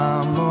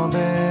ועמו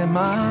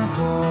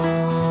במלכו,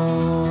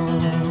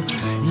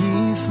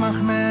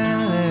 ישמח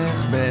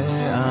מלך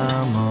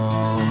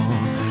בעמו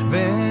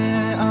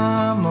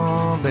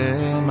ועמו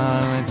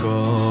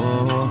במלכו,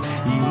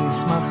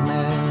 ישמח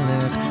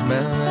מלך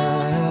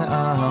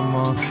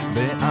בעמו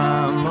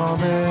ועמו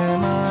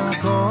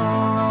במלכו,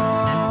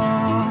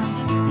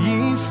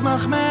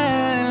 ישמח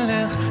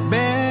מלך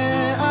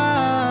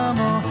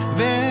בעמו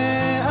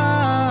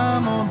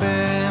ועמו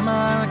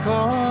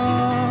במלכו,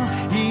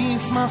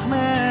 ישמח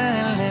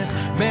מלך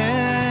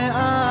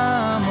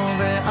בעמו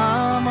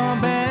ועמו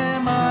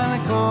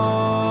במלכו,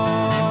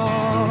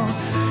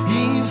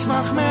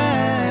 ישמח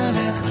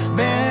מלך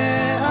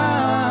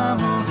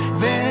בעמו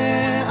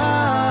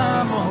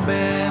ועמו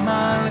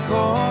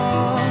במלכו,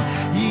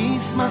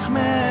 ישמח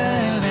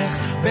מלך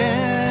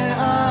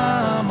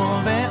בעמו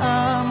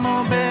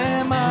ועמו במלכו.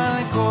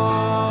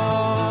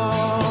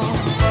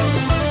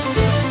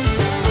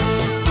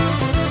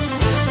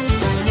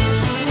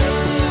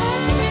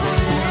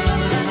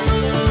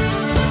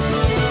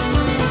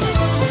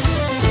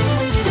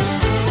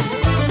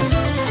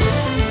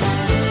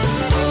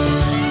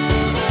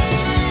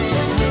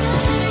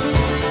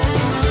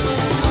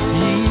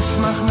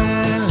 ישמח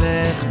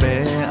מלך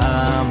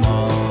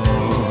בעמו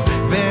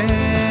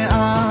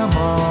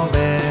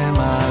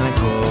ועמו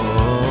במלכו,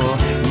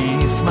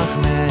 ישמח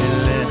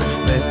מלך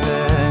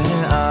בעמו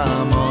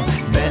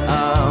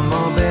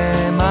ועמו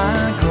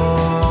במלכו,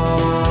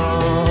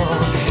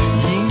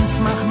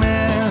 ישמח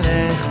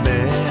מלך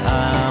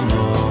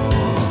בעמו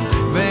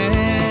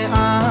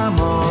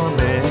ועמו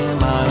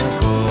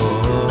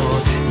במלכו,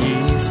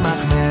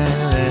 ישמח מלך בעמו ועמו במלכו, ישמח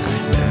מלך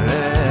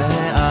בעמו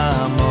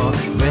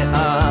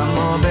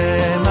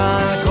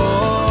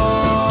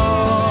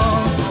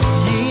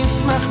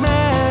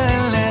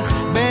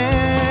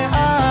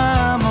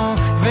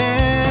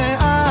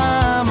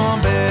ועמו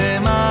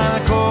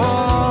במלכו,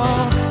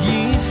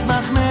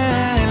 ישמח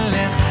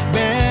מלך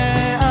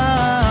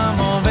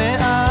בעמו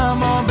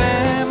ועמו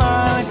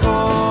במלכו,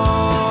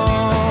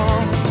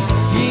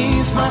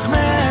 ישמח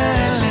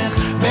מלך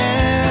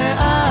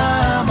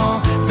בעמו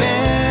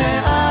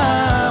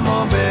ועמו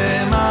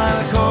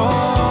במלכו,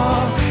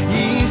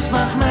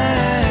 ישמח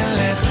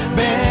מלך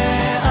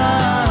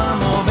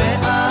בעמו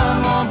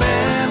ועמו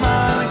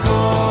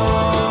במלכו.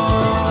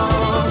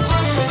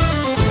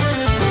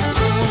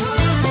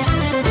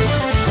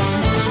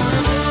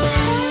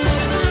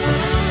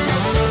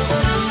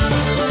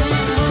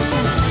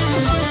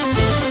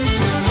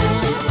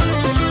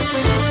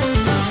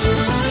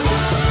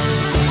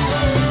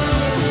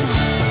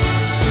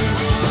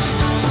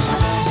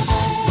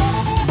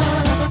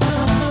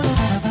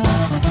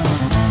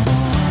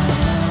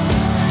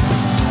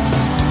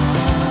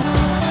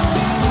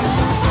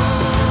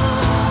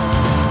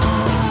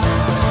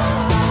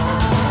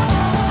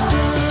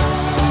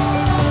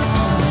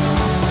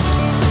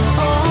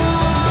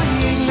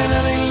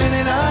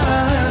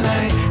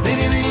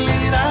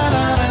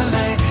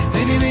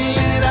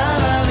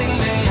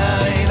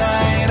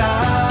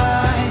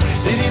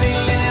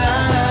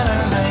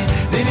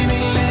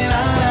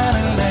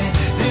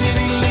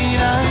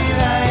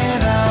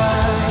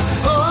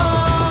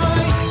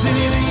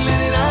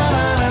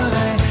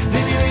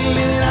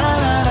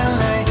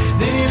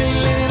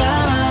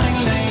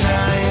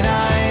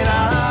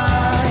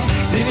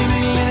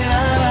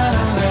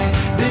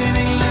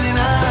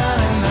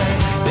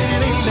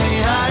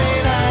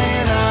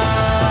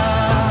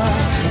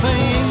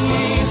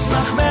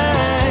 ישמח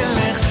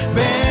מלך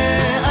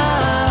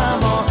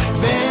בעמו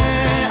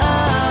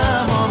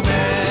ועמו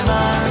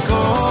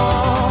במלכו,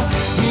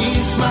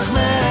 ישמח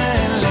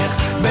מלך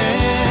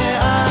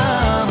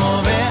בעמו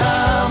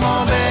ועמו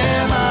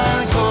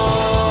במלכו,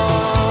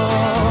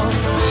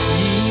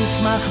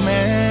 ישמח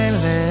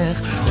מלך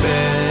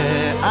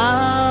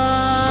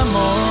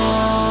בעמו.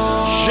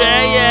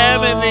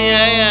 JM in the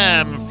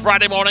AM.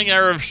 Friday morning,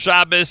 Erev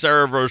Shabbos,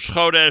 Erev Rosh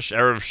Chodesh,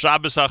 Erev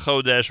Shabbos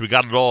HaChodesh. We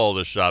got it all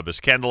this Shabbos.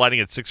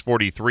 Candlelighting at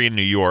 6:43 in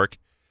New York.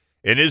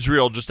 In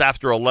Israel, just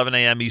after 11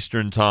 a.m.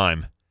 Eastern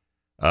Time.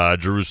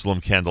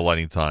 Jerusalem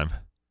candlelighting time.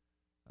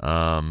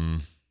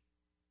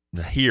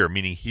 Here,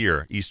 meaning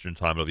here, Eastern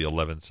Time, it'll be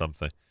 11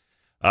 something.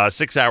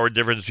 6-hour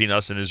difference between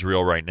us and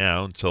Israel right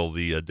now until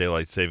the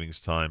daylight savings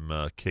time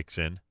kicks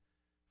in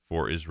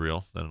for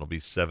Israel. Then it'll be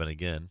 7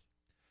 again.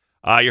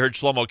 You heard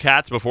Shlomo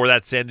Katz. Before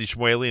that, Sandy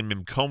Shmueli and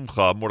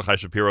Mimkomcha, Mordechai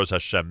Shapiro's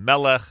Hashem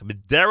Melech,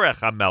 Miderech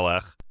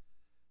HaMelech,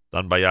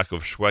 done by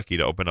Yaakov Shweki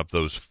to open up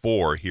those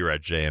 4 here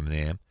at JM and the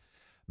AM.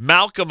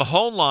 Malcolm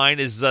Hoenlein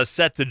is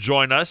set to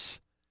join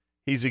us.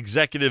 He's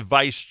Executive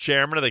Vice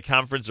Chairman of the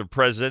Conference of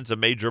Presidents of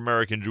Major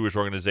American Jewish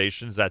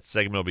Organizations. That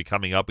segment will be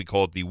coming up. We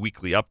call it the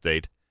Weekly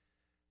Update.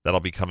 That'll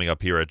be coming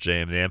up here at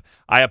JM.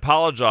 I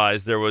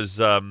apologize. There were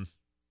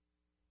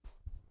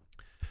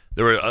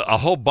a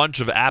whole bunch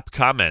of app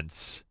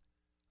comments.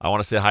 I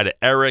want to say hi to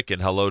Eric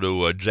and hello to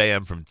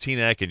JM from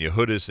Teaneck and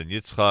Yehudis and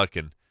Yitzchak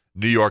and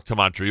New York to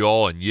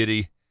Montreal and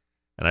Yiddy.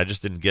 And I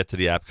just didn't get to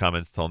the app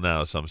comments till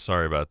now, so I'm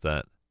sorry about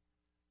that.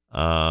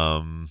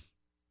 Someone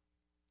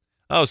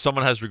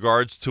has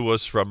regards to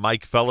us from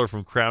Mike Feller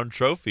from Crown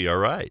Trophy. All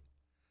right.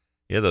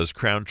 Yeah, those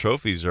Crown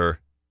Trophies are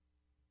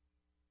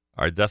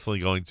definitely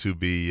going to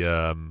be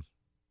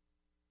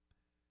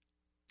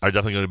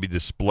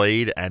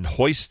displayed and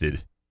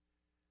hoisted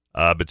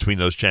between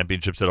those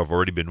championships that have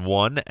already been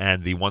won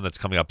and the one that's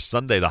coming up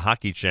Sunday, the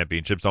hockey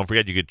championships. Don't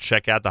forget, you could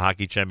check out the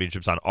hockey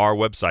championships on our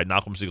website,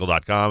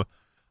 NachumSegal.com,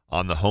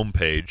 on the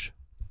homepage.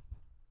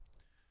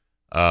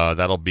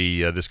 That'll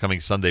be this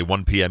coming Sunday,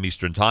 1 p.m.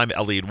 Eastern Time.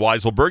 Elliot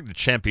Weiselberg, the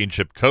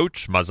championship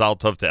coach. Mazal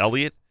Tov to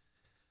Elliot.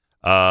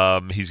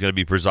 He's going to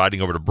be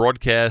presiding over the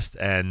broadcast,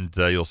 and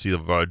you'll see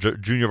the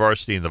junior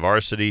varsity and the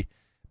varsity.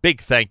 Big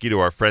thank you to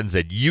our friends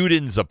at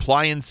Yudin's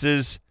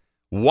Appliances,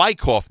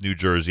 Wyckoff, New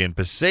Jersey, and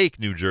Passaic,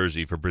 New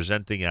Jersey, for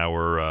presenting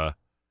our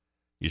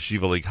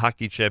Yeshiva League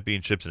Hockey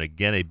Championships. And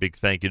again, a big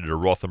thank you to the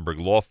Rothenberg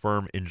Law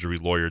Firm,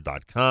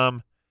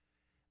 InjuryLawyer.com,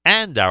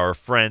 and our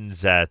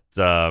friends at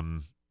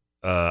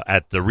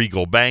the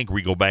Regal Bank,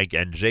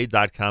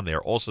 RegalBankNJ.com. They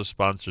are also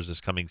sponsors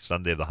this coming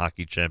Sunday of the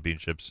Hockey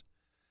Championships.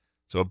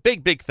 So a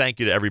big, big thank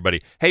you to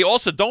everybody. Hey,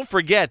 also, don't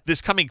forget,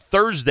 this coming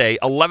Thursday,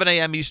 11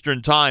 a.m.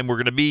 Eastern Time, we're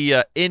going to be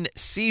in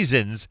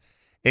Seasons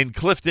in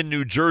Clifton,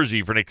 New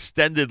Jersey for an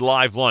extended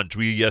live lunch.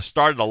 We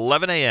start at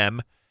 11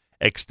 a.m.,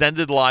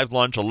 extended live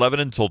lunch,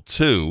 11 until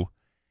 2.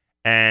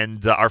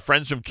 And our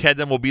friends from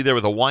Kedem will be there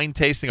with a wine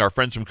tasting. Our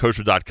friends from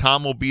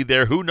Kosher.com will be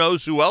there. Who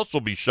knows who else will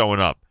be showing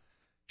up?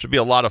 Should be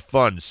a lot of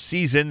fun.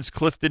 Seasons,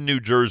 Clifton, New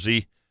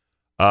Jersey.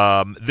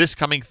 This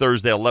coming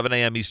Thursday, 11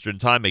 a.m. Eastern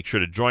Time. Make sure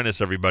to join us,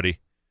 everybody.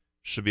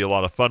 Should be a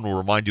lot of fun. We'll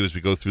remind you as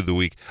we go through the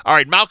week. All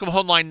right, Malcolm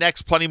Hoenlein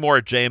next. Plenty more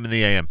at JM in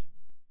the AM.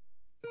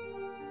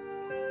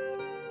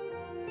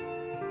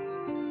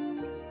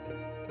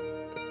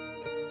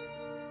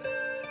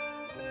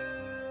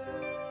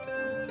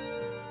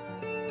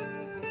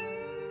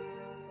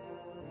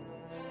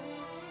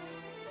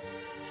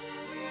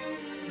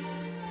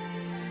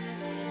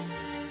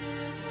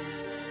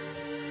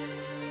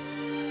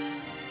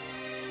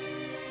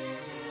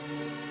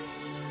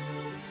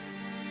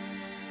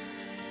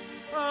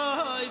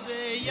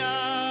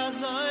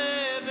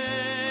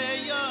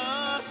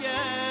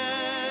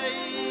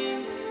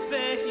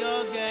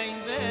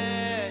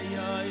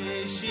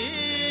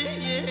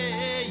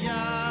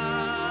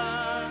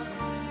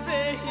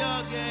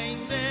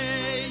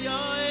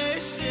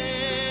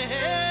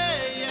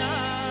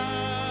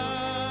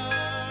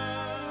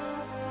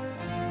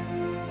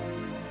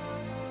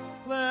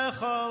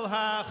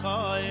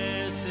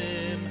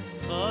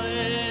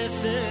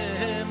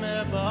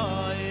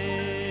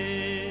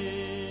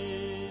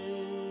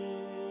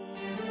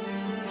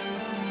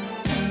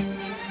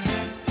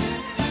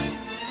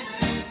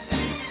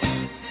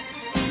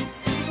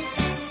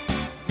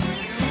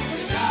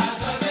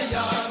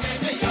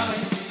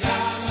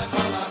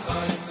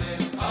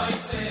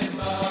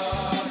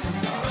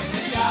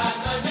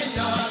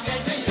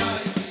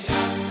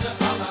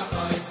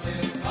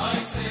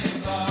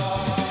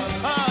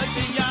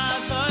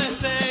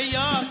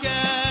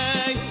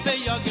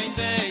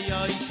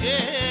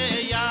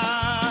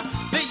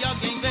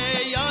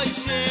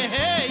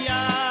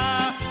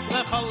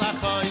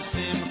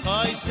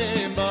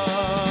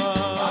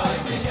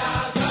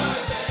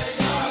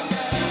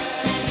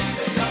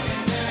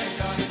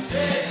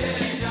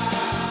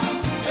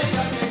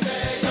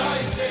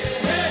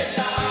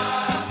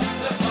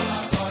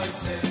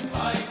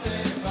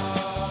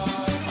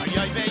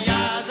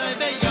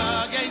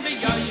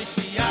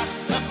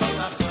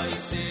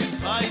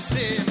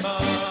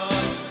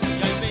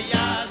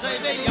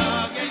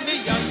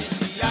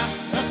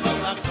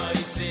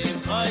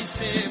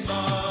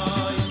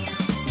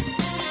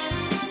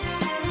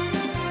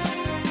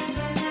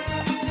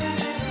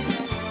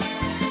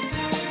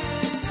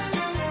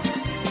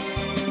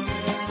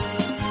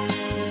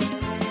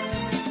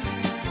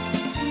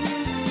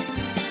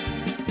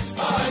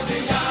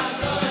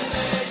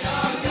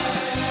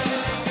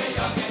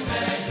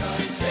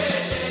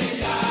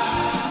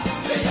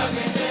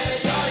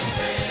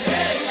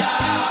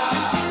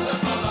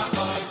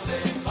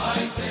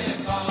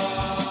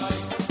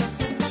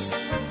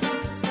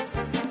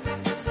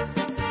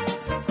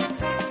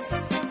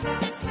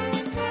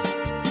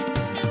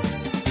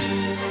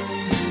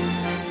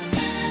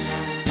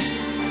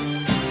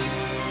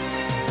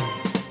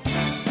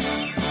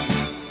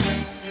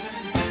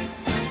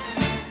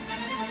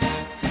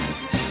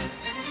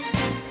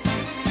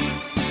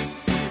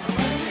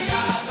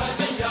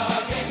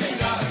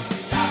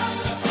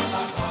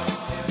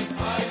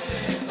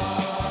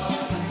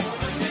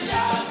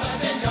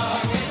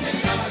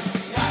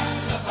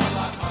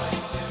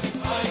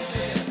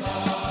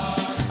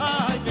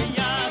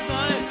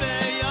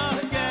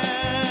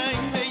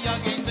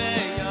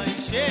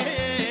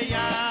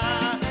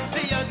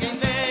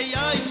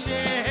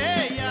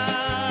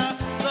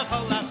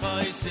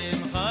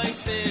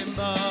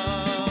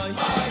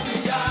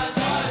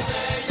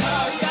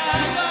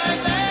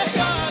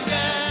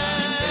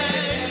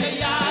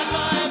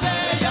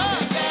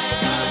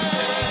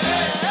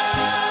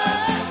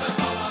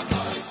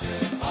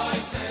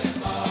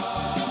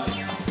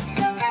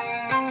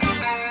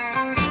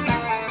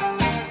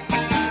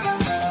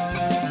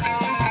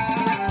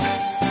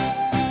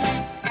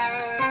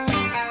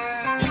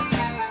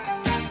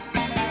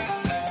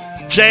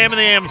 JM in the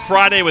AM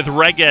Friday with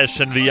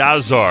Regesh and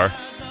Vyazar.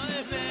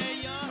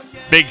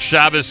 Big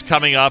Shabbos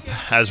coming up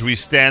as we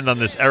stand on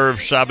this Erev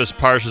Shabbos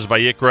Parshas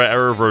Vayikra,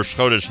 Erev Rosh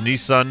Chodesh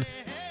Nisan.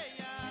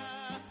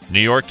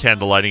 New York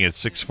candlelighting at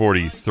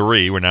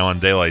 6:43. We're now on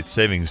daylight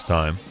savings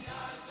time.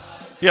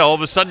 Yeah, all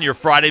of a sudden your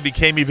Friday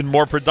became even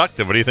more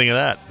productive. What do you think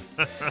of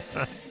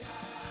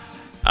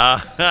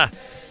that?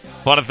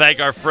 Want to thank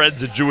our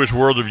friends at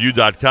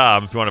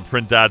JewishWorldReview.com. If you want to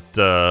print out,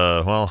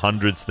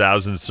 hundreds,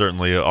 thousands,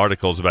 certainly,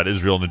 articles about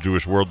Israel and the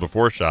Jewish world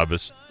before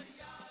Shabbos,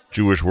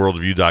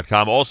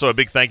 JewishWorldReview.com. Also, a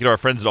big thank you to our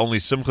friends at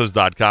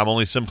OnlySimchas.com.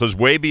 Only Simchas,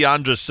 way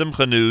beyond just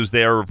Simcha news.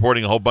 They are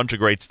reporting a whole bunch of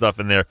great stuff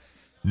in their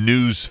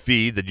news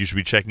feed that you should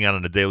be checking out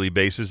on a daily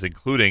basis,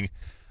 including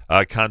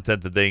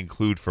content that they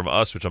include from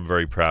us, which I'm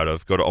very proud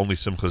of. Go to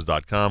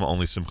OnlySimchas.com,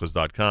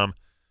 OnlySimchas.com.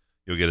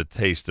 You'll get a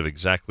taste of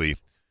exactly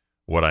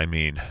what I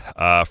mean.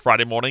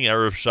 Friday morning,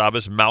 Erev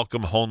Shabbos,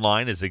 Malcolm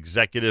Hoenlein is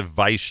Executive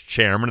Vice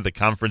Chairman of the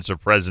Conference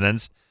of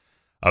Presidents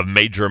of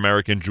Major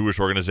American Jewish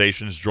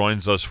Organizations,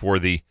 joins us for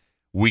the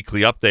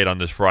weekly update on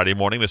this Friday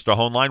morning. Mr.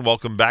 Hoenlein,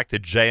 welcome back to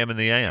JM in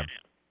the AM.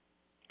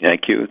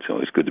 Thank you. It's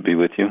always good to be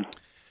with you.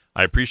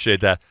 I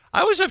appreciate that.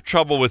 I always have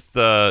trouble with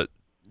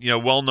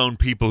well-known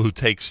people who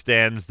take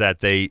stands that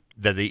they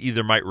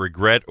either might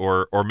regret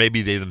or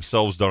maybe they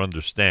themselves don't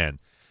understand.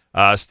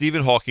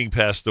 Stephen Hawking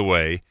passed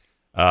away.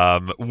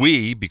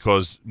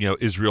 Because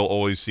Israel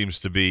always seems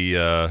to be.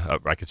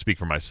 I could speak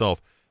for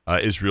myself.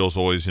 Israel's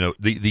always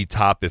the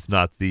top, if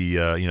not the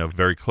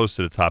very close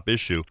to the top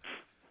issue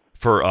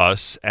for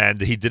us.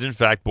 And he did in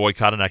fact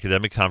boycott an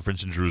academic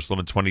conference in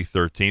Jerusalem in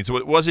 2013.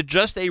 So was it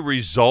just a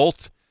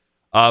result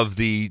of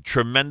the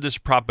tremendous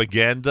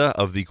propaganda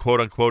of the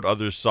quote-unquote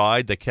other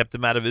side that kept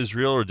him out of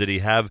Israel, or did he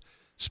have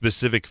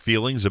specific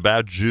feelings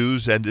about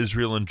Jews and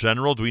Israel in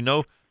general? Do we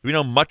know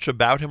much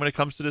about him when it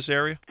comes to this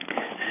area?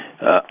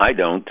 I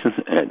don't.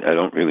 I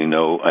don't really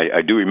know.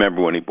 I do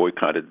remember when he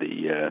boycotted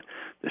the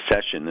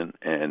session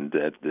and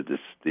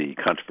the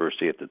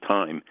controversy at the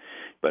time,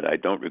 but I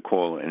don't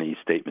recall any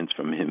statements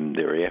from him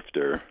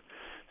thereafter.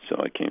 So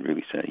I can't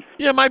really say.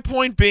 Yeah, my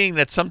point being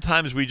that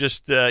sometimes we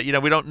just, we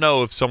don't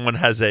know if someone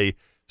has a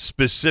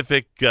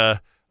specific,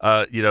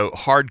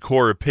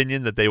 hardcore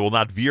opinion that they will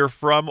not veer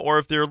from, or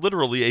if they're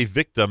literally a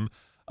victim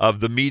of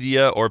the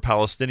media or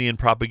Palestinian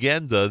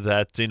propaganda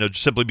that,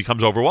 just simply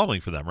becomes overwhelming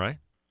for them, right?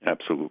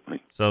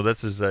 Absolutely. So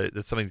that's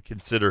something to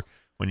consider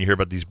when you hear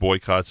about these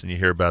boycotts and you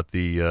hear about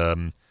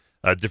the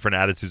different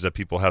attitudes that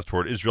people have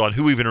toward Israel, and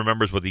who even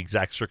remembers what the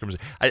exact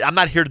circumstances. I'm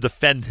not here to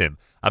defend him.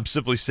 I'm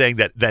simply saying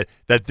that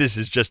this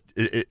is just,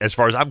 as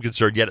far as I'm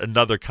concerned, yet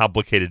another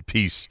complicated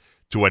piece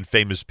to when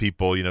famous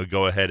people,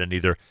 go ahead and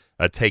either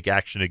take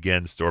action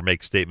against or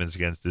make statements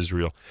against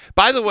Israel.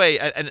 By the way,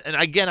 and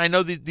again, I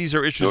know these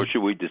are issues. Nor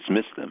should we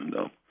dismiss them,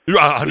 though.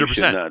 100%. We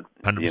should not,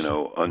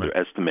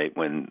 underestimate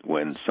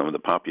when some of the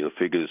popular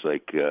figures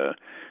like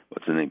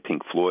what's the name,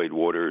 Pink Floyd,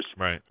 Waters,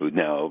 right, who's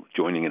now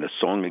joining in a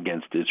song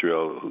against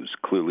Israel, who's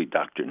clearly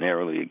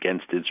doctrinarily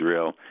against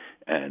Israel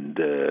and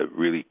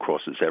really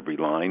crosses every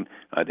line.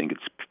 I think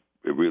it's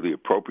really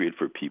appropriate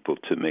for people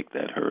to make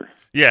that heard.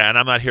 Yeah, and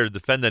I'm not here to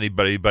defend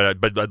anybody,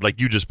 but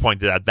like you just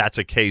pointed out, that's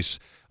a case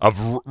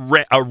of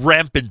a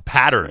rampant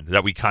pattern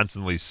that we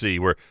constantly see,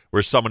 where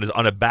someone is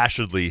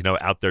unabashedly,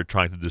 out there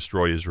trying to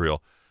destroy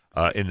Israel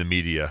in the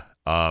media.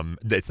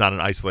 It's not an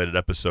isolated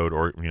episode,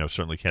 or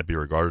certainly can't be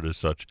regarded as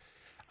such.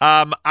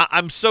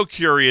 I'm so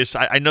curious.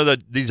 I know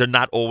that these are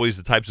not always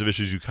the types of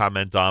issues you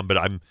comment on, but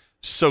I'm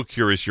so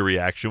curious your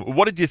reaction.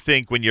 What did you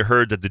think when you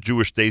heard that the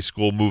Jewish day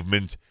school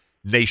movement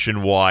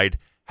nationwide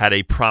had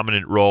a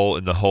prominent role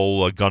in the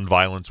whole gun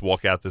violence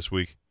walkout this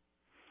week?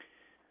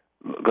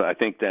 I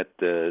think that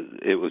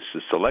it was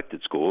the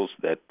selected schools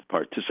that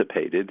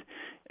participated,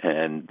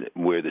 and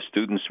where the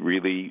students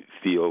really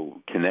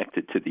feel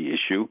connected to the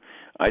issue.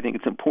 I think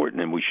it's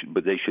important,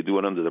 but they should do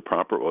it under the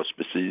proper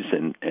auspices.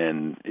 And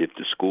if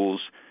the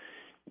schools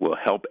will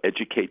help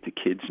educate the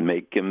kids,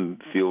 make them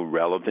feel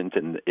relevant,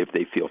 and if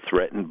they feel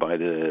threatened by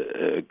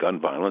the gun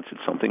violence,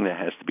 it's something that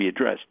has to be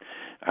addressed.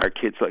 Our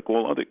kids, like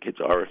all other kids,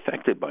 are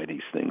affected by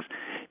these things,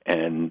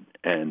 and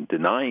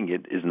denying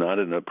it is not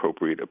an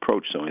appropriate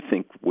approach. So I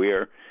think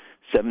where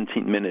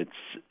 17 minutes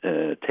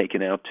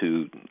taken out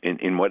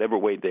in whatever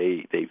way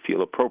they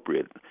feel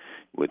appropriate,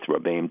 with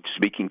Rabbi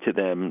speaking to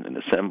them, an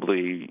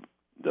assembly,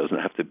 doesn't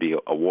have to be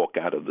a walk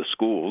out of the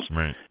schools,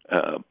 right.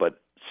 But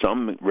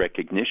some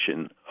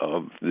recognition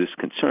of this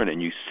concern,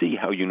 and you see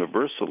how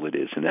universal it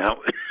is, and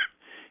how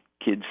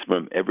kids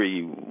from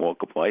every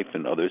walk of life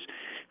and others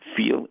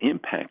feel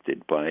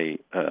impacted by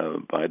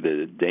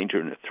the danger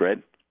and the threat,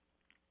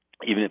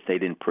 even if they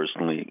didn't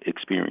personally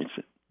experience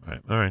it.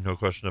 All right, no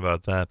question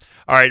about that.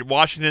 All right,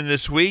 Washington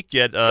this week,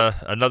 yet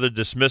another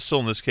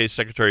dismissal, in this case,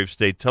 Secretary of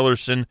State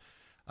Tillerson.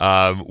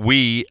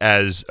 We,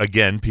 as,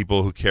 again,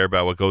 people who care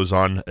about what goes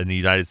on in the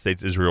United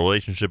States-Israel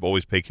relationship,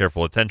 always pay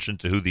careful attention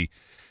to who the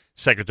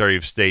Secretary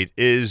of State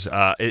is.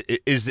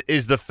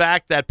 Is the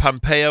fact that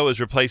Pompeo is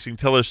replacing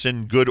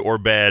Tillerson good or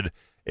bad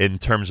in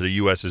terms of the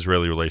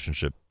U.S.-Israeli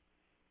relationship?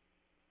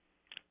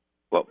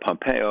 Well,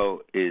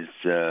 Pompeo is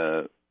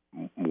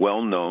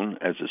well known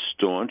as a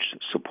staunch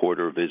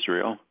supporter of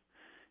Israel.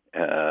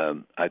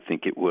 I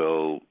think it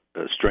will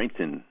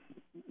strengthen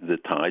the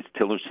ties.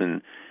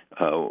 Tillerson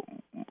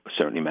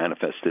certainly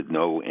manifested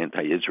no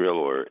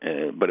anti-Israel,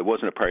 but it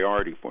wasn't a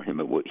priority for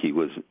him. He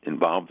was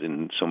involved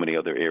in so many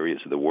other areas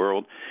of the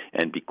world,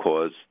 and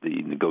because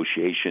the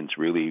negotiations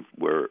really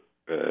were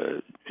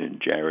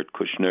Jared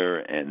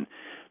Kushner and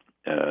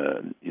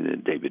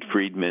David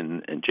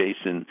Friedman and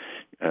Jason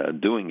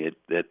doing it,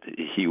 that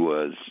he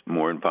was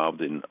more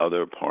involved in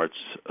other parts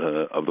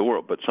of the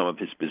world. But some of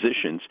his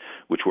positions,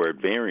 which were at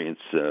variance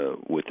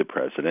with the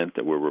president,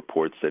 there were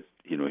reports that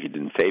he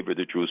didn't favor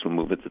the Jerusalem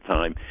move at the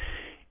time,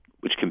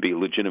 which can be a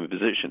legitimate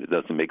position. It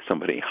doesn't make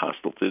somebody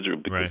hostile to Israel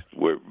because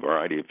we're a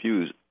variety of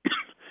views.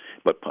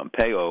 But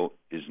Pompeo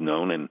is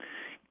known, and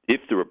if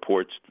the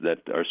reports that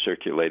are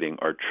circulating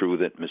are true,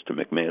 that Mr.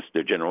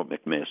 McMaster, General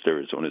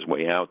McMaster, is on his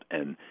way out,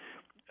 and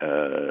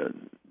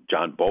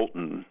John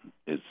Bolton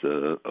is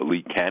a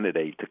lead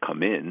candidate to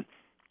come in,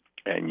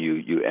 and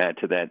you add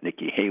to that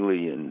Nikki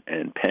Haley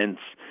and Pence,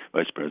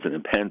 Vice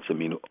President Pence. I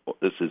mean,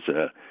 this is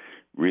a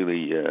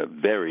really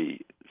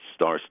very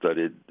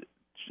star-studded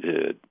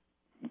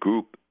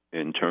group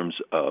in terms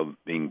of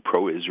being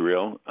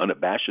pro-Israel,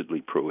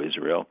 unabashedly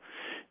pro-Israel,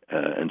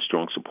 and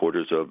strong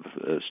supporters of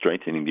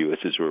strengthening the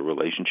U.S.-Israel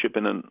relationship,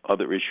 and on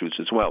other issues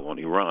as well, on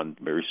Iran,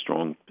 very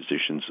strong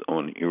positions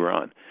on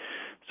Iran.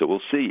 So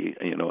we'll see,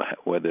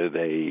 whether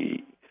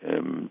they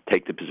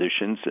take the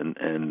positions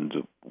and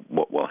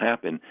what will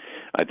happen.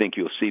 I think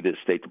you'll see the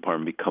State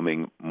Department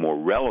becoming more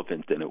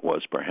relevant than it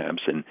was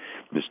perhaps, and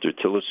Mr.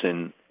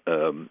 Tillerson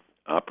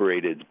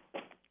operated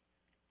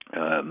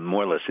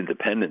more or less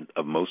independent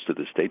of most of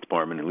the State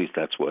Department. At least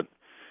that's what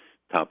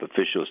top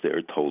officials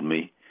there told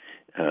me.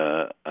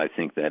 I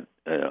think that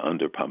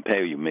under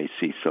Pompeo you may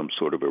see some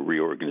sort of a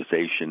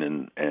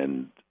reorganization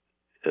and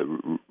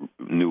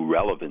new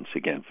relevance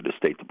again for the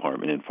State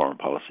Department in foreign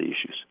policy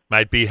issues.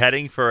 Might be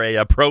heading for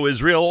a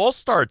pro-Israel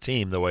all-star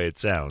team, the way it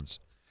sounds.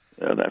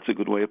 That's a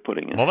good way of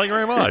putting it. Well, thank you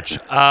very much.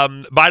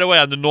 By the way,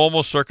 under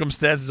normal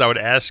circumstances, I would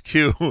ask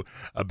you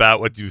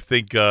about what you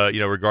think,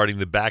 regarding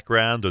the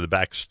background or the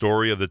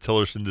backstory of the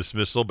Tillerson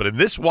dismissal. But in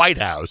this White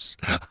House,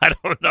 I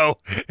don't know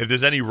if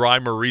there's any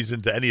rhyme or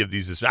reason to any of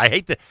these. I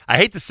hate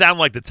to sound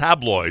like the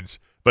tabloids,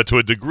 but to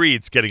a degree,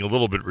 it's getting a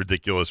little bit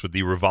ridiculous with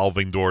the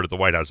revolving door that the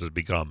White House has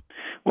become.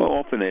 Well,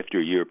 often after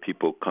a year,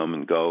 people come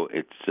and go.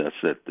 It's just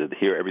that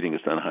here everything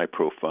is done high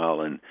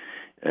profile, and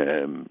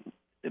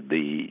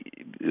the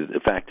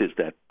fact is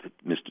that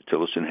Mr.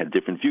 Tillerson had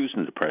different views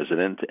than the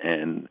president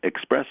and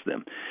expressed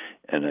them,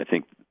 and I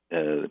think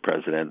the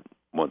president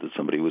wanted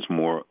somebody who was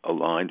more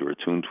aligned or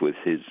attuned with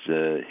his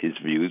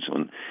views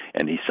on,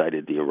 and he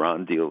cited the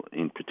Iran deal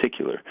in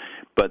particular.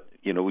 But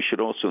we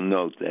should also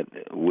note that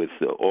with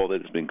all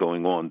that has been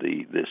going on,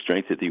 the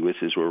strength of the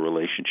U.S.-Israel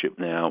relationship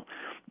now.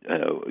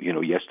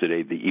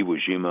 Yesterday the Iwo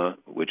Jima,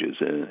 which is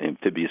an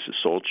amphibious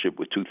assault ship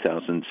with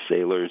 2,000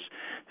 sailors,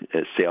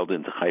 sailed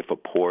into Haifa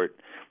port.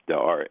 There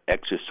are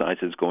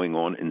exercises going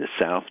on in the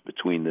south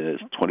between the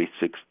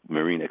 26th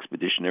Marine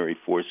Expeditionary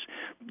Force,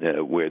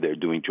 where they're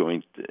doing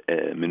joint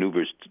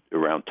maneuvers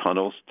around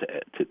tunnels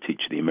to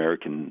teach the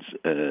Americans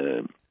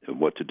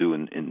what to do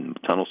in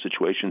tunnel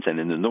situations, and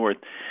in the north,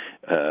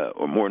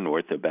 or more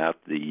north, about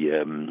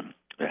the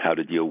how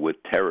to deal with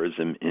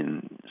terrorism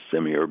in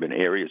semi-urban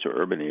areas or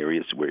urban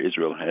areas where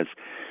Israel has,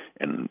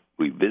 and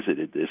we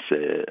visited this,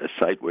 a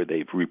site where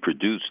they've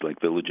reproduced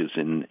like villages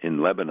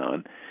in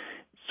Lebanon,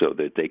 so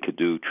that they could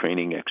do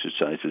training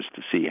exercises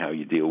to see how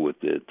you deal with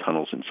the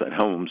tunnels inside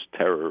homes,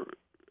 terror,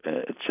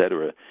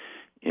 etc.,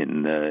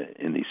 in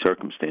these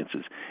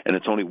circumstances. And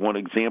it's only one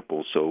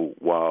example. So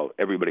while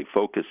everybody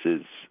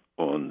focuses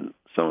on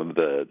some of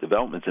the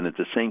developments, and at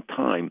the same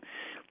time,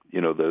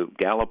 the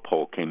Gallup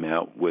poll came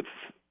out with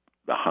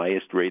the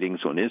highest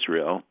ratings on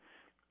Israel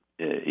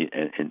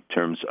in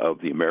terms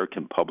of the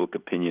American public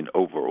opinion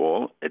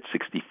overall at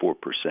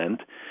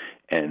 64%,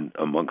 and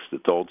amongst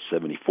adults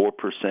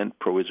 74%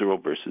 pro-Israel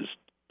versus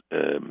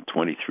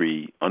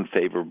 23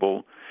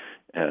 unfavorable,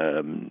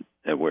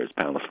 whereas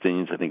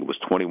Palestinians, I think it was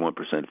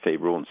 21%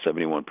 favorable and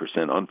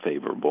 71%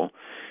 unfavorable.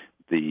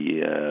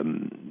 These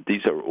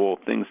are all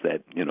things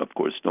that, of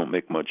course, don't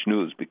make much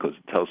news because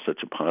it tells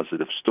such a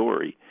positive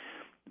story.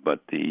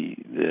 But the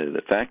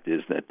fact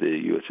is that the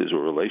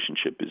U.S.-Israel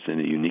relationship is in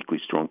a uniquely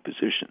strong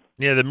position.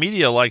 Yeah, the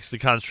media likes to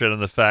concentrate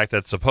on the fact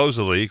that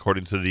supposedly,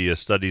 according to the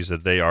studies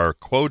that they are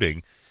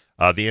quoting,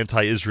 the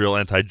anti-Israel,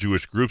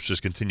 anti-Jewish groups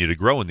just continue to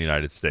grow in the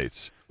United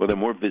States. Well, they're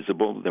more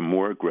visible. They're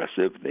more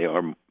aggressive. They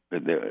are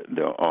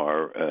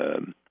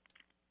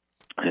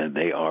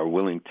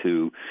willing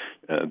to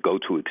go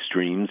to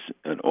extremes,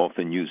 and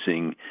often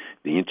using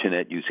the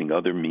internet, using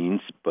other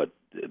means. But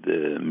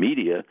the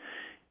media,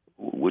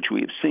 which we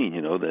have seen,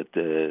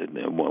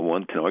 that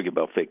one can argue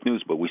about fake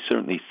news, but we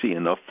certainly see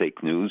enough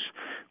fake news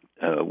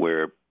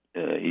where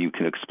you you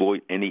can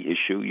exploit any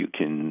issue. You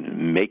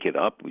can make it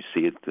up. We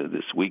see it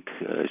this week.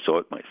 I saw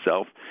it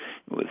myself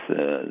with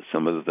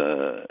some of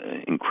the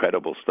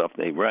incredible stuff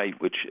they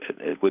write, which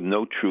with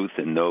no truth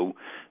and no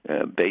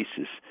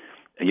basis.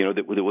 You know,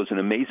 there was an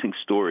amazing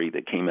story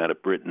that came out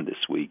of Britain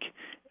this week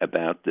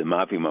about the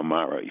Mavi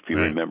Marmara. If you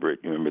remember it,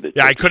 you remember that.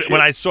 Yeah, I couldn't.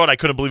 When I saw it, I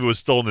couldn't believe it was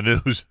still in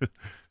the news.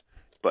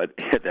 But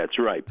that's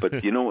right.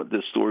 But you know what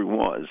the story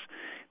was?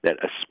 That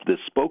the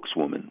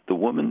spokeswoman, the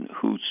woman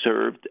who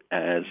served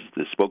as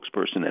the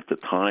spokesperson at the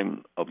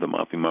time of the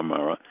Mavi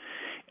Marmara,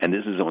 and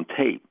this is on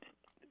tape,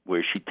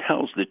 where she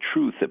tells the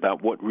truth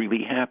about what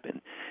really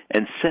happened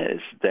and says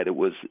that it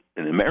was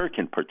an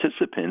American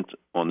participant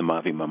on the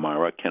Mavi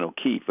Marmara, Ken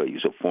O'Keefe.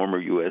 He's a former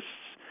U.S.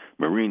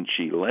 Marine.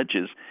 She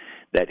alleges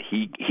that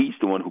he's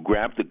the one who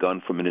grabbed the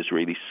gun from an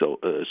Israeli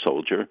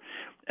soldier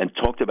and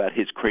talked about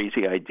his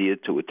crazy idea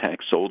to attack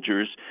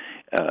soldiers,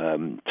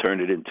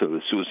 turn it into a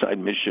suicide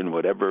mission,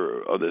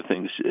 whatever other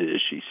things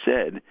she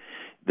said,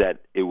 that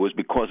it was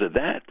because of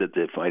that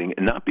they're fighting,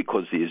 and not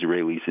because the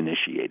Israelis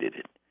initiated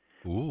it.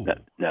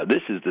 Now,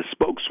 this is the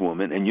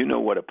spokeswoman, and you know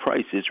what a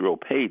price Israel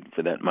paid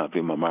for that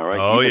Mavi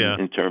Marmara,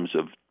 in terms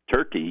of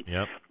Turkey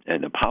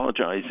and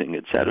apologizing,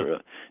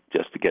 etc.,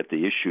 just to get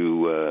the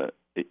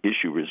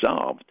issue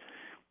resolved.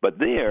 But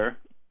there,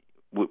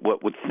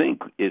 what would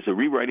think is a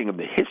rewriting of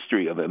the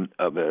history of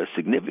a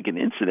significant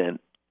incident,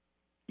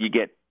 you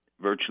get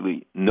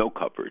virtually no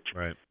coverage.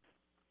 Right.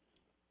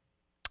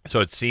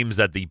 So it seems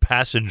that the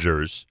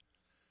passengers,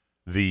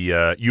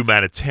 the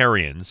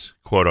humanitarians,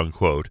 quote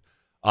unquote,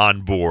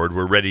 on board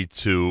were ready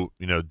to,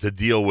 to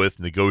deal with,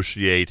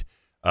 negotiate,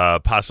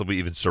 possibly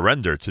even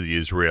surrender to the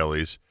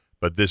Israelis.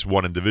 But this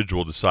one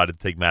individual decided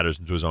to take matters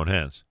into his own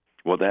hands.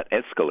 Well, that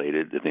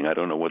escalated the thing. I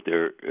don't know what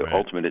their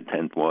ultimate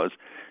intent was,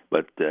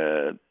 but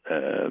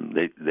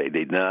they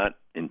did not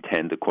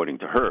intend, according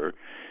to her,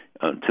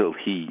 until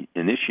he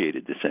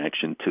initiated this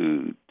action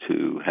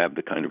to have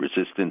the kind of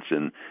resistance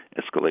and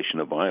escalation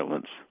of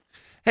violence.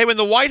 Hey, when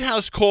the White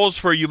House calls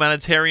for a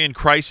humanitarian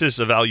crisis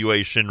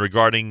evaluation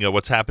regarding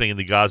what's happening in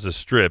the Gaza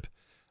Strip,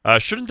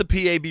 shouldn't the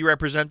PA be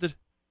represented?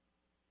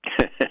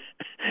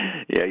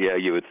 Yeah,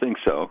 you would think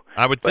so.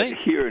 I would think.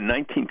 Here,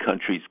 19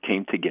 countries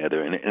came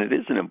together, and it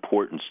is an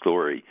important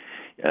story.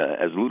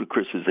 As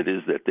ludicrous as it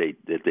is that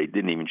they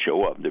didn't even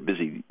show up. They're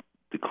busy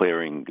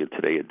declaring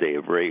today a day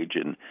of rage,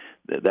 and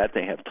that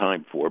they have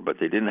time for, but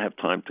they didn't have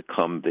time to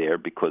come there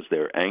because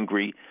they're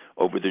angry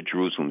over the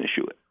Jerusalem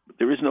issue.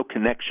 There is no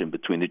connection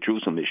between the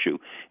Jerusalem issue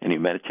and the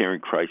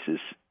humanitarian crisis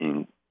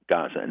in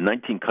Gaza.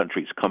 19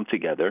 countries come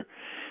together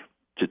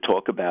to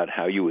talk about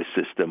how you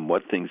assist them,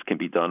 what things can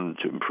be done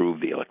to improve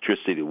the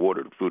electricity, the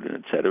water, the food, and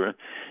et cetera.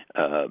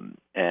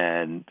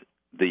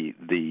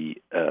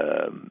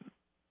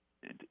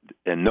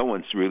 And no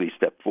one's really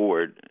stepped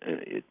forward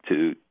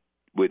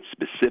with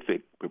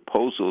specific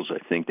proposals. I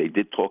think they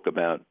did talk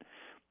about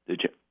the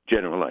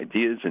general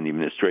ideas, and the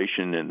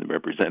administration and the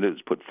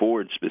representatives put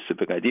forward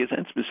specific ideas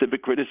and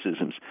specific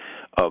criticisms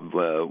of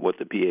what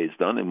the PA has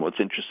done. And what's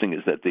interesting is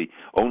that the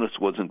onus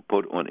wasn't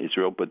put on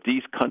Israel, but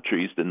these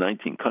countries, the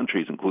 19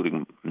 countries,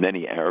 including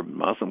many Arab and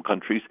Muslim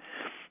countries,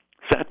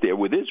 sat there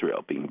with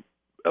Israel being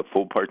a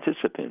full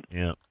participant.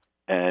 Yeah.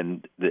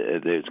 And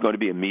there's going to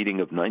be a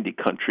meeting of 90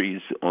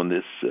 countries on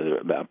this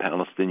about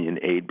Palestinian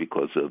aid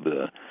because of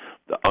the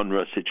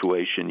UNRWA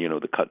situation,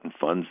 the cut in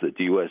funds that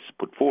the U.S.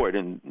 put forward.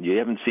 And you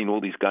haven't seen all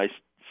these guys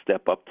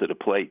step up to the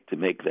plate to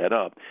make that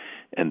up.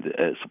 And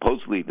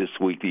supposedly this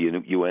week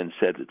the UN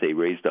said that they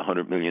raised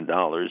 $100 million,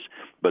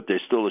 but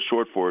there's still a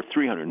shortfall of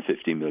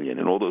 $350 million.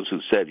 And all those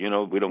who said,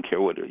 we don't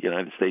care what the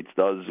United States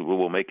does,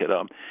 we'll make it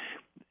up.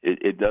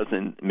 It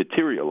doesn't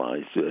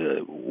materialize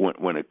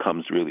when it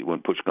comes when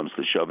push comes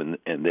to shove,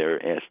 and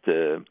they're asked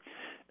to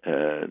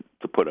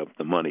put up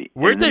the money.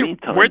 Where'd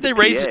they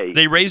raise it?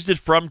 They raised it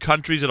from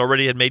countries that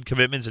already had made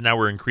commitments, and now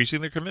we're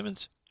increasing their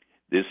commitments?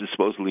 This is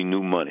supposedly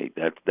new money.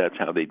 That's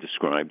how they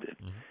described it.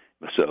 Mm-hmm.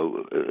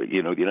 So, the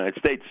United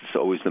States is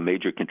always the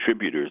major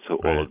contributor to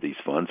all of these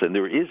funds, and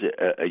there is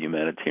a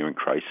humanitarian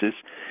crisis.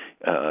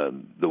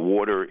 The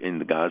water in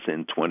the Gaza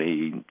in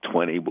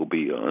 2020 will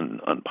be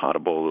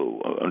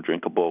unpotable,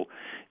 undrinkable.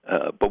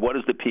 But what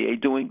is the PA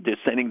doing? They're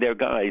sending their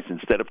guys,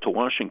 instead of to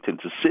Washington,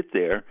 to sit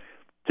there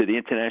to the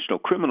International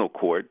Criminal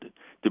Court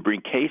to bring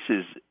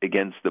cases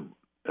against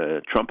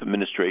the Trump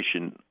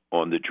administration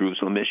on the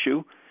Jerusalem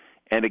issue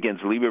and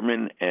against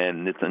Lieberman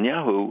and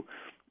Netanyahu,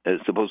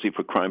 supposedly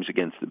for crimes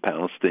against the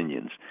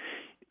Palestinians.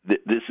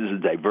 This is a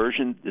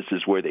diversion. This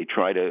is where they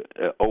try to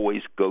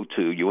always go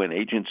to UN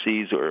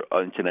agencies or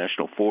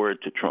international fora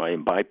to try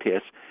and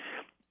bypass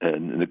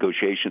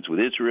negotiations with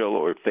Israel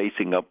or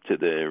facing up to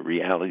the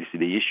realities of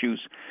the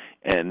issues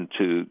and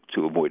to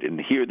avoid it.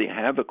 And here they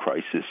have a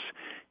crisis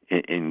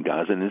in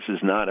Gaza, and this is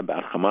not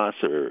about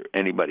Hamas or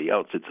anybody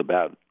else. It's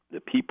about the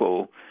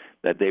people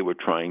that they were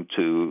trying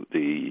to,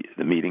 the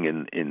meeting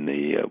in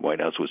the White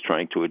House was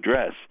trying to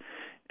address,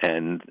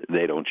 and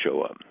they don't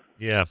show up.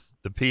 Yeah,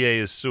 the PA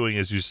is suing,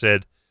 as you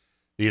said,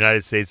 the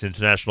United States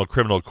International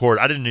Criminal Court.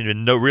 I didn't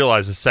even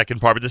realize the second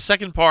part, but the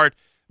second part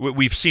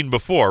we've seen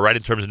before, right,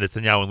 in terms of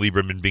Netanyahu and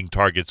Lieberman being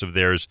targets of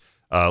theirs,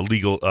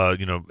 legal,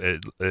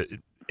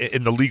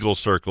 in the legal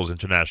circles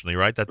internationally,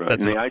 right? Right.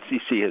 And the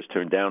ICC has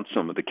turned down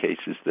some of the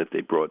cases that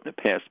they brought in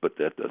the past, but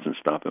that doesn't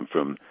stop them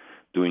from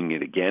doing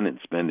it again and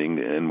spending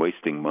and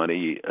wasting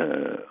money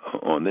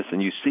on this.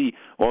 And you see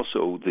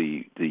also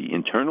the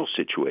internal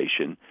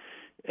situation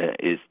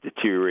is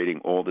deteriorating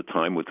all the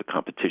time with the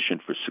competition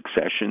for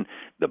succession.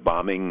 The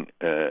bombing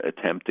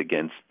attempt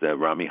against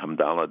Rami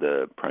Hamdallah,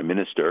 the prime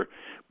minister,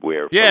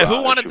 where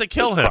who wanted to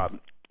kill him?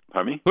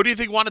 Pardon me? Who do you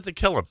think wanted to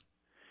kill him?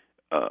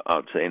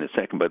 I'll say in a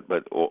second,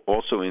 but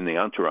also in the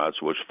entourage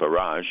was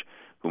Farage,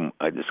 whom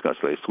I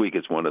discussed last week,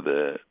 is one of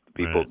the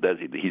people. Right.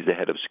 He's the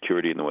head of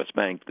security in the West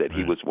Bank. That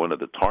he was one of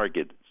the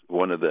targets,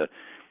 one of the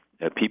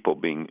people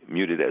being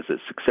muted as a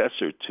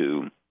successor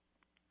to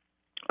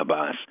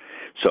Abbas.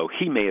 So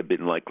he may have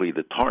been likely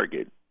the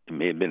target. It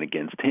may have been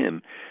against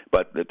him,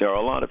 but there are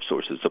a lot of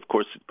sources. Of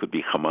course, it could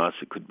be Hamas,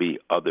 it could be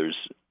others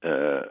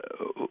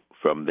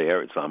from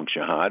there, Islamic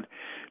Jihad,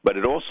 but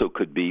it also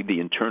could be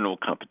the internal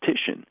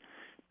competition.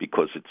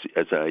 Because it's,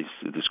 as I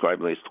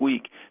described last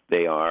week,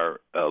 they are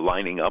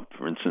lining up,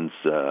 for instance,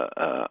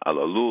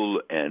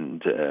 Al-Alul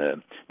and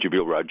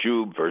Jibril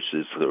Rajoub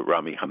versus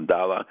Rami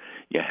Hamdallah.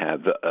 You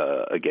have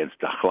against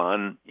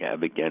Dahlan, you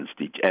have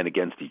against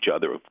each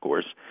other, of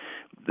course,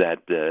 that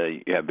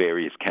you have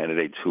various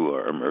candidates who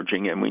are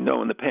emerging. And we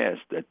know in the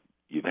past that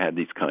you've had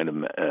these kind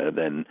of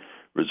then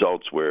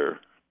results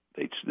where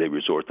they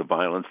resort to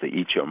violence. They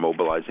each are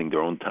mobilizing their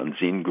own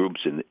Tanzim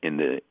groups in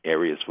the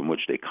areas from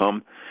which they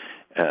come.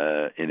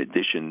 In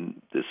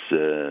addition,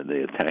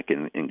 the attack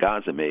in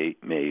Gaza may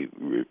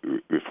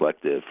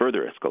reflect a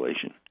further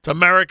escalation. It's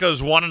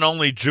America's one and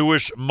only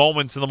Jewish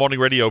Moments in the Morning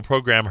radio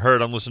program,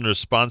 heard on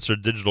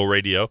listeners-sponsored digital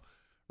radio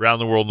around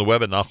the world on the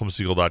web at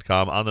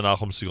NachumSegal.com, on the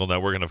Nachum Segal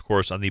Network, and, of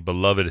course, on the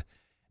beloved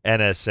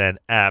NSN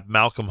app.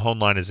 Malcolm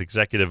Hoenlein is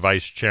Executive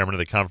Vice Chairman of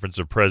the Conference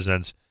of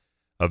Presidents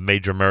of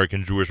Major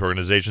American Jewish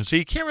Organizations. So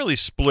you can't really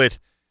split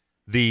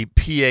the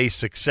PA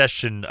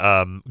succession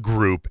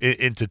group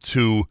into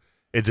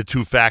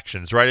two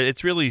factions, right?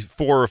 It's really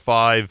 4 or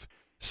 5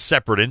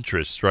 separate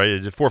interests,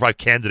 right? 4 or 5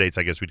 candidates,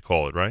 I guess we'd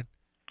call it, right?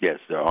 Yes,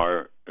 there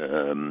are.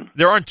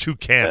 There aren't 2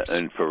 camps.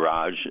 And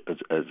Farage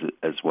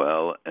as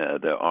well.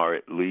 There are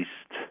at least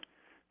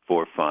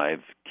 4 or 5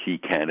 key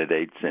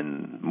candidates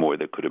and more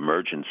that could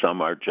emerge, and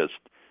some are just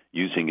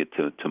using it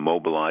to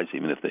mobilize,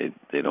 even if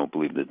they don't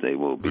believe that they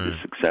will be the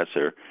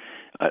successor.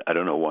 I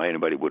don't know why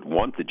anybody would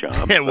want the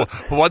job. Yeah, well,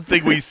 one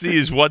thing we see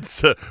is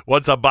once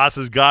Abbas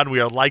is gone, we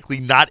are likely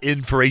not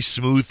in for a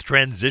smooth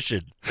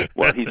transition.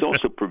 Well, he's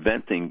also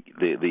preventing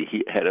the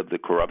head of the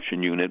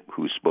corruption unit,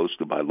 who's supposed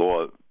to, by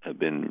law, have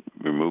been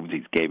removed.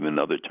 He's gave him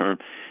another term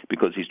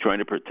because he's trying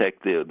to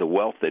protect the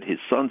wealth that his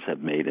sons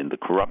have made and the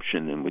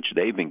corruption in which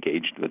they've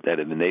engaged with that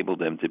have enabled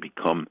them to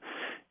become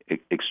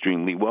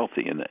extremely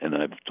wealthy. And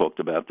I've talked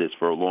about this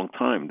for a long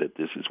time, that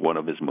this is one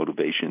of his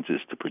motivations,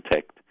 is to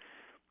protect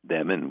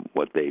them and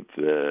what they've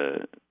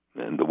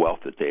and the wealth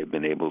that they have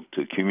been able to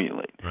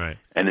accumulate. Right.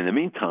 And in the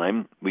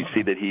meantime, we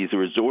see that he's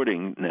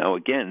resorting now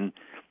again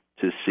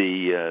to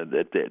see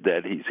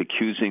that he's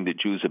accusing the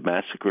Jews of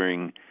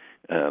massacring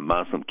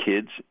Muslim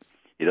kids.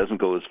 He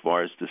doesn't go as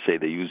far as to say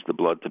they used the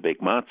blood to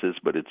bake matzahs,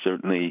 but it's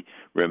certainly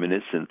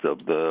reminiscent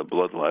of the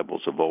blood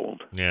libels of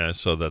old. Yeah, I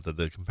saw that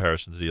the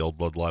comparison to the old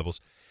blood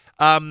libels.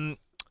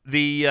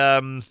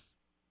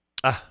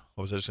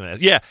 What was I just going to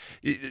ask?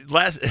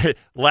 Yeah,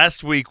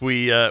 last week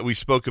we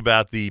spoke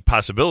about the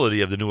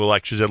possibility of the new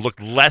elections. It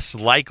looked less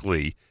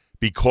likely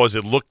because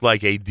it looked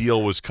like a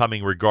deal was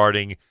coming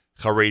regarding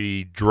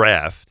Haredi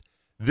draft.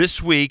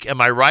 This week,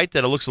 am I right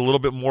that it looks a little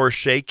bit more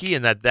shaky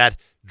and that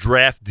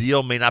draft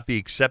deal may not be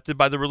accepted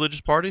by the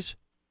religious parties?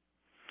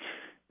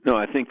 No,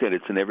 I think that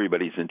it's in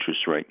everybody's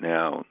interest right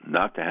now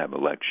not to have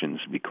elections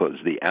because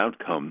the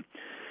outcome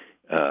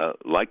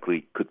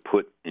likely could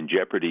put in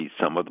jeopardy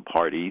some of the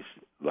parties,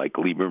 like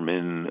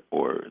Lieberman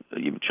or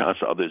even Chas,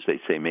 others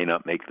they say may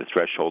not make the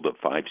threshold of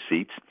 5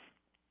 seats.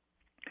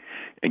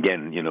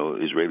 Again,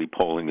 Israeli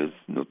polling is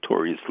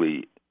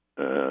notoriously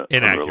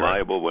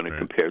unreliable when it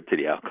compared to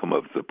the outcome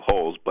of the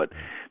polls, but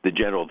the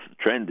general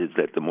trend is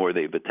that the more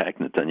they've attacked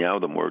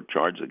Netanyahu, the more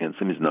charges against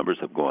him, his numbers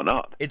have gone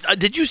up.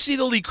 Did you see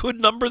the Likud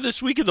number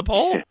this week in the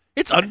poll?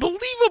 It's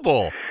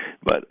unbelievable.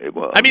 But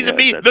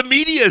the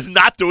media is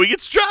not doing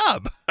its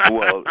job.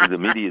 Well, the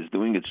media is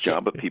doing its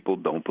job, but people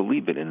don't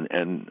believe it,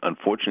 and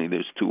unfortunately,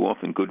 there's too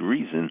often good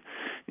reason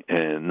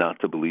not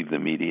to believe the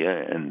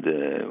media, and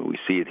we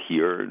see it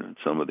here in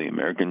some of the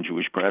American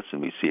Jewish press,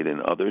 and we see it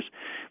in others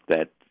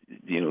that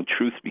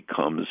truth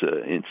becomes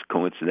it's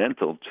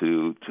coincidental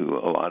to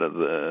a lot of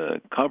the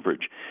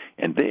coverage,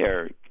 and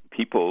there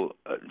people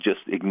just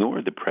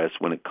ignore the press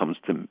when it comes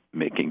to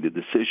making the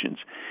decisions.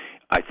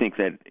 I think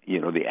that,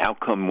 the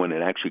outcome when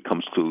it actually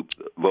comes to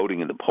voting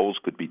in the polls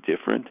could be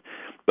different,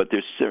 but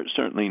there's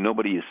certainly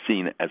nobody is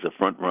seen as a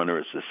front runner,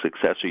 as a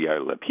successor. Yair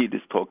Lapid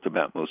is talked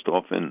about most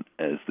often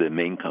as the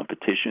main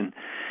competition,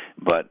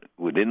 but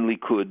within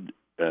Likud,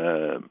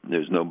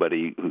 there's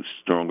nobody who's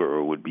stronger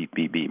or would beat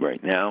Bibi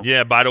right now.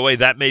 Yeah, by the way,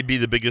 that may be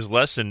the biggest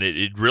lesson.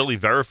 It really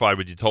verified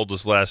what you told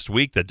us last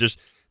week, that there's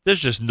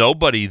just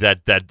nobody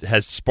that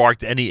has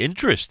sparked any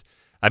interest.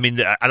 I mean,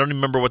 I don't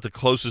remember what the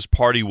closest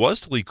party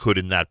was to Likud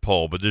in that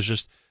poll, but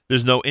there's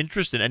no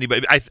interest in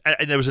anybody.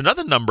 And there was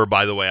another number,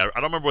 by the way. I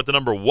don't remember what the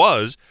number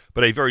was,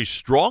 but a very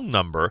strong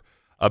number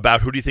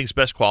about who do you think's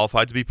best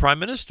qualified to be prime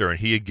minister, and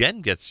he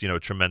again gets a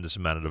tremendous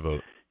amount of the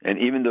vote. And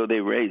even though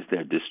they raised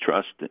their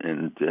distrust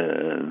and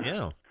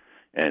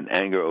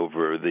anger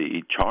over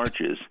the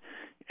charges,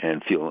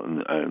 and feel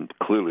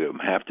clearly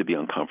have to be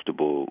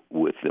uncomfortable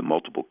with the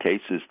multiple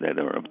cases that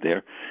are up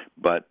there,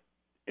 but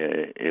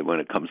when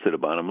it comes to the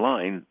bottom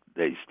line,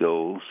 they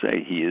still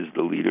say he is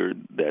the leader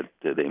that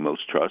they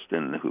most trust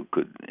and who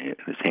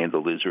has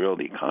handled Israel,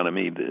 the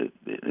economy,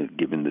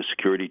 given the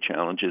security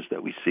challenges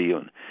that we see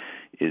on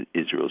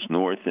Israel's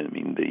north. I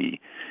mean, the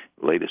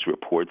latest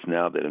reports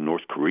now that a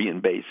North Korean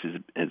base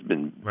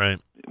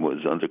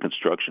was under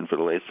construction for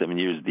the last 7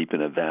 years deep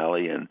in a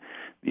valley, and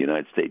the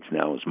United States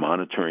now is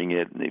monitoring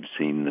it, and they've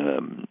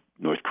seen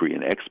North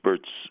Korean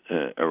experts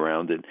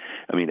around it.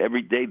 I mean,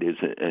 every day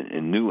there's a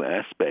new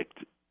aspect,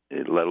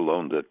 let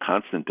alone the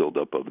constant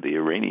buildup of the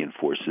Iranian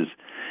forces.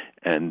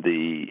 And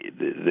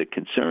the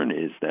concern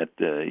is that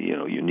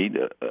you need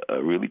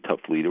a really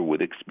tough leader with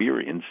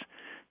experience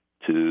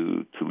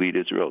to lead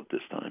Israel at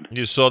this time.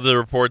 You saw the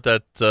report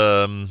that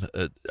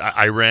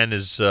Iran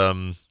is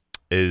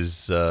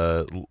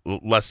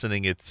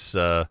lessening its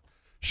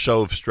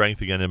show of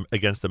strength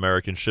against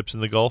American ships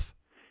in the Gulf?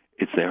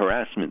 It's the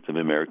harassment of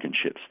American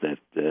ships that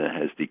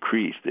has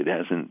decreased. It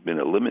hasn't been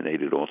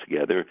eliminated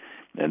altogether,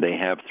 and they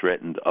have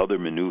threatened other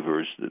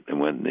maneuvers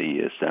when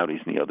the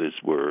Saudis and the others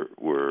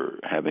were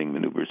having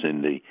maneuvers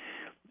in the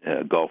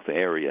Gulf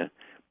area.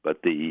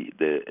 But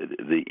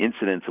the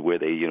incidents where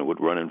they would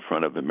run in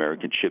front of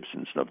American ships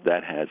and stuff,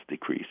 that has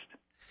decreased.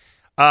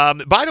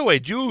 By the way,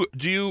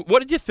 what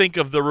did you think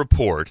of the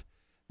report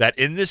that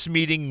in this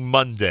meeting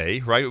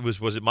Monday, right?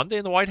 Was it Monday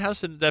in the White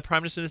House and that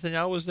Prime Minister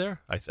Netanyahu was there?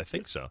 I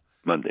think so.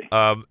 Monday.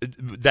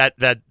 That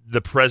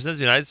the President of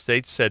the United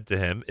States said to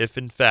him, if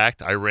in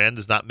fact Iran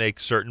does not make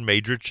certain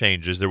major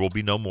changes, there will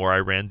be no more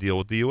Iran deal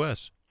with the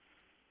U.S.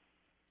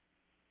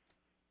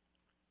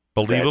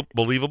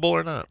 Believable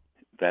or not?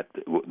 That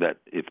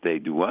if they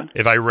do what?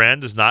 If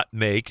Iran does not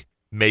make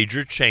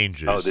major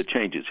changes. Oh, the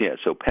changes, yeah.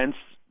 So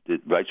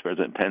Vice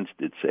President Pence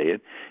did say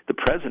it. The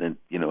President,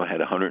 had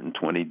a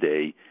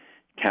 120-day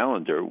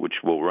calendar,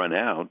 which will run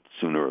out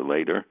sooner or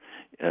later,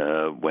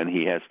 when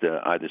he has to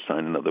either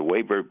sign another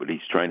waiver, but he's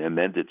trying to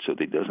amend it so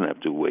that he doesn't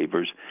have to do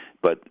waivers.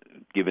 But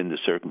given the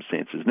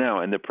circumstances now,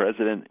 and the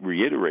President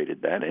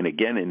reiterated that, and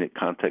again in the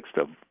context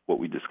of what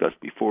we discussed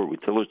before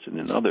with Tillerson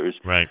and others,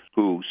 right,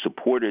 who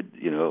supported,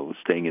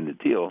 staying in the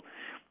deal,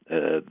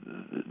 the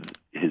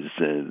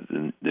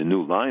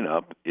new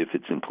lineup, if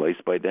it's in place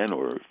by then,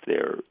 or if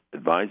they're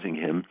advising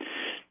him,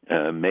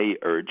 may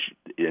urge,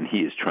 and he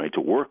is trying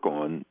to work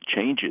on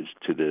changes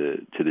to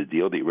the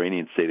deal. The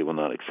Iranians say they will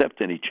not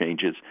accept any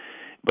changes,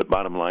 but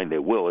bottom line, they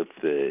will if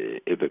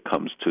it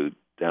comes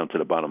down to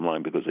the bottom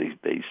line, because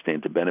they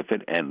stand to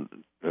benefit and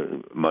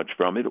much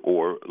from it,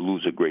 or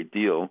lose a great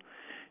deal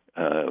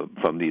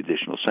from the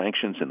additional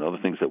sanctions and other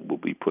things that will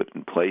be put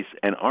in place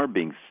and are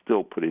being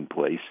still put in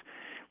place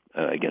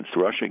against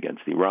Russia,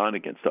 against Iran,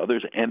 against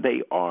others, and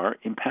they are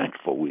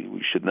impactful.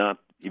 We should not,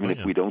 even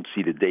if we don't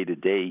see the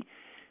day-to-day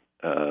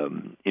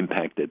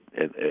impact at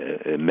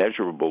a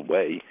measurable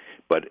way,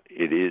 but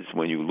it is,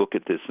 when you look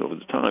at this over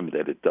the time,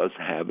 that it does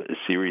have a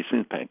serious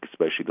impact,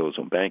 especially those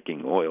on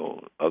banking,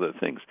 oil, other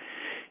things.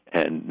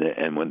 And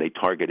when they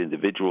target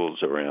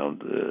individuals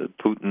around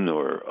Putin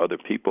or other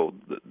people,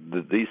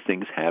 these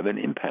things have an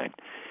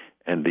impact,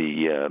 and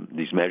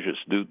these measures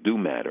do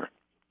matter.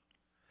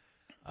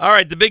 All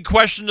right, the big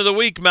question of the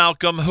week,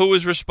 Malcolm. Who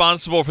is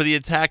responsible for the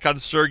attack on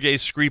Sergei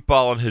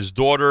Skripal and his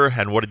daughter,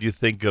 and what did you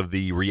think of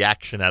the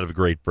reaction out of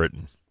Great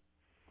Britain?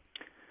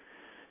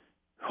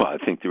 Well,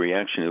 I think the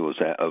reaction was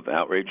of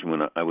outrage.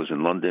 When I was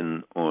in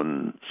London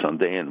on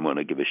Sunday, and want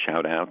to give a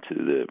shout-out to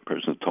the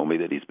person who told me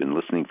that he's been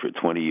listening for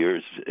 20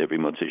 years every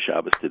Motzei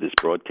Shabbos to this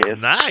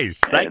broadcast. Nice,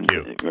 thank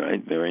you.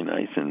 Right, very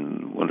nice,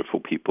 and wonderful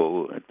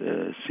people at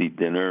the seed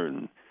dinner,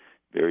 and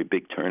very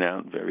big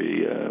turnout,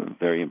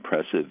 very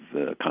impressive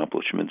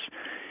accomplishments.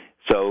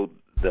 So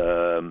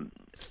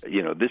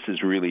this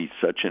is really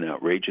such an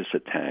outrageous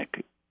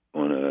attack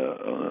on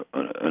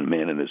a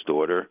man and his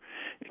daughter,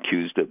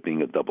 accused of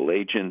being a double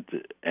agent,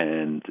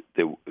 and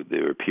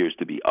there appears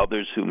to be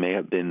others who may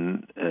have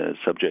been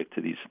subject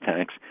to these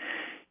attacks.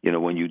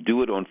 When you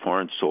do it on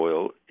foreign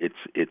soil,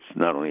 it's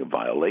not only a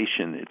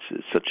violation;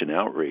 it's such an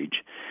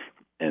outrage.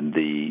 And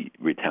the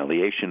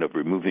retaliation of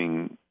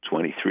removing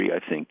 23, I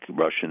think,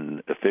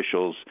 Russian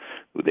officials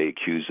who they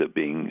accuse of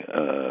being,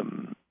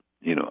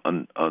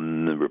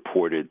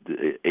 unreported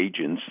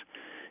agents,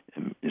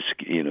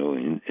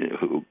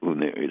 who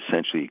they're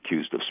essentially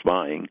accused of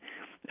spying,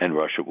 and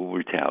Russia will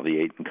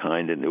retaliate in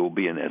kind, and there will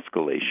be an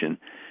escalation.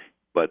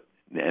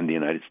 And the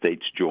United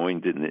States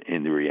joined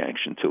in the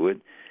reaction to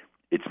it.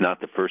 It's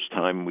not the first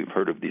time we've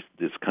heard of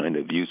this kind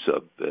of use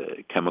of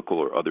chemical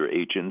or other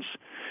agents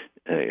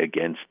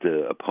against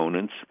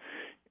opponents.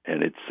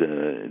 And it's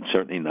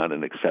certainly not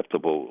an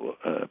acceptable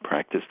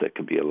practice that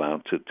can be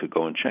allowed to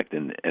go unchecked,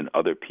 and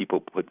other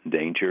people put in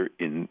danger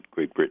in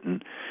Great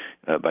Britain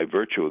by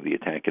virtue of the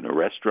attack in a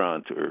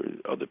restaurant, or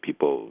other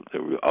people.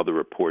 There were other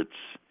reports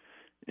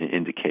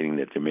indicating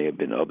that there may have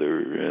been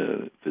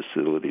other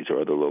facilities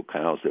or other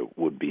locales that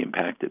would be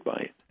impacted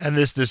by it. And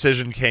this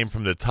decision came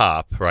from the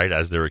top, right,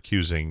 as they're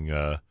accusing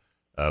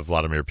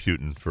Vladimir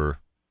Putin for...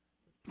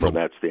 Well,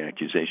 that's the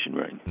accusation,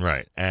 right?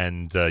 Right,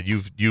 and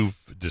you've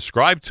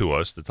described to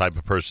us the type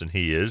of person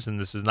he is, and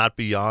this is not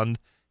beyond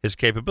his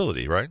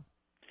capability, right?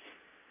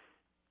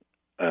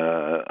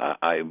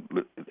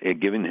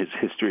 Given his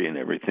history and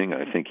everything,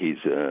 I think he's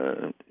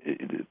the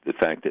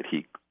fact that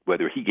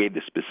whether he gave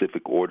the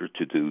specific order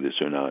to do this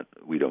or not,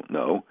 we don't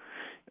know.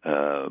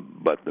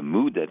 But the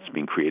mood that's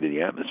been created,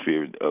 the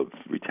atmosphere of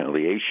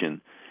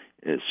retaliation,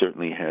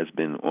 certainly has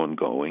been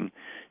ongoing.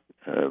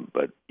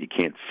 But you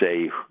can't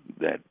say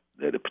that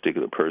a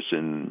particular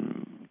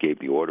person gave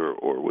the order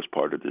or was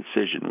part of the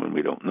decision when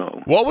we don't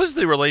know. What was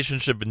the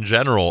relationship in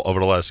general over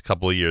the last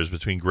couple of years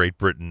between Great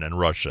Britain and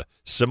Russia?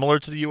 Similar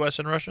to the U.S.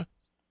 and Russia?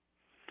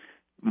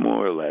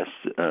 More or less.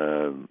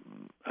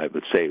 I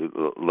would say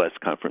less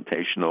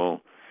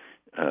confrontational,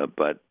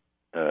 but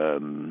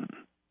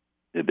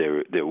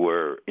there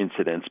were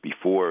incidents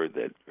before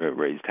that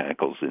raised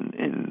hackles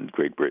in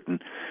Great Britain.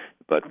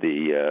 But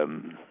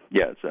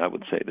yes, I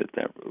would say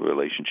that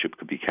relationship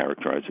could be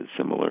characterized as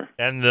similar.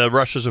 And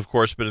Russia's, of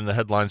course, been in the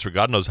headlines for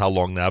God knows how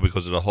long now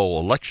because of the whole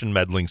election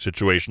meddling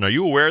situation. Are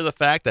you aware of the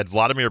fact that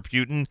Vladimir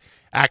Putin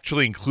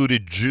actually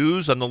included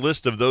Jews on the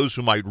list of those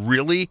who might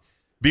really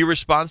be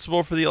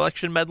responsible for the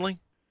election meddling?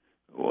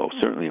 Well,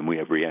 certainly, and we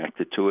have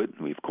reacted to it.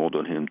 We've called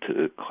on him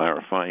to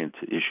clarify and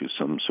to issue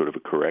some sort of a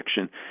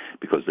correction,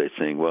 because they're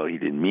saying, well, he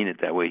didn't mean it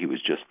that way. He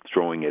was just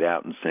throwing it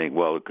out and saying,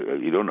 well,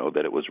 you don't know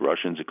that it was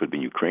Russians. It could be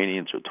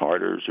Ukrainians or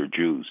Tartars or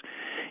Jews.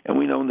 And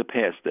we know in the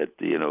past that,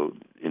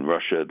 in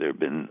Russia there have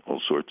been all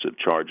sorts of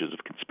charges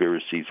of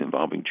conspiracies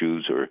involving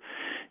Jews or,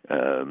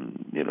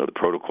 the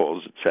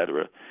protocols,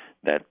 etc.,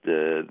 that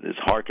this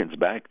harkens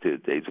back to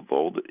days of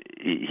old.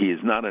 He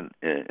is not an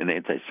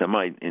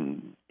anti-Semite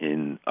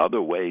in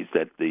other ways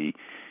that the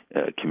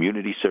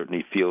community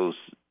certainly feels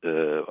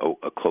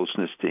a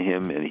closeness to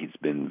him, and he's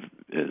been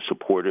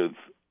supportive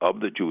of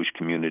the Jewish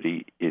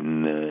community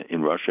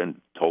in Russia, and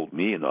told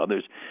me and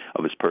others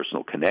of his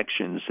personal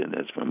connections and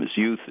as from his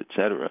youth,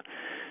 etc.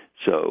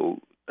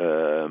 So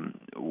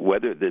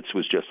whether this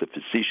was just a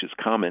facetious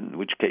comment, in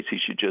which case he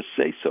should just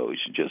say so. He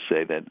should just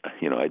say that,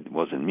 I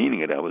wasn't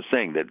meaning it. I was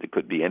saying that it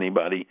could be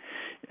anybody,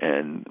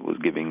 and was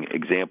giving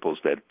examples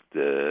that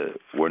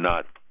were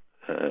not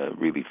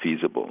really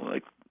feasible,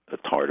 like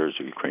Tartars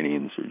or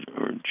Ukrainians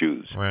or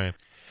Jews. Right.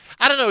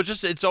 I don't know.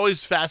 It's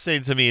always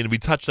fascinating to me, and we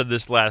touched on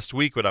this last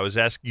week when I was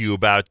asking you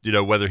about,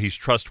 whether he's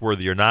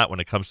trustworthy or not when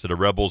it comes to the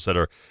rebels that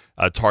are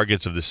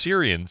targets of the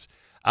Syrians.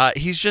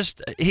 He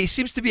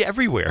seems to be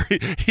everywhere.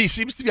 He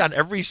seems to be on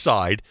every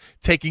side,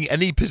 taking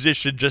any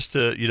position just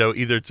to,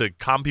 either to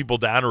calm people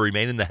down or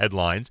remain in the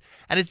headlines.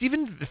 And it's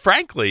even,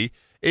 frankly,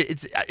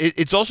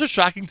 it's also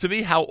shocking to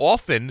me how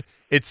often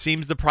it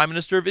seems the Prime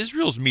Minister of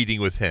Israel's meeting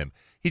with him.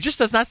 He just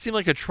does not seem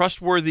like a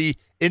trustworthy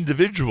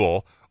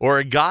individual or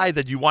a guy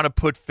that you want to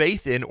put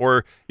faith in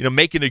or,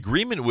 make an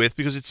agreement with,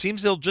 because it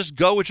seems he'll just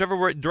go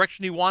whichever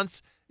direction he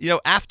wants,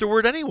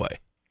 afterward anyway.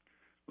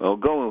 Well,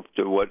 go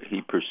to what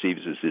he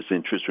perceives as his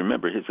interest.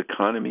 Remember, his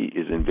economy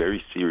is in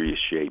very serious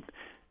shape,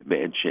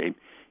 bad shape.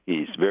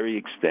 He's very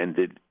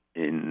extended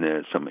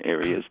in some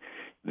areas.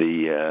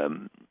 He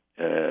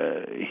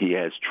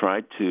has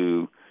tried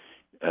to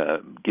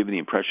give the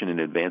impression in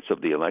advance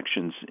of the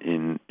elections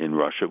in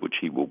Russia, which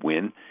he will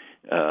win,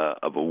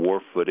 of a war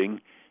footing,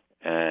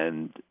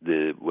 and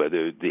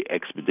whether the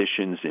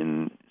expeditions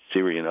in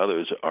Syria and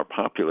others are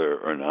popular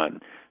or not,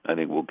 I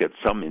think we'll get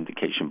some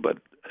indication, but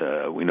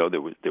we know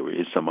there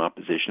is some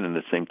opposition. And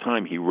at the same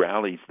time, he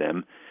rallies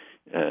them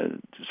to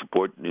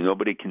support.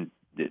 Nobody can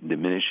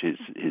diminish his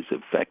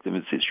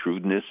effectiveness, his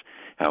shrewdness,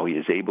 how he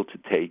is able to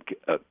take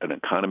an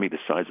economy the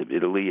size of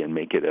Italy and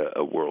make it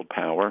a world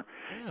power,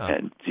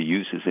 and to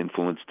use his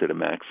influence to the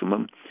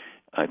maximum.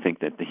 I think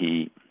that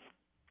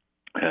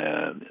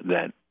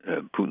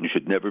Putin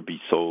should never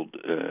be sold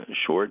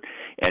short,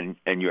 and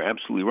you're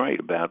absolutely right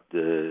about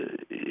the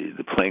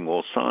playing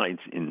all sides.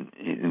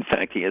 In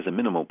fact, he has a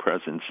minimal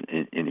presence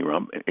in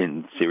Iran,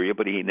 in Syria,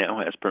 but he now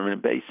has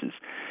permanent bases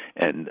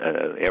and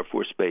Air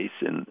Force base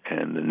and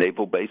the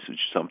naval base, which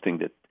is something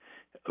that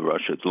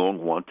Russia has long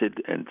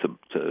wanted, and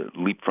to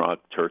leapfrog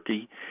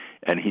Turkey.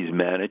 And he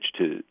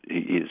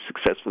is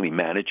successfully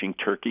managing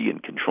Turkey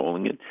and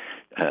controlling it.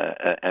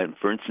 And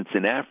for instance,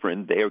 in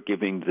Afrin, they are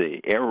giving the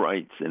air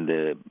rights and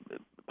the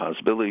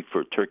possibility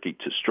for Turkey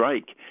to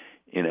strike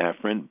in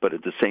Afrin, but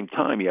at the same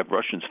time, you have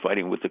Russians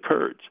fighting with the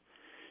Kurds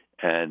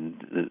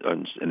and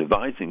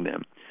advising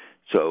them.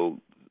 So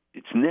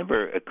it's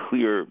never a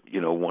clear,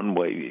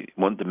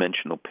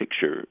 one-dimensional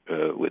picture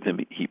with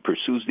him. He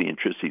pursues the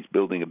interests. He's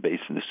building a base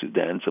in the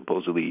Sudan.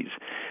 Supposedly he's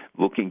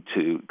looking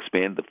to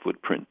expand the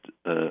footprint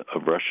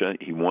of Russia.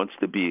 He wants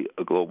to be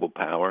a global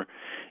power.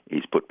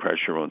 He's put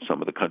pressure on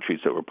some of the countries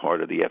that were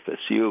part of the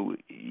FSU.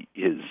 He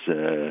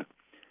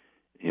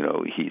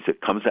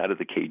comes out of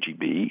the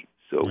KGB,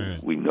 so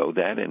we know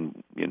that,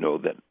 and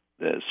that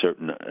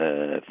certain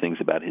things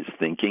about his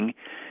thinking,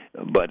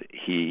 but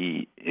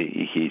he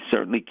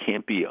certainly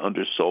can't be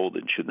undersold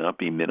and should not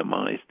be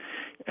minimized.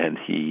 And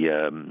he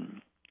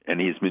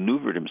has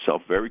maneuvered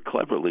himself very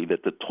cleverly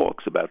that the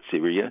talks about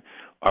Syria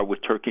are with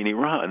Turkey and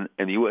Iran,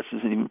 and the U.S.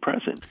 isn't even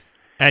present.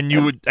 And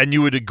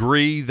you would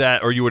agree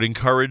that, or you would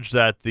encourage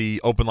that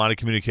the open line of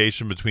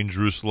communication between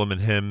Jerusalem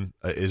and him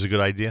is a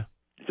good idea?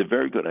 It's a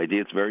very good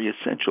idea. It's very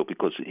essential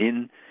because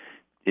in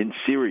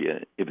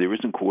Syria, if there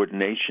isn't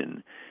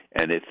coordination,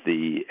 and if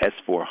the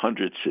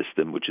S-400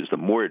 system, which is the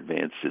more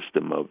advanced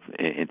system of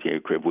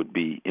anti-aircraft, would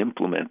be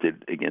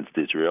implemented against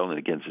Israel and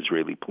against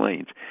Israeli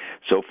planes,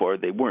 so far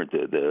they weren't.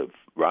 The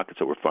rockets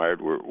that were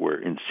fired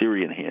were in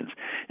Syrian hands.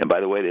 And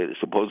by the way,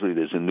 supposedly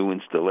there's a new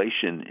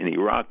installation in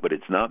Iraq, but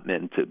it's not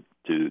meant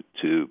to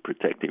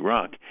protect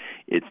Iraq.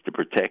 It's to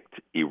protect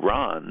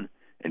Iran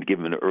and give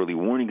them an early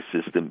warning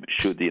system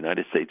should the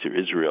United States or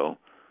Israel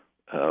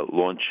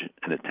launch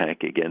an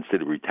attack against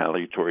it, a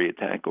retaliatory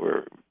attack,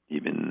 or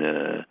even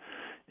an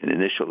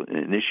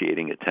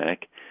initiating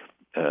attack.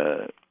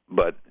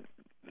 But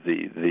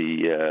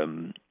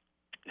you've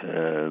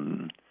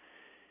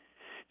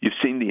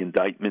seen the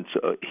indictments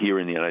here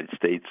in the United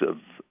States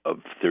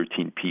of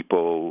 13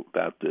 people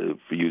for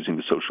using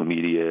the social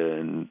media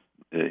and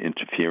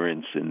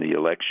interference in the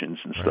elections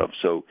and stuff.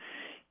 So,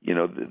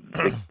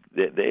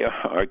 they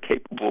are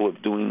capable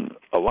of doing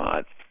a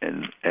lot,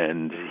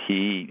 and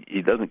he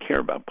doesn't care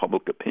about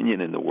public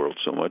opinion in the world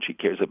so much. He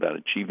cares about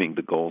achieving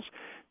the goals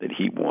that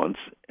he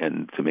wants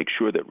and to make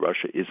sure that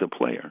Russia is a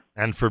player.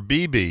 And for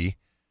Bibi,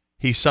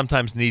 he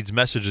sometimes needs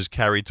messages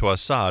carried to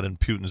Assad, and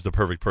Putin's the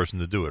perfect person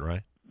to do it,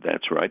 right?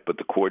 That's right, but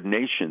the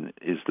coordination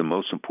is the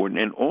most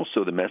important, and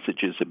also the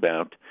messages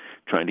about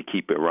trying to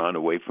keep Iran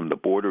away from the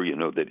border.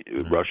 That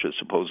Russia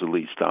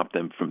supposedly stopped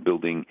them from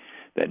building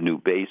that new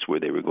base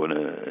where they were going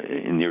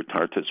to, near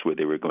Tartus, where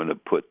they were going to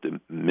put the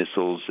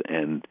missiles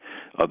and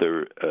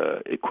other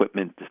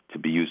equipment to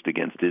be used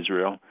against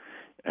Israel,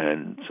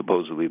 and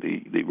supposedly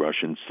the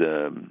Russians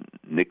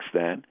nixed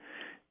that.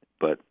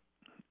 But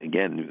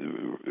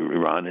again,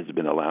 Iran has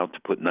been allowed to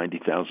put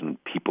 90,000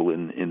 people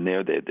in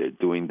there. They're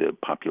doing the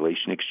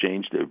population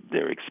exchange.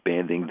 They're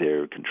expanding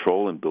their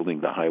control and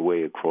building the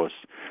highway across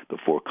the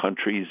 4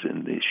 countries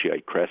and the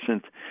Shiite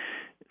Crescent.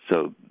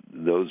 So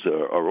those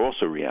are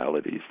also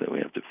realities that we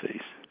have to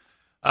face.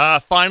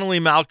 Finally,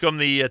 Malcolm,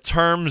 the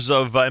terms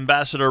of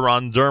Ambassador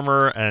Ron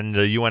Dermer and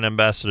UN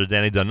Ambassador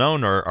Danny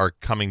Danon are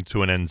coming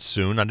to an end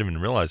soon. I didn't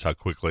even realize how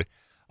quickly.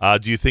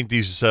 Do you think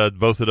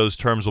both of those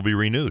terms will be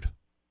renewed?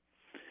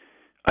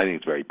 I think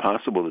it's very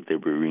possible that they'll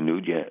be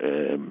renewed.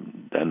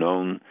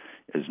 Danon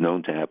is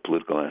known to have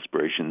political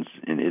aspirations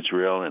in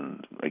Israel,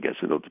 and I guess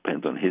it'll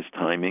depend on his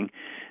timing.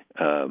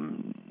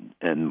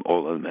 And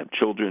all of them have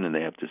children, and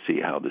they have to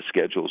see how the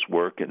schedules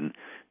work and,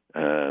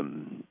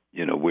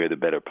 where the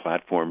better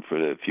platform for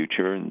the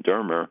future. And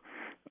Dermer,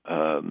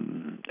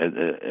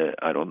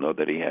 I don't know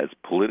that he has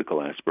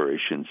political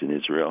aspirations in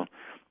Israel,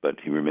 but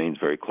he remains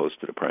very close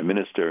to the prime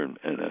minister and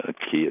a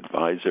key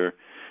advisor.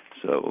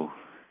 So,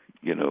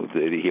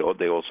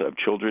 they also have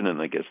children,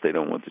 and I guess they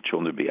don't want the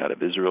children to be out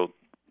of Israel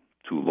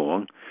too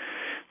long.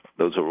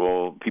 Those are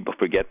all, people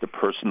forget the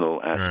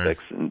personal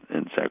aspects and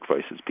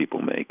sacrifices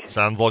people make.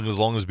 Sounds like as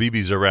long as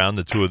Bibi's around,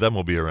 the two of them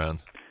will be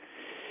around.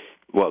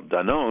 Well,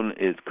 Danon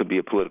could be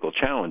a political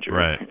challenger,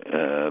 right?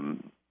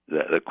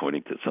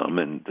 According to some,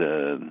 and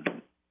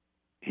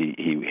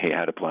he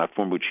had a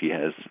platform which he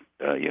has,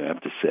 you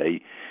have to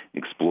say,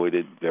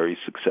 exploited very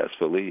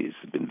successfully. He's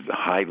been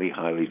highly,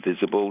 highly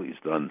visible. He's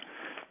done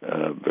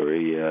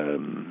very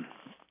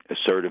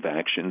assertive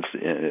actions.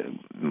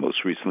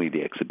 Most recently,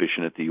 the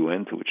exhibition at the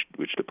UN, to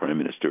which the Prime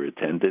Minister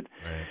attended.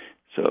 Right.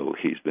 So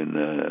he's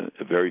been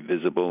very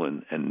visible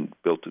and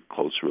built a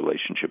close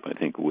relationship, I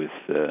think, with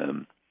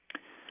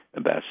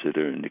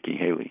Ambassador Nikki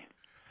Haley.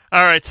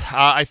 All right.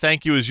 I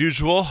thank you as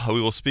usual. We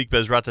will speak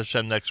Bezrat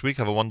Hashem next week.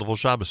 Have a wonderful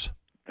Shabbos.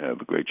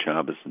 Have a great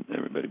Shabbos, and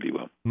everybody be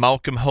well.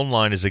 Malcolm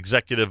Hoenlein is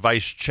Executive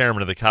Vice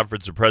Chairman of the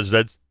Conference of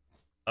Presidents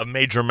of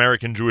Major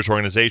American Jewish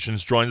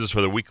Organizations. Joins us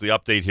for the weekly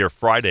update here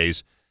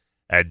Fridays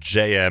at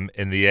JM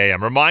in the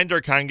AM.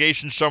 Reminder,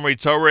 Congregation Shomrei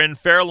Torah in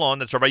Fairlawn,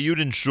 that's Rabbi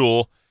Yudin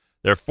Shul.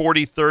 Their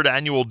 43rd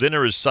annual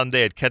dinner is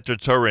Sunday at Keter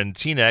Torah in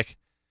Teaneck.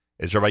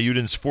 It's Rabbi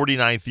Yudin's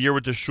 49th year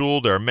with the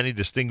shul. There are many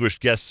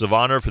distinguished guests of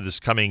honor for this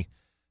coming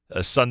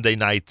Sunday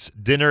night's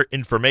dinner.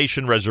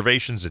 Information,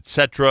 reservations,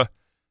 etc.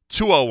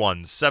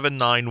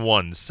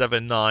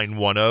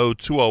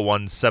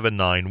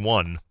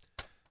 201-791-7910,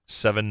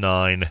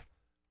 201-791-7910.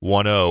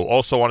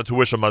 Also wanted to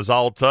wish a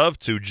Mazal Tov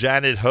to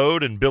Janet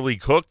Hode and Billy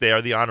Cook. They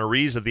are the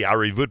honorees of the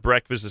Arivut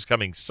breakfast this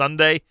coming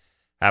Sunday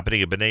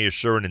happening at B'nai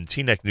Yeshurun in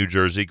Teaneck, New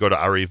Jersey. Go to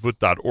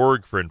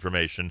arevut.org for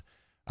information.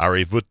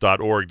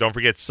 arevut.org. Don't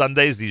forget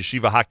Sundays, the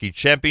Yeshiva Hockey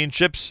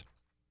Championships.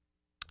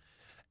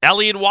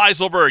 Elliot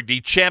Weiselberg,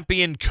 the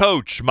champion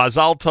coach.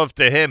 Mazal tov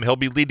to him. He'll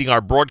be leading our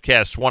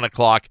broadcast 1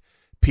 o'clock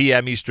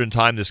p.m. Eastern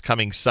Time this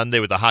coming Sunday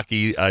with the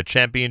Hockey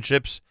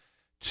Championships.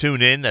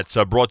 Tune in. That's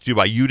brought to you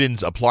by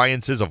Yudin's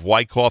Appliances of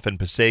Wyckoff and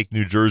Passaic,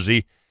 New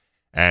Jersey,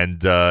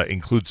 and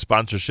includes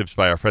sponsorships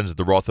by our friends at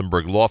the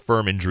Rothenberg Law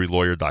Firm,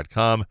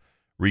 InjuryLawyer.com,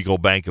 Regal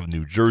Bank of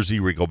New Jersey,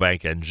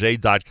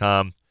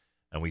 RegalBankNJ.com,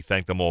 and we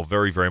thank them all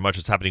very, very much.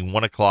 It's happening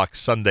 1 o'clock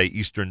Sunday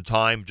Eastern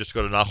Time. Just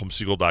go to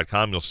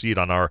NachumSegal.com. You'll see it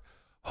on our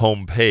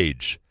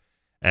homepage.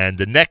 And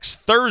the next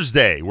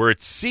Thursday, we're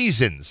at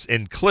Seasons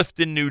in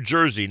Clifton, New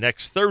Jersey.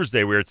 Next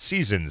Thursday, we're at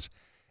Seasons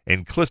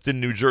in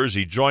Clifton, New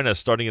Jersey. Join us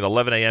starting at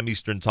 11 a.m.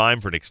 Eastern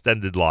Time for an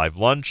extended live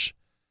lunch.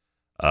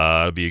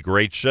 It'll be a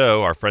great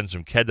show. Our friends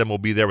from Kedem will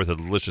be there with a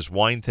delicious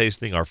wine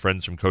tasting. Our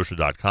friends from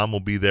Kosher.com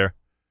will be there.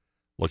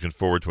 Looking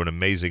forward to an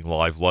amazing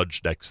live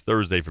lunch next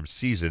Thursday from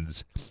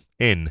Seasons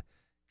in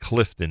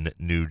Clifton,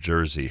 New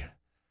Jersey.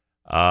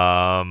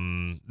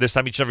 This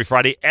time each and every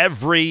Friday,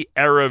 every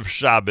Erev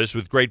Shabbos,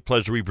 with great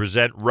pleasure we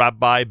present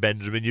Rabbi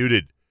Benjamin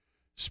Yudin,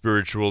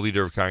 spiritual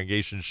leader of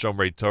Congregation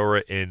Shomrei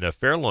Torah in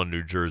Fair Lawn,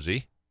 New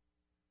Jersey.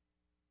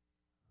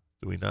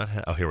 Do we not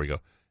have? Oh, here we go.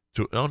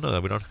 No,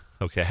 we don't.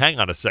 Okay, hang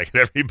on a second,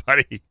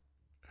 everybody.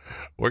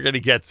 We're gonna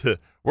get to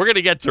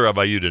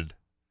Rabbi Yudin.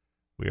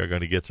 We are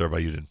going to get to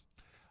Rabbi Yudin.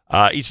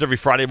 Each and every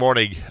Friday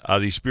morning,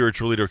 the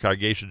spiritual leader of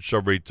Congregation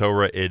Shomrei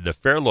Torah in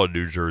Fair Lawn,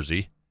 New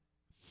Jersey.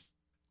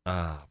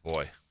 Ah,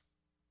 boy.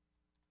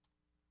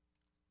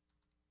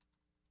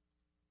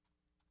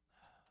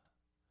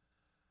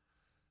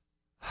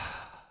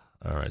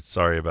 All right,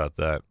 sorry about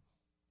that.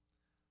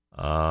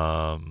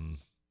 All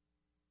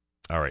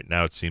right,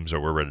 now it seems that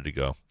we're ready to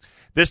go.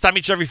 This time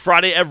each and every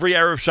Friday, every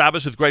Erev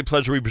Shabbos, with great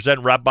pleasure, we present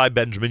Rabbi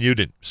Benjamin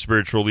Yudin,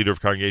 spiritual leader of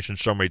Congregation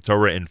Shomrei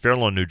Torah in Fair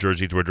Lawn, New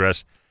Jersey, to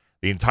address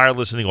the entire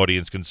listening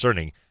audience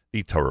concerning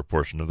the Torah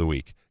portion of the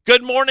week.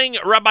 Good morning,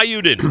 Rabbi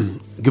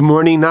Yudin. Good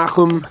morning,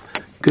 Nachum.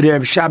 Good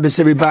Erev Shabbos,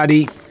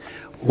 everybody.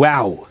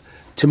 Wow.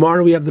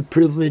 Tomorrow we have the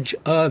privilege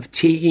of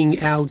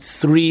taking out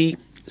 3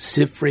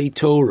 Sifrei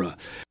Torah.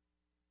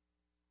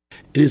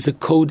 It is a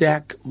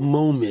Kodak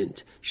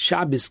moment,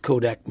 Shabbos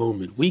Kodak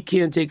moment. We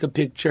can't take a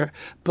picture,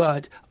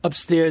 but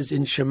upstairs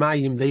in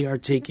Shemayim they are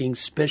taking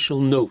special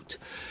note.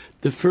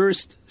 The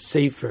first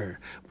Sefer,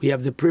 we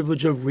have the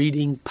privilege of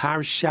reading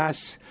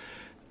Parshas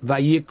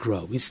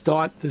Vayikra. We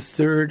start the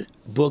 3rd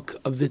book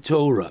of the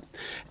Torah.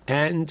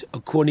 And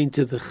according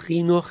to the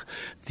Chinuch,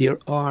 there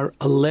are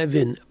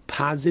 11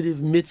 positive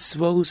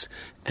mitzvos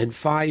and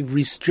 5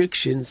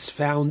 restrictions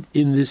found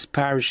in this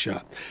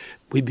parsha.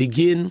 We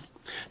begin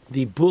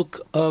the book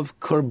of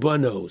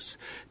Korbanos.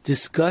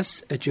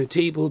 Discuss at your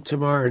table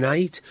tomorrow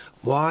night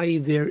why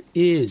there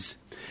is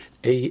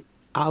a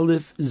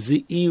Aleph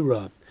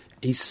Ze'ira,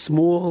 a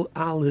small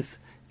Aleph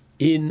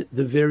in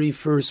the very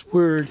first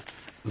word,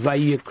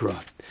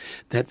 Vayikra,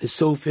 that the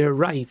Sofer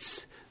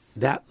writes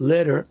that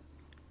letter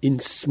in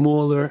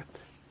smaller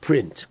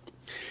print.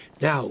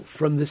 Now,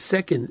 from the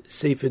second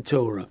Sefer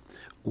Torah,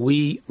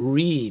 we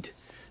read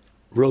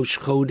Rosh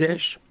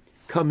Chodesh,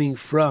 coming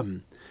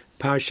from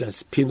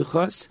Parshas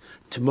Pinchas,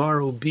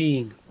 tomorrow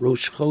being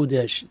Rosh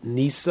Chodesh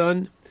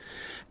Nisan,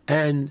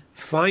 and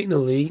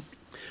finally,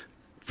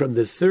 from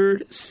the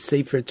third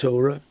Sefer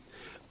Torah,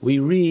 we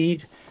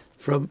read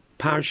from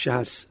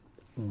Parshas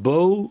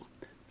Bo,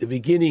 the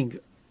beginning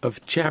of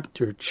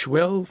chapter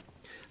 12,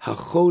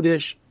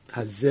 HaChodesh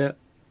Hazeh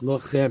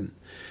Lochem.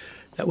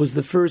 That was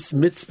the first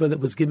mitzvah that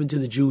was given to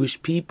the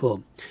Jewish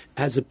people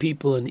as a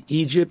people in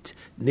Egypt,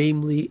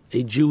 namely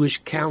a Jewish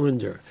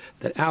calendar.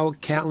 That our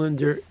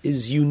calendar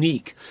is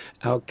unique.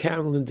 Our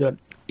calendar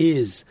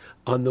is,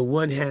 on the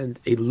one hand,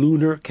 a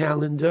lunar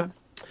calendar,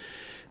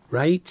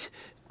 right?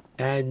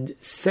 And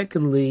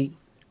secondly,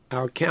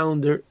 our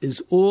calendar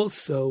is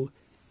also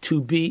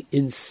to be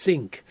in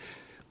sync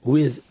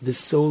with the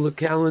solar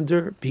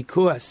calendar,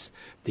 because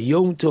the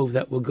Yom Tov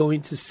that we're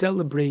going to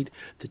celebrate,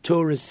 the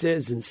Torah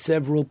says in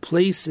several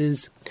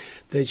places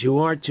that you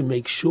are to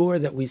make sure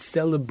that we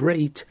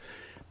celebrate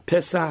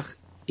Pesach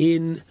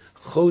in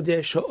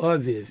Chodesh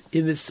HaAviv,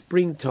 in the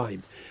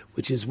springtime,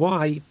 which is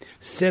why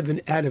 7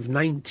 out of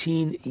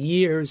 19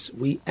 years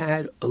we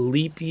add a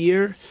leap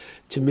year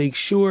to make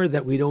sure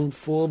that we don't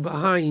fall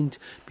behind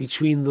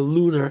between the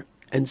lunar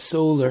and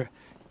solar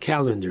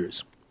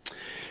calendars.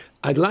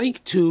 I'd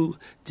like to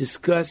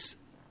discuss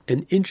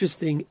an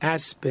interesting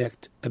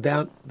aspect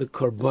about the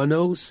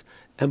Korbanos,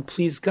 and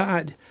please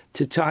God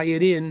to tie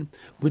it in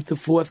with the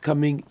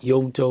forthcoming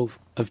Yom Tov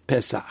of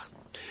Pesach.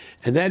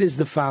 And that is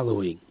the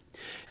following.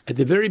 At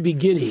the very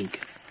beginning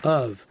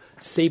of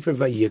Sefer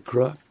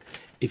Vayikra,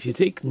 if you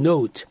take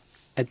note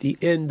at the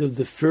end of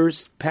the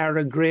first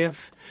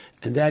paragraph,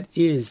 and that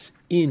is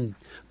in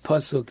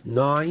Pasuk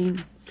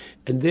 9,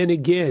 and then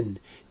again,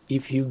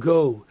 if you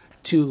go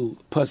to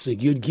Pasuk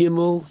Yud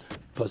Gimel,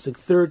 Pasuk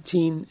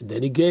 13.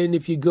 Then again,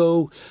 if you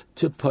go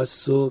to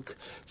Pasuk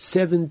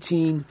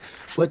 17,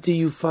 what do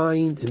you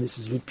find? And this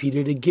is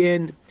repeated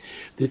again.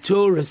 The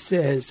Torah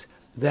says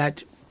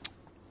that,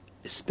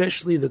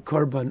 especially the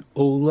Karban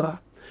Ola,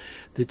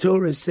 the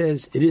Torah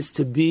says it is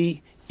to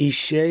be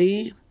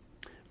Ishei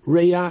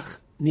Reach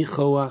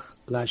Nichoach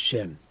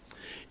Lashem.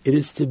 It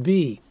is to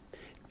be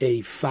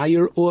a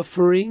fire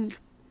offering,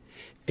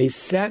 a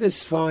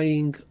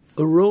satisfying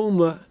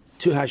aroma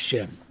to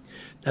Hashem.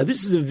 Now,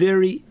 this is a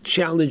very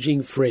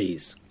challenging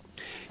phrase.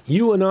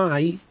 You and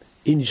I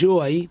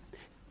enjoy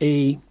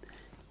a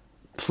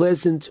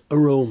pleasant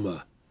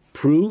aroma.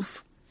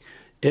 Proof,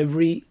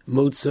 every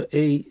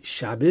Motzei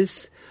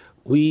Shabbos,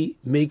 we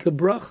make a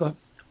bracha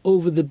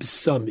over the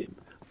besamim,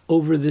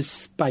 over the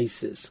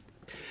spices.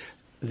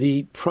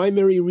 The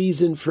primary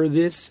reason for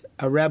this,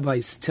 our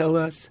rabbis tell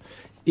us,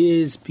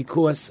 is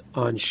because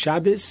on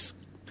Shabbos,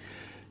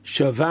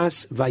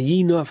 Shavas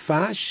Vayina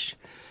Fash,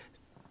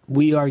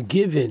 we are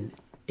given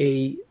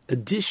a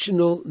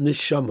additional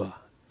neshama,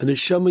 a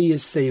neshama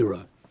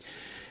yesera.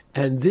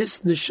 And this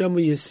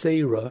neshama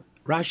yesera,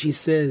 Rashi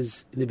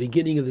says in the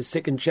beginning of the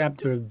second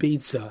chapter of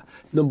Beitzah,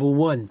 number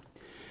 1,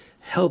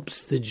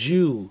 helps the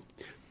Jew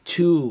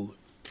to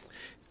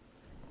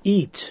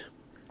eat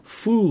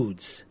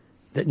foods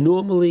that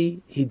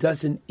normally he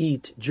doesn't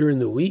eat during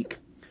the week,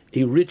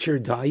 a richer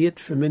diet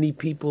for many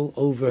people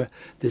over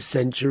the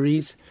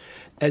centuries,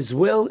 as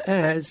well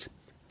as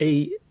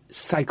a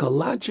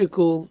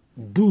psychological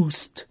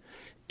boost,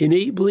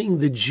 enabling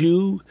the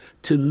Jew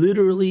to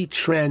literally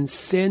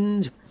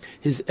transcend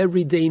his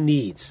everyday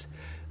needs.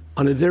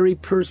 On a very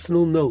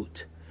personal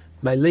note,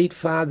 my late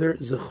father,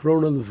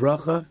 Zechrona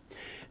Livracha,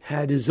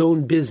 had his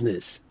own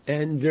business,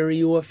 and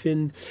very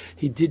often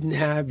he didn't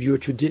have your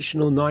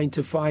traditional 9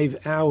 to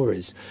 5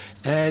 hours,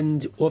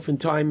 and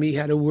oftentimes he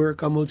had to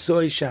work on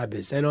Motzei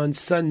Shabbos and on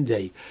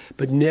Sunday,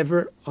 but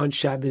never on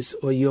Shabbos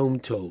or Yom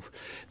Tov.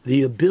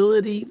 The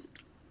ability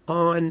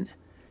on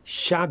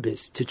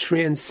Shabbos to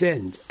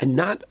transcend and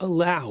not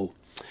allow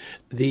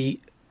the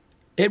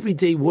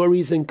everyday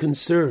worries and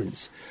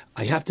concerns.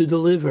 I have to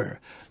deliver.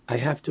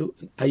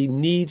 I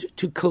need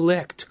to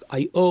collect.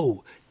 I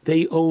owe.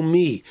 They owe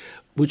me,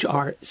 which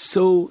are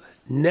so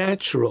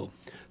natural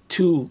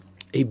to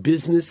a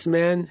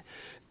businessman.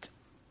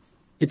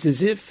 It's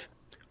as if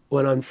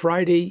when on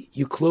Friday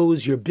you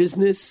close your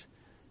business,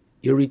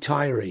 you're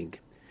retiring.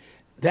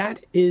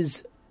 That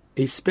is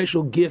a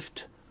special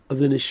gift of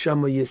the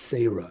Neshama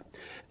Yesera.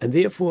 And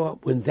therefore,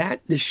 when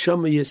that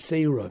Neshama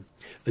Yesera,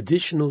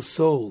 additional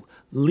soul,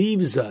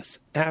 leaves us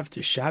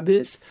after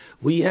Shabbos,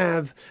 we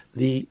have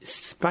the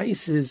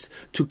spices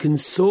to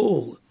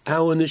console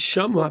our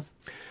Neshama,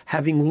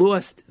 having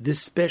lost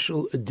this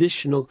special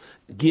additional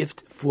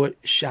gift for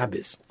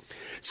Shabbos.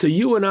 So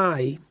you and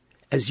I,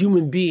 as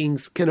human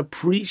beings, can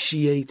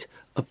appreciate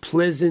a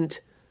pleasant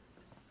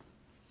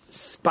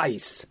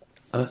spice,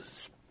 a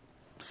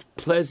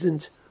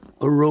pleasant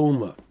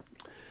aroma.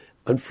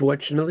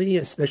 Unfortunately,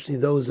 especially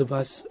those of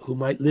us who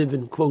might live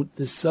in, quote,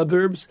 the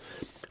suburbs,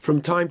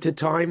 from time to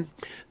time,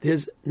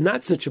 there's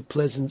not such a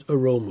pleasant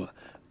aroma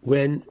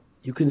when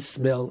you can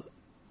smell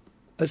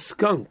a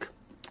skunk.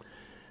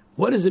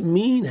 What does it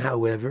mean,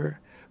 however,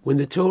 when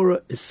the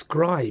Torah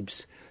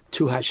ascribes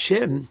to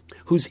Hashem,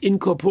 who's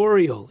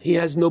incorporeal? He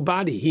has no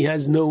body, he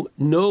has no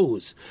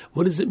nose.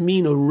 What does it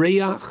mean, a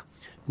reach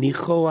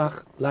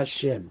nichoach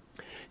lashem?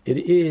 It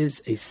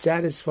is a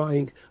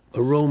satisfying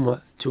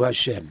aroma to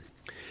Hashem.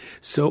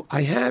 So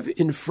I have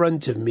in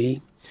front of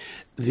me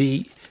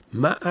the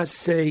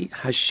Ma'aseh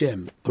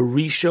Hashem, a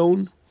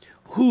Rishon,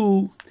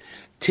 who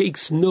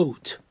takes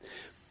note.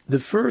 The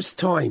first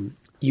time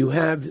you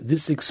have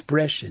this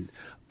expression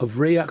of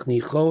Reach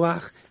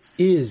Nichoach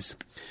is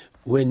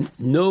when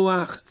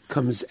Noach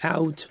comes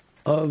out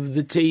of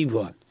the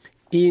Teva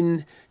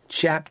in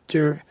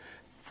chapter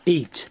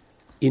 8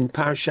 in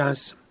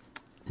Parshas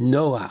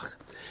Noach.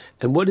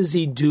 And what does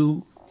he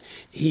do?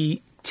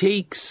 He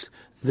takes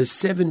the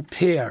 7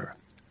 pair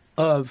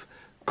of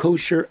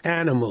kosher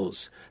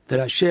animals that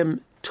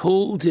Hashem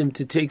told him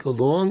to take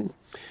along,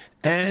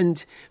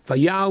 and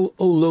Vayal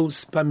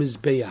Olos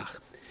Bamizbeach.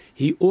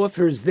 He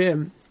offers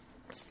them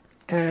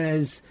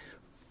as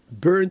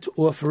burnt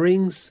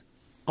offerings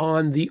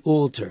on the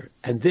altar.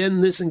 And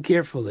then listen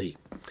carefully.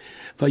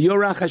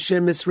 Vayorach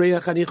Hashem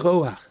Esreach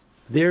Anichoach.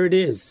 There it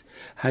is.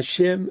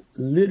 Hashem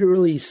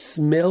literally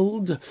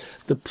smelled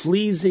the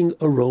pleasing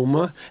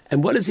aroma.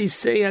 And what does he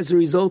say as a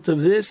result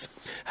of this?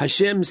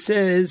 Hashem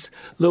says,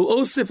 Lo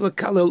osif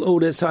lakalel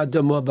odes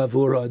ha'adama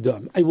bavur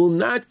adam. I will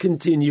not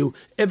continue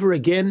ever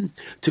again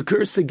to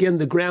curse again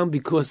the ground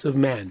because of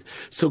man.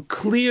 So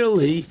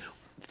clearly,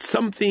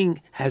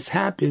 something has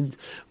happened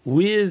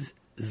with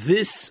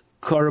this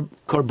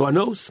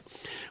korbanos,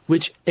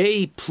 which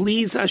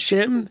please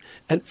Hashem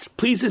and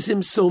pleases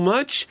him so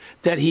much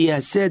that he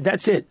has said,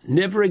 that's it,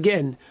 never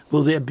again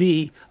will there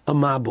be a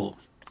mabul.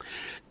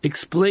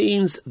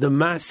 Explains the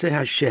Maaseh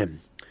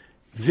Hashem,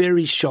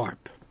 very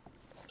sharp.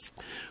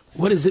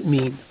 What does it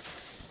mean?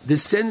 The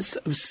sense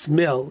of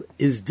smell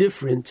is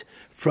different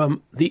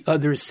from the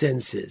other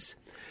senses.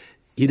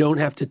 You don't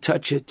have to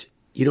touch it.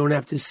 You don't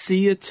have to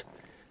see it.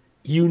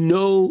 You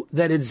know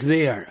that it's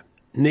there.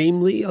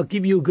 Namely, I'll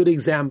give you a good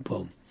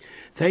example.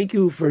 Thank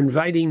you for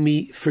inviting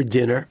me for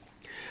dinner.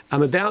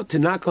 I'm about to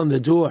knock on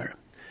the door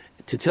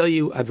to tell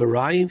you I've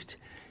arrived,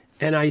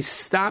 and I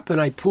stop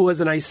and I pause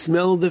and I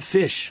smell the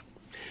fish.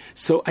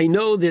 So I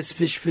know there's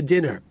fish for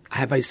dinner.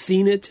 Have I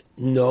seen it?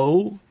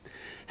 No.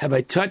 Have I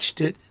touched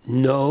it?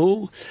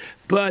 No.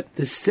 But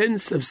the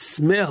sense of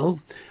smell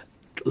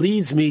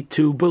leads me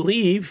to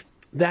believe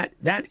that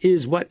that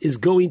is what is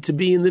going to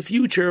be in the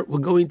future. We're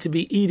going to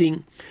be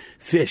eating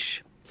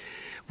fish.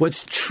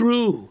 What's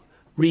true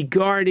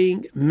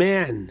regarding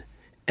man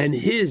and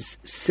his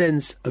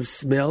sense of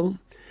smell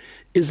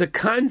is a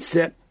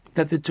concept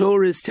that the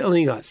Torah is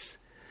telling us,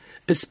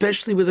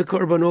 especially with the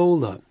Korban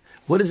Olah.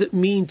 What does it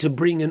mean to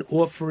bring an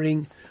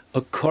offering,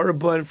 a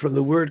korban, from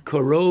the word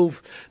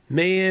korov?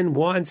 Man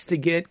wants to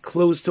get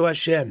close to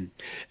Hashem,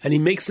 and he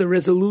makes a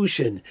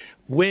resolution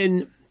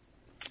when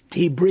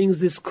he brings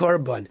this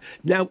korban.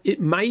 Now,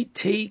 it might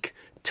take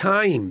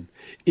time.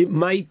 It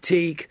might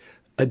take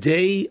a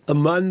day, a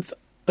month,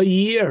 a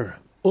year,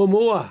 or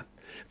more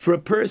for a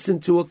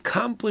person to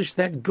accomplish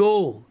that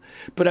goal.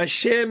 But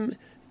Hashem,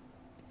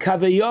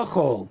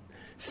 Kavayachol,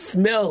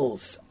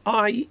 smells,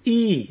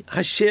 i.e.,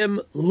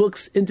 Hashem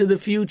looks into the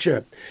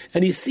future,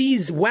 and he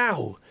sees,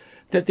 wow,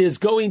 that there's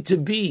going to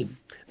be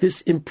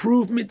this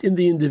improvement in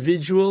the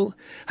individual.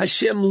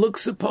 Hashem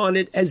looks upon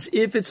it as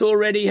if it's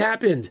already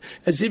happened,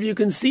 as if you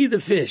can see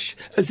the fish,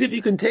 as if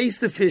you can taste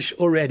the fish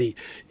already.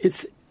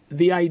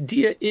 The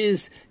idea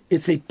is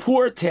it's a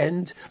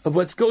portent of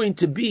what's going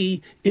to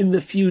be in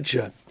the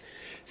future.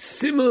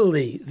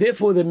 Similarly,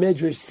 therefore, the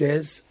Medrash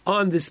says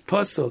on this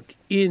pasuk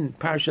in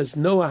Parshas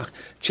Noach,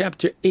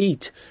 chapter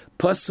 8,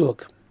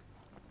 pasuk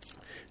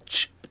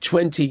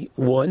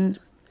 21,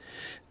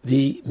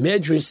 the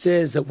Medrash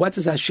says that what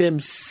does Hashem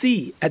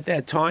see at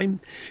that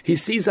time? He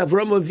sees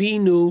Avram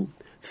Avinu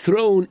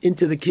thrown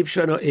into the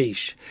Kivshan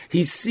Ha'esh.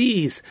 He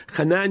sees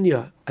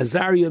Hananiah,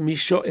 Azariah,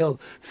 Mishael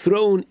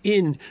thrown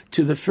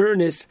into the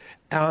furnace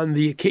on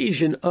the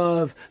occasion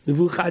of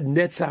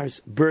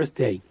Nebuchadnezzar's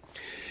birthday.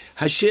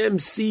 Hashem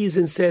sees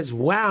and says,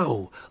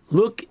 wow,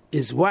 look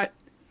is what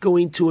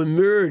going to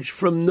emerge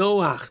from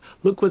Noach.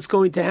 Look what's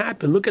going to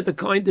happen. Look at the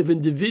kind of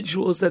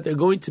individuals that they're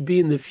going to be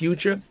in the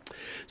future.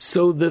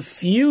 So the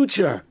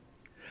future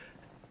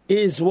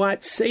is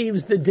what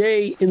saves the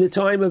day in the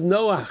time of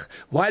Noach.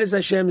 Why does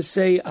Hashem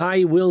say,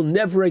 I will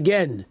never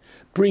again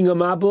bring a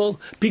Mabul?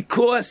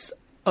 Because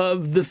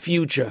of the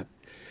future.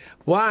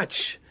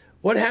 Watch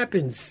what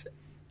happens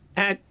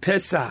at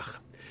Pesach.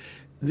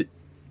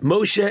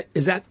 Moshe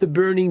is at the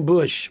burning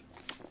bush,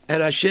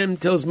 and Hashem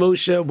tells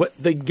Moshe what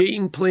the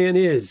game plan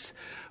is.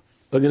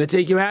 We're going to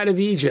take you out of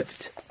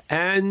Egypt,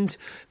 and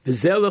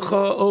V'zelecha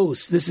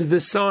os, this is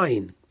the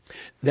sign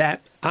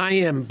that I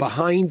am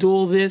behind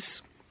all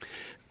this.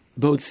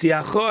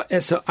 B'otziacha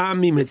es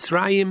ha'am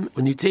miMitzrayim,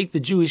 when you take the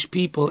Jewish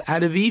people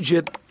out of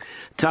Egypt,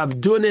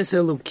 Tavdunes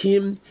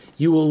Elokim,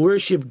 you will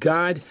worship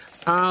God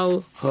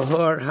al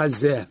hahar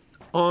hazeh,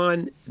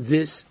 on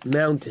this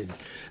mountain.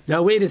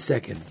 Now wait a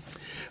second.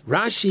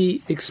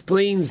 Rashi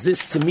explains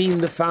this to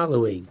mean the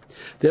following,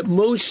 that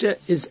Moshe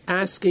is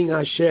asking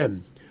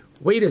Hashem,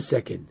 wait a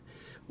second,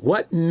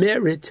 what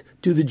merit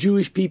do the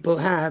Jewish people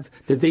have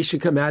that they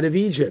should come out of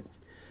Egypt?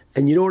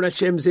 And you know what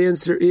Hashem's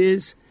answer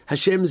is?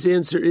 Hashem's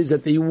answer is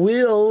that they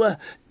will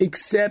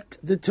accept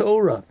the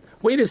Torah.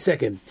 Wait a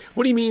second,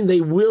 what do you mean they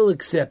will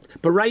accept?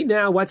 But right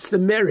now, what's the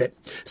merit?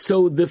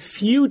 So the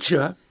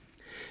future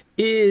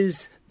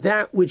is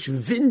that which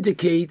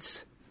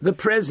vindicates the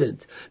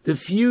present. The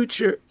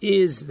future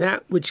is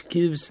that which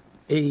gives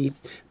a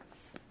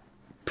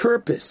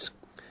purpose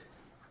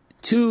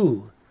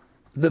to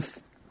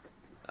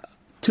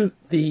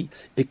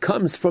it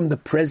comes from the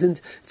present.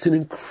 It's an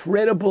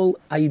incredible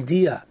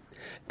idea.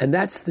 And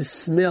that's the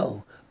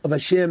smell of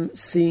Hashem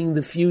seeing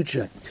the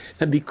future.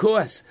 And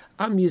because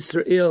Am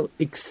Yisrael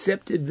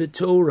accepted the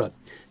Torah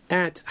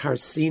at Har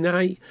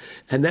Sinai,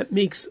 and that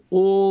makes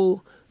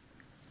all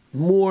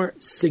more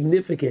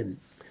significant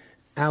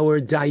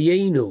our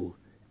Dayenu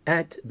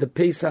at the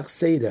Pesach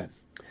Seder.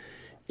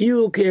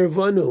 Ilu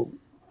Ke'ervanu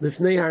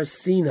Lifnei Har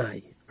Sinai,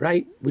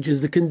 right? Which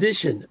is the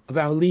condition of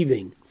our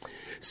leaving.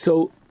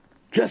 So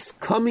just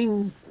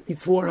coming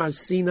before Har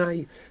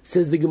Sinai,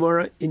 says the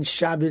Gemara in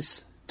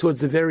Shabbos,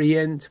 towards the very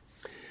end,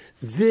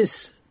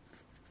 this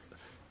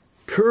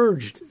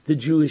purged the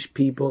Jewish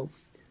people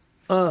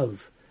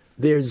of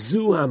their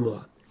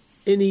zuhama,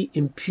 any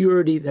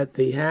impurity that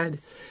they had,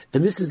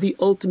 and this is the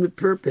ultimate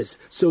purpose.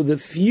 So the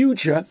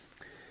future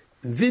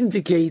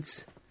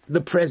vindicates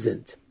the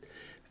present.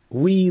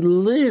 We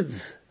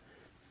live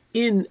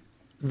in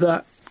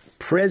the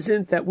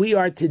present that we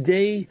are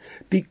today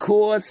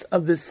because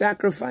of the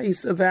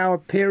sacrifice of our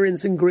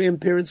parents and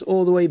grandparents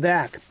all the way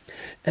back.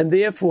 And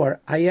therefore,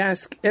 I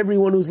ask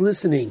everyone who's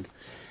listening,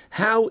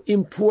 how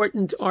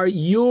important are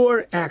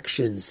your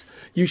actions?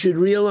 You should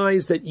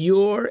realize that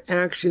your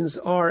actions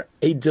are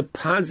a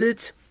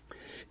deposit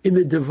in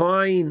the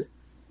divine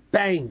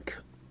bank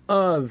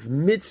of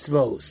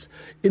mitzvos,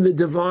 in the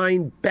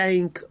divine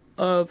bank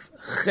of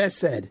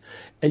chesed.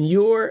 And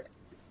your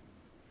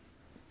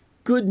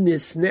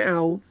goodness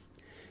now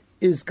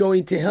is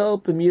going to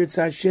help Emir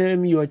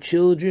Hashem, your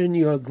children,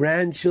 your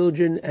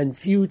grandchildren, and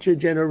future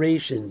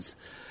generations.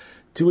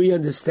 Do we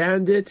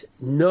understand it?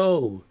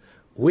 No.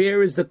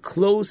 Where is the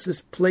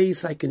closest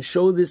place I can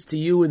show this to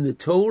you in the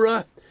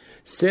Torah?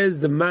 Says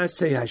the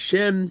Maseh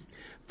Hashem,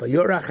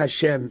 Vayorach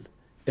Hashem,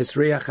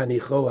 Esreach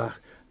Hanichoach.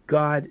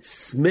 God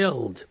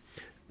smelled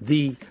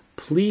the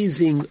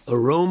pleasing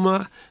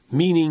aroma,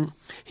 meaning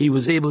he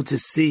was able to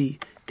see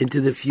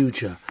into the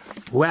future.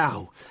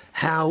 Wow,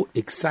 how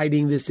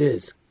exciting this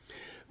is.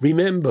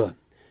 Remember,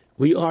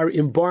 we are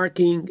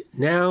embarking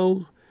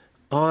now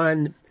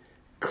on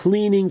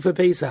cleaning for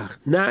Pesach,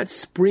 not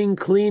spring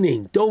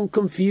cleaning. Don't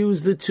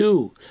confuse the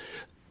two.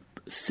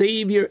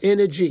 Save your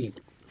energy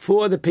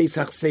for the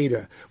Pesach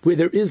Seder, where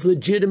there is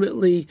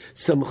legitimately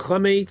some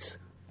chametz.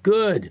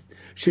 Good.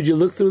 Should you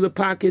look through the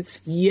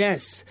pockets?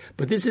 Yes.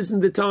 But this isn't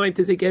the time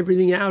to take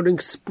everything out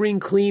and spring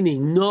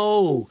cleaning.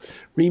 No.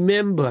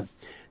 Remember,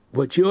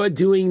 what you're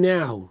doing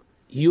now,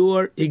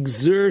 your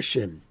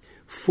exertion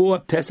for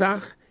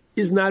Pesach,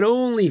 is not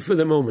only for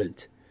the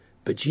moment,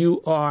 but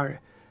you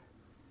are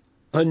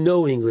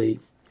unknowingly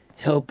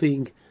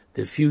helping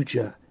the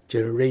future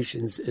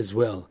generations as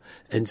well.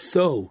 And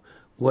so,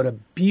 what a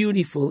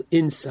beautiful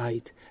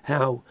insight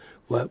how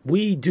what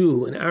we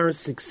do in our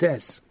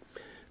success,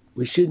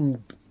 we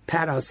shouldn't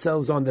pat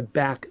ourselves on the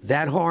back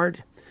that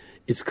hard.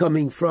 It's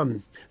coming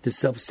from the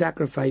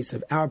self-sacrifice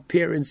of our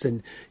parents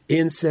and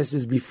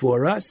ancestors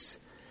before us.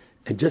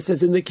 And just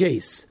as in the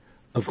case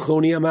of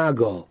Choni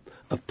Amagol,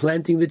 of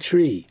planting the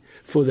tree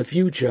for the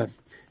future,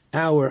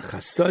 our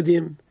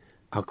chasadim,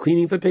 our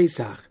cleaning for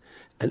Pesach,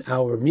 and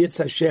our Mirz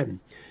Hashem,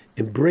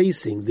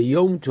 embracing the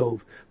Yom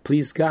Tov,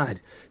 please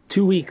God,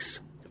 2 weeks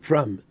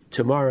from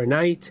tomorrow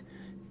night,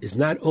 is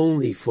not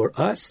only for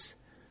us,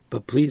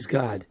 but please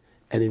God,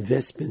 an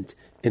investment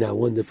in our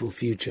wonderful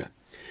future.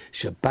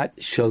 Shabbat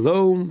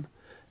Shalom,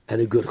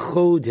 and a good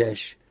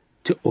Chodesh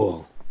to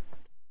all.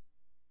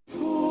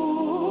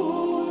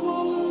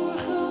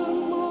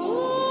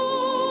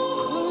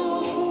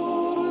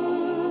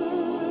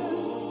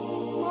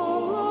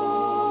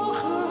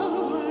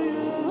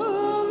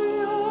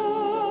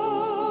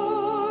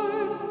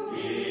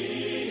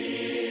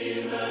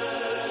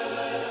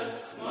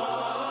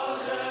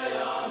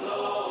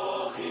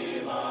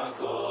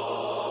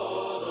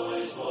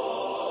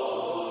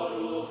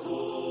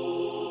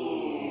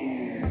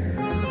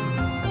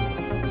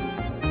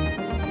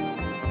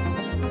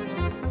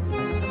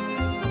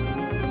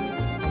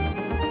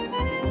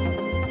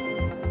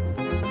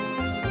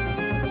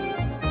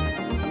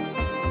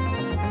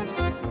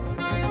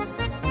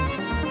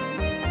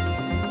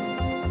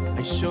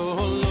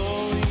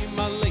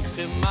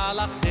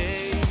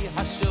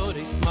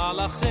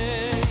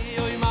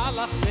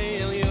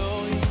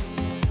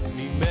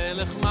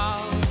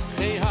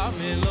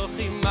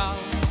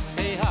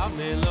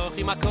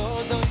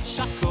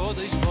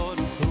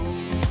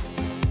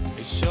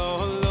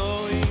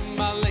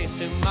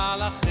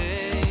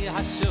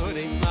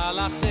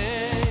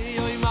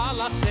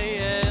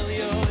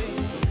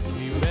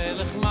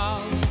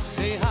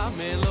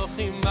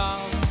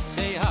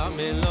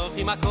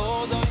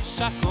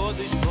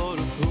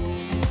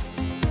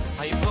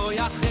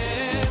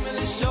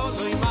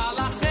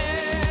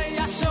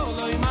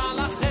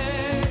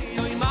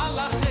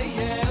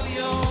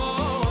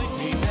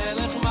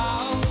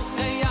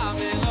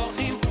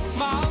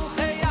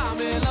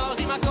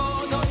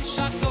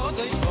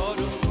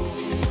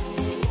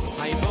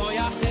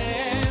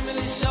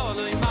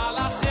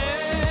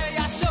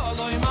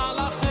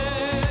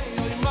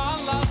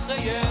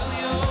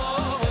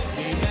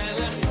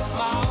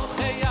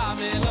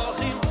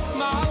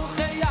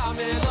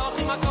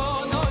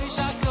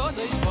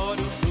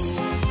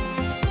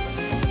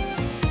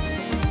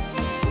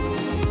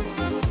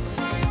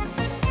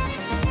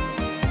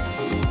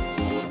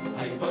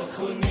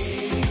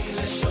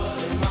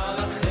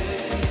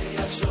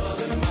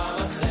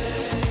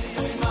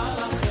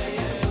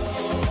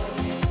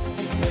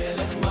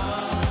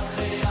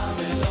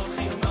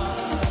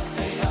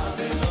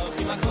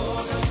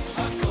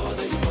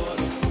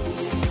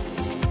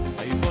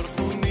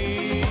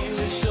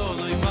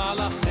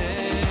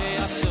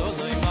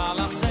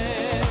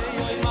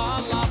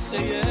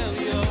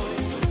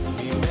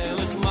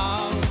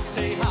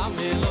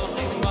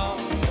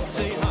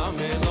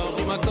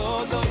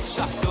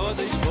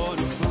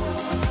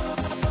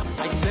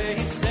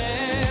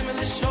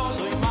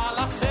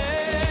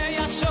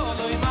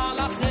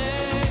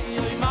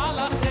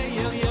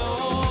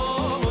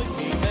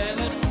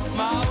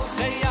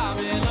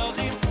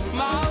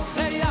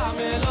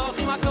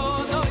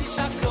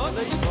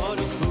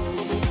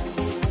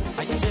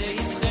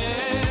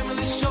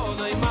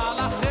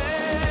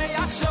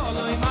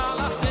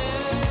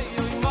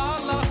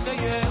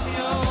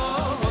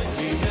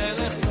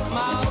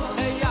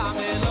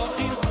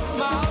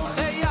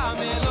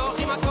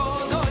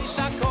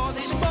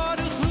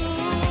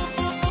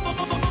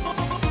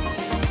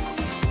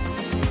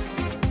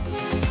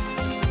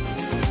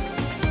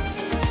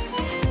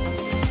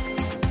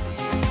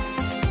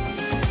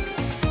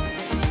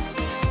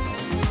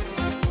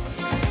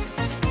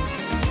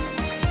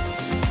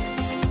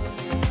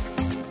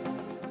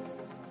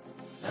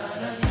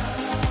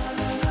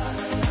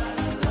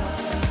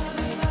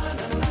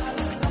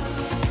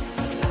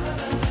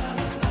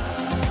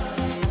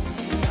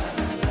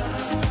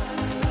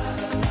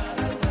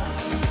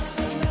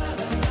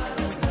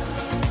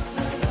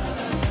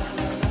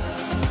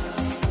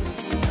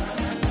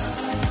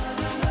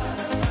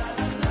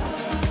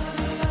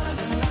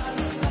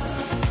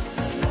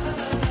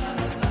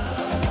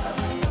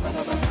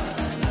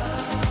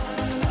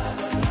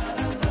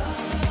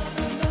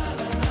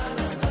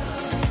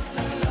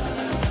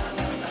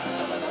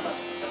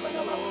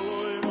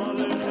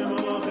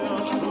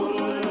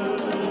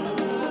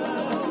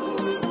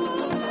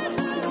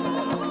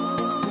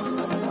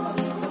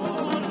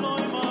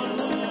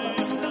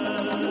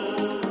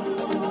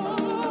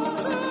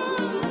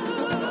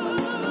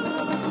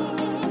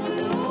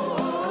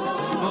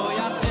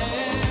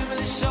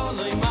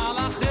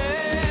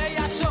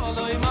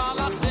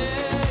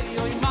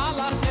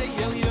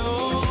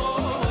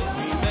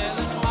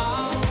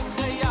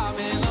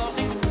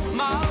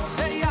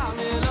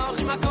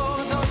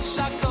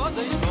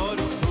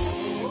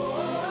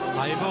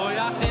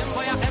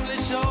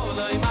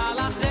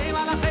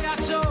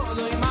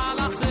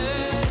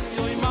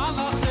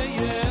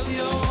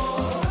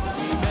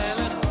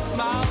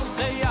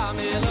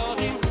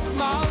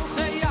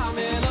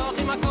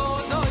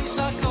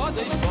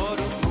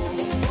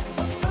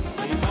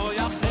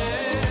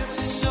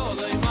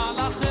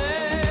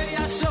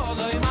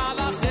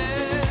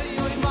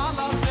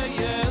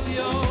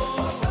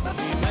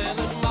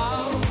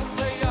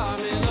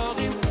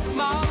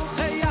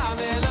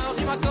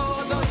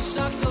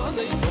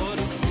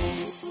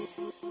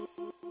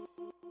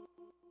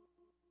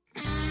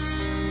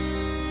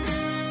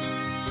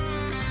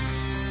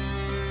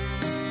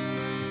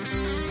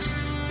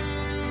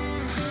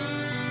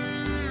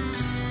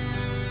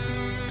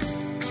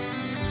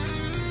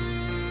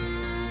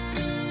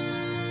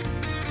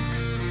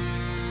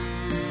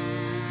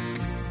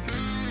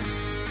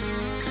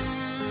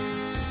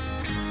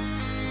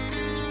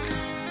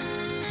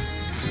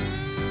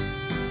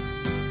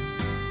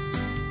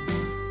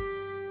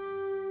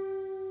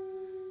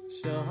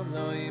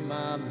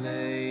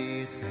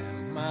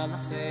 Aleichem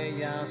Malachei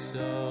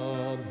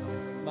Yashor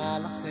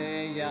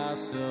Malachei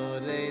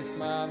Yashor Eis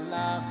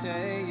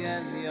Malachei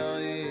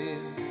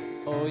Elyoim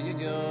Oy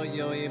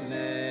oy oy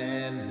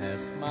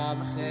Melech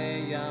Malachei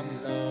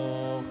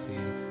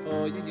Yamlochim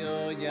Oy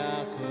oy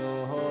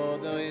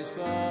Yaakov Ois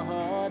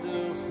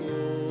Baruch Hu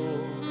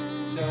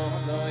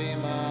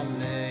Shalom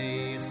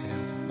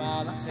Aleichem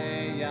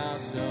Malachei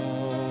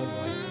Yashor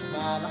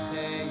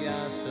Malachei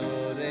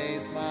Yashor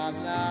Eis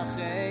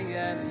Malachei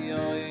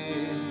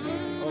Elyoim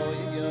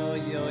Oy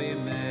oy oy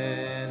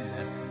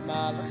Melech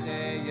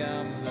Malachei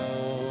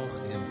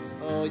Yamlochim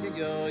Oy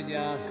oy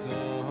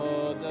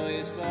Yaakov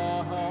Ois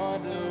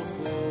Baruch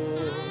Hu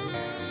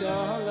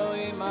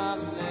Shalom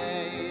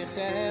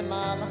Aleichem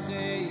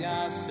Malachei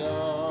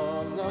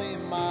Yashor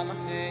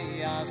Malachei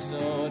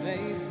Yashor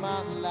Eis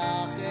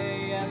Malachei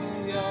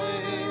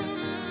Elyoim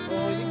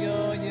Oy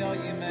oy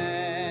oy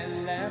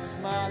Melech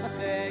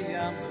Malachei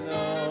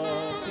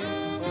Yamlochim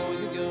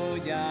Oy oy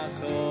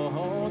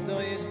Yaakov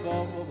Ois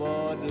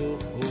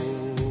Baruch Hu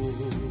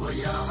Oy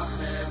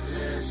Yachem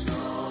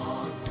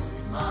Leshon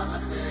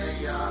Malachei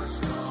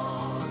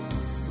Yashor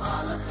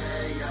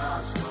Malachei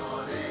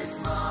Yashor Eis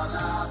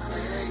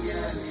Malachei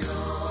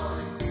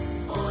Elyon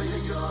Oy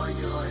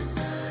oy oy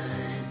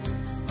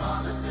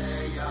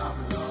Malachei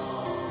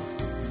Yamloch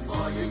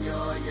Oy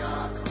oy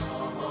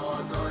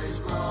Yaakov Ois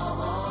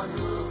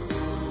Baruch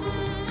Hu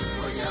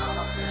Oy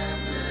Yachem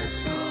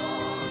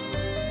Leshon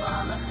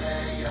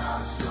Malachei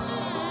Yashor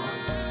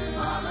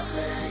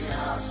Malachei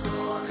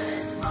Yashor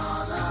Eis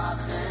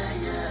Malachei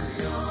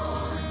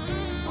Elyon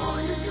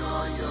Oy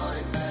oy oy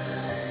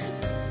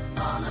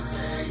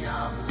Malachei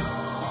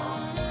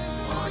Yamloch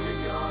Oy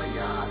oy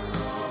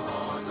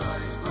Yaakov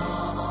Ois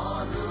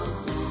Baruch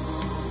Hu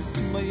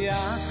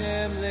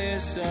Yachem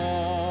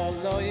Leshon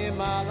Loy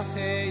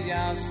Malachei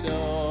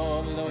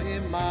Yashor Loy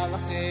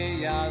Malachei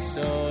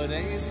Yashor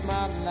Eis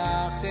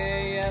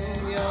Malachei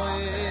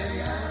Elyoim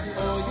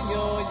Oy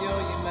oy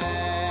oy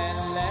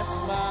Melech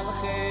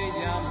Malachei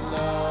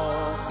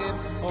Yamlochim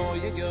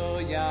Oy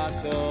oy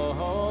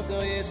Yaakov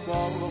Ois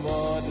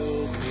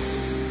Baruch Hu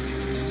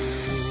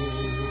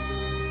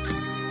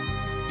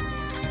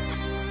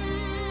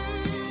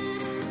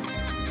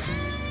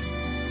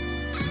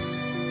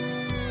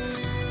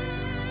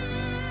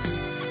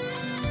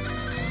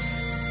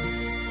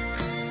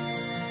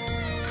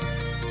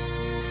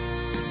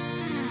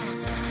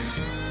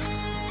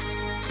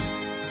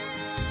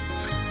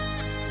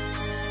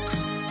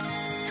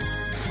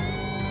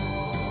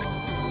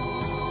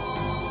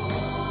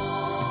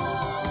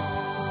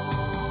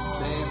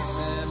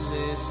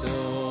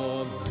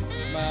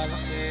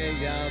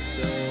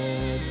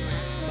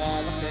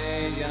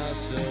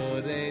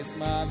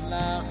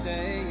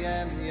Malachei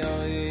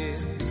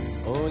Elyoim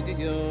Oy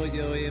oy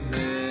oy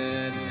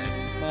Melech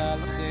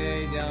Malachei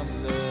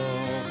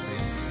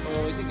Yamlochim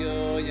Oy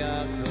oy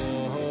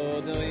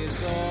Yaakov Ois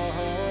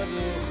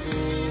Baruch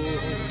Hu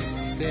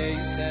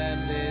Seistem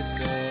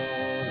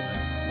Leshon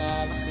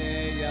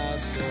Malachei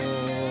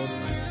Yashor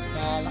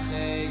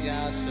Malachei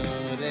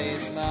Yashor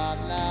Eis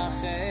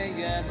Malachei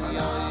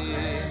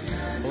Elyoim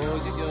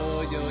Oy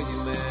oy oy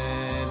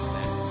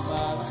Melech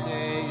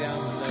Malachei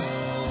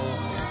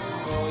Yamlochim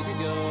Oy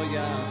oy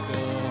Yaakov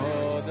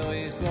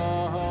Ois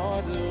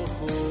Baruch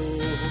Hu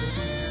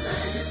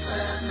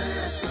Seistem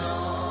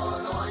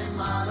Leshon Oy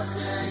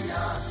Malachei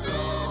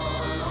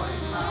Yashor Oy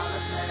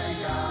Malachei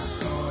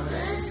Yashor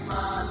Eis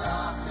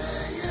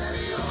Malachei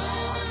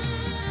Elyon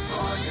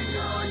Oy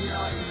oy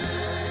oy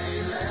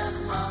Melech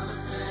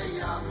Malachei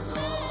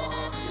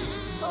Yamlochim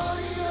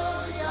Oy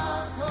oy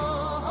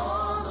Yaakov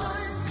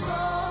Ois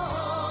Baruch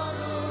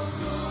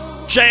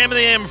Hu JM in the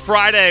AM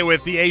Friday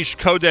with the Eish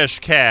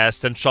Kodesh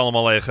cast and Shalom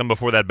Aleichem.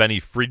 Before that, Benny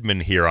Friedman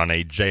here on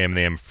a JM in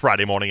the AM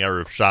Friday morning,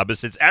 Erev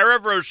Shabbos. It's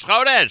Erev Rosh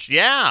Chodesh,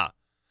 yeah.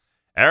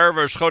 Erev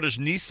Rosh Chodesh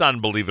Nisan,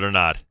 believe it or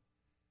not.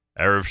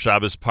 Erev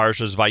Shabbos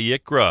Parshas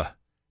Vayikra.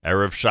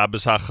 Erev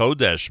Shabbos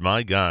HaChodesh,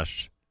 my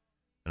gosh.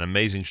 An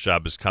amazing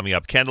Shabbos coming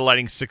up.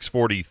 Candlelighting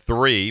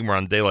 6:43. We're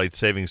on daylight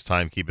savings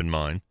time, keep in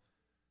mind.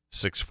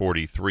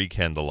 6:43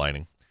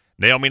 candlelighting.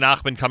 Naomi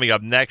Nachman coming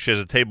up next. She has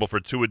a Table for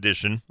Two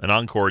edition, an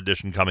encore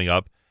edition coming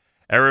up.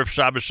 Erev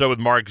Shabbos show with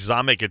Mark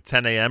Zamek at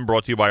 10 a.m.,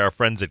 brought to you by our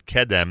friends at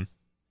Kedem.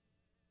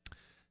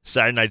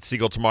 Saturday Night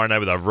Seagull tomorrow night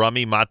with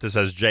Avrami. Matis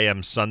has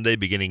JM Sunday,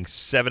 beginning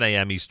 7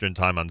 a.m. Eastern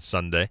Time on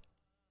Sunday.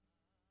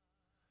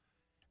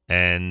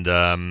 And,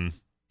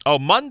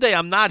 Monday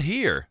I'm not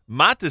here.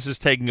 Matis is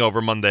taking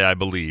over Monday, I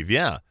believe,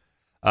 yeah.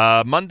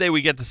 Monday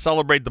we get to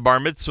celebrate the bar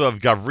mitzvah of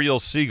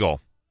Gavriel Siegel,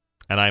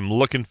 and I'm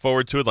looking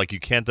forward to it like you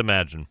can't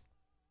imagine.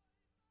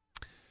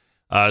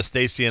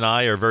 Stacy and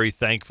I are very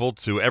thankful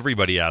to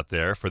everybody out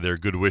there for their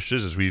good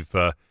wishes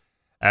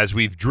as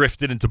we've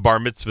drifted into bar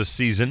mitzvah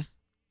season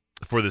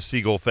for the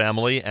Siegel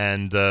family,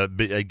 and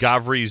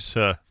Gavri's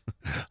I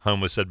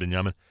almost said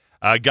Binyamin.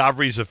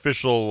 Gavri's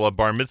official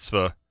bar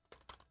mitzvah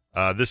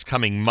this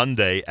coming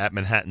Monday at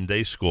Manhattan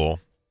Day School,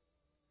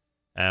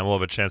 and we'll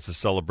have a chance to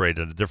celebrate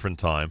at a different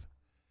time.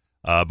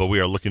 But we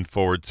are looking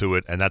forward to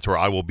it, and that's where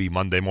I will be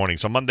Monday morning.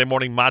 So Monday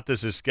morning,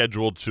 Matis is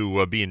scheduled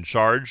to be in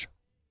charge.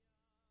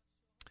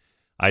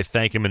 I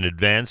thank him in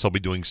advance. I'll be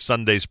doing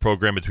Sunday's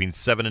program between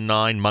 7 and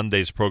 9,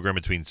 Monday's program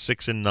between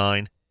 6 and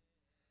 9.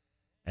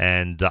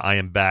 And I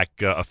am back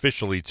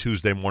officially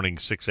Tuesday morning,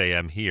 6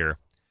 a.m. here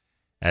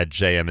at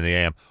JM in the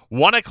AM.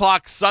 1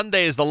 o'clock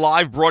Sunday is the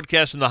live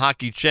broadcast from the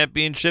Hockey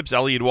Championships.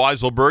 Elliot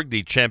Weiselberg,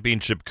 the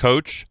championship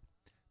coach.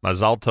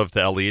 Mazal tov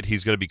to Elliot.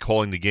 He's going to be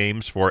calling the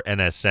games for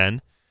NSN.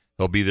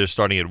 He'll be there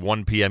starting at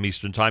 1 p.m.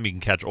 Eastern Time. You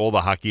can catch all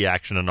the hockey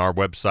action on our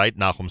website,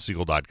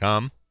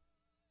 NachumSegal.com.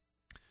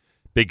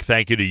 Big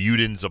thank you to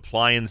Yudin's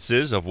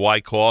Appliances of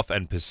Wyckoff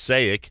and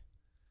Passaic.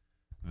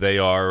 They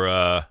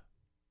are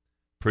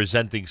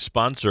presenting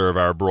sponsor of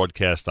our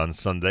broadcast on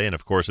Sunday. And,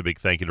 of course, a big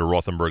thank you to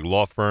Rothenberg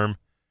Law Firm,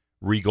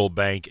 Regal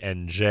Bank,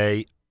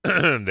 NJ.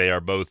 They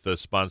are both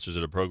sponsors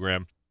of the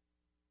program.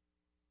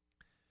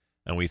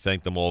 And we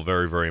thank them all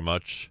very, very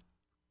much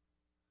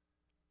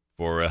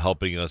for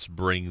helping us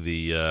bring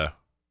the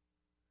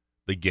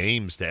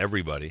games to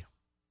everybody.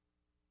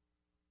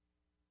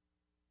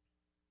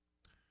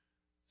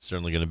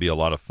 Certainly going to be a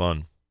lot of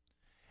fun.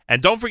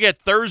 And don't forget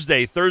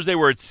Thursday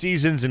we're at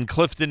Seasons in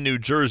Clifton, New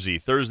Jersey.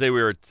 Thursday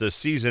we're at the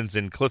Seasons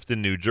in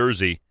Clifton, New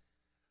Jersey.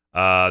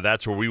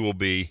 That's where we will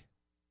be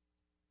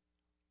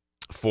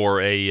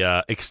for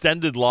a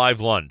extended live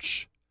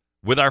lunch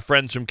with our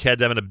friends from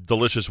Kedem and a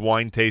delicious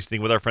wine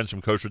tasting with our friends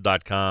from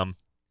kosher.com.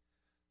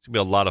 It's going to be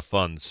a lot of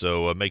fun,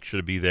 so make sure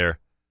to be there.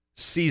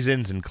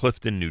 Seasons in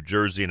Clifton, New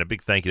Jersey, and a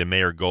big thank you to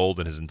Mayor Gold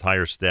and his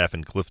entire staff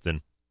in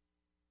Clifton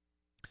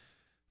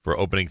for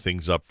opening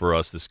things up for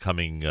us this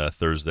coming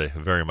Thursday.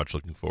 Very much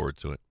looking forward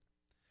to it.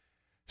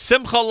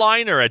 Simcha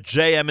Leiner at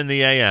JM in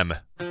the AM.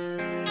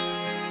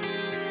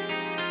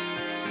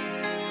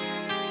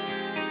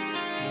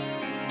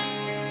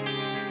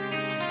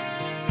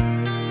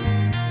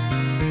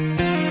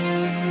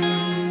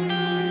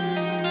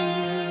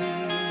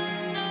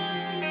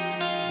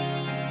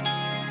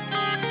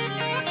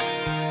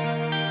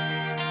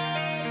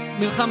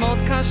 מלחמות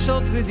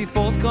קשות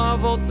רדיפות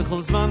כואבות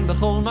בכל זמן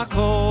בכל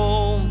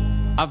מקום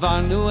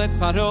עברנו את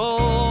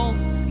פרעה,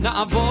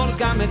 נעבור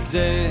גם את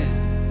זה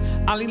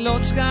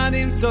עלילות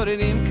שקרים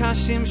צוררים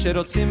קשים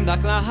שרוצים רק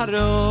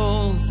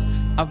להרוס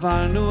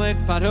עברנו את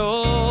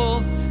פרעה,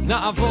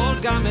 נעבור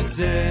גם את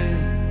זה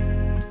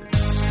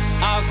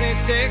אז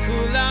נצא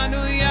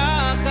כולנו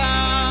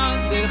יחד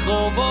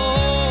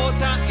לרחובות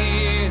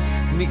העיר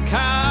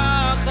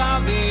ניקח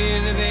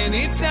אוויר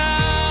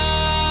וניצח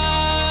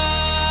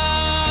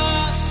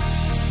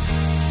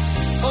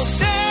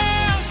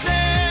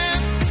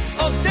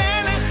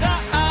אודה לך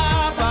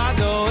אבא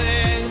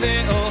דואג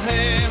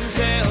ואוהב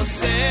זה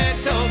עושה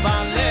טוב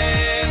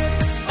בלב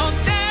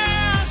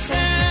אודה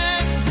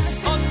השם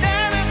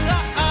אודה לך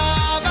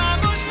אבא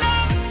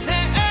מושלם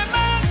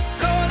נאמן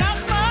כל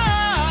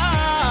הזמן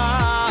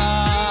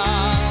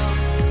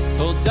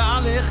תודה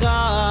לך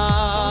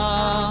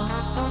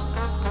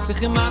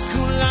וכמעט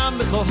כולם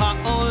בכל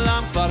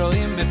העולם כבר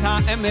רואים את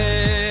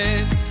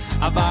האמת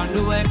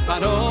עברנו את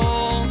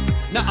פרעה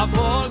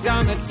נעבור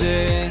גם את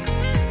זה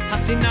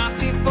השנאה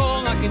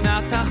תיפול,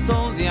 הקינה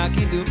תחתון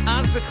ויגידו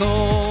אז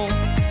בקול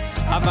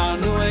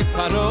עברנו את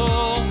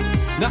פרעה,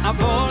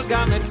 נעבור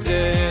גם את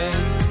זה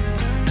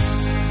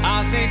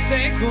אז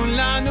נצא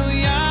כולנו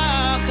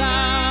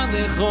יחד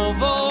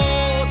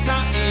לרחובות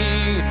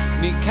העיר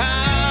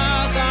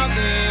ניקח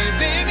אוויר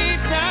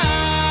וניצח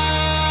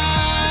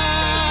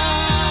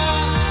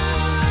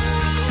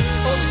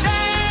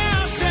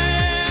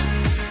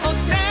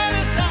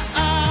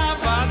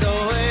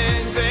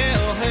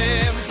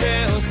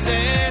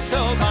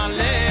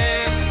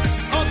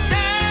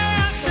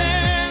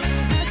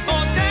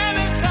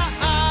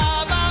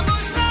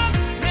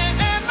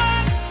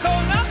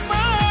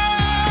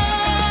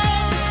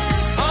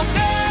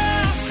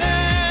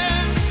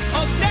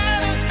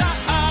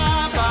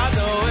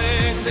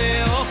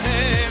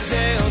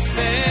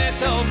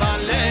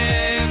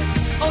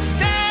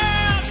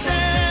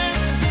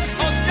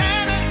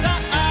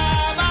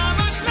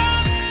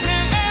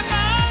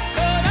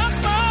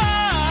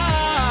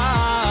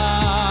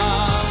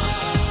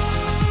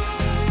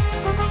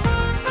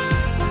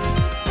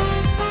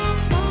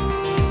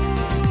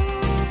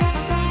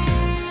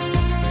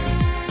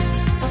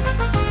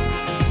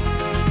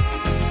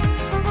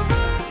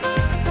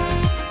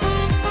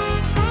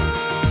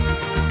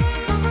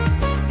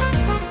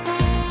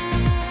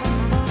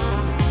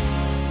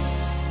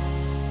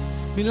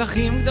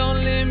מלכים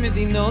גדולים,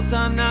 מדינות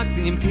ענק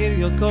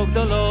ואימפריות כה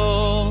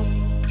גדולות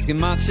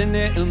כמעט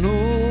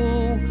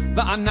שנעלמו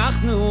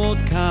ואנחנו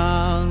עוד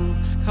כאן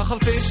כך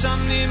אלפי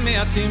שנים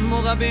מעטים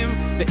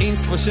ורבים ואין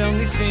ספור של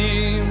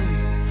ניסים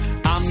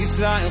עם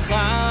ישראל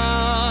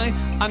חי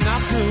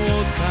אנחנו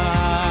עוד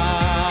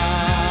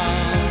כאן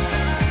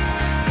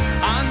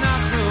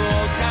אנחנו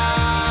עוד כאן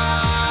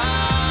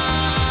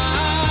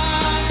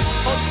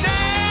עודה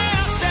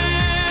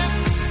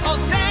השם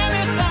עודה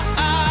לך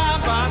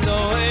אבא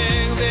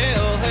דואג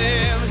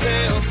ואוהב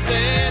זה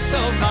עושה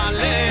טוב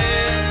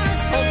בלב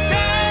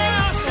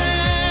עודה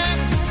השם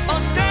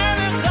עודה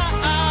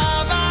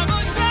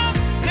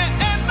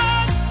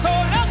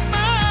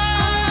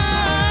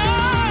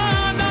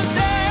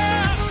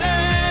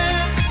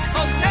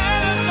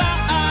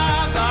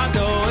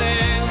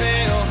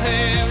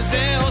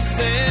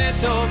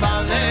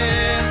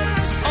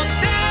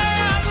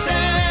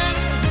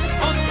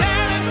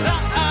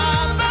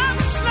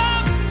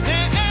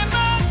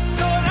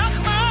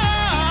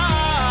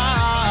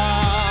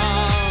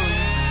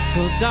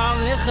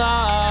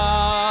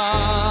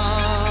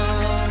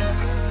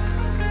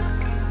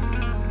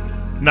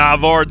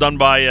Navor, done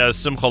by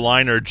Simcha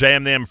Liner.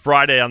 JM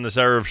Friday on this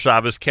Erev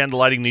Shabbos.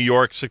 Candlelighting New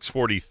York,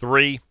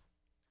 6:43.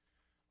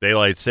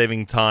 Daylight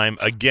saving time.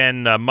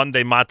 Again,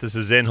 Monday Matis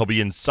is in. He'll be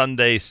in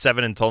Sunday,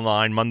 7 until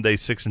 9. Monday,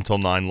 6 until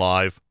 9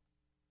 live.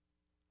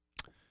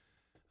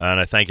 And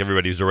I thank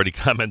everybody who's already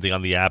commenting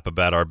on the app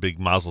about our big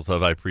Mazel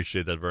Tov. I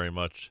appreciate that very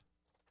much.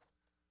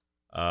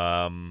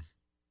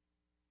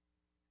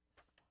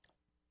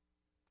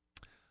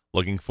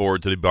 Looking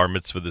forward to the bar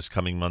mitzvah this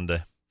coming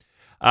Monday.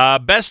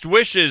 Best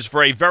wishes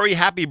for a very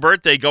happy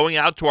birthday going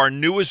out to our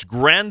newest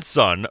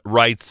grandson,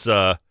 writes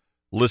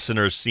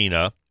listener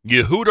Sina.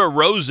 Yehuda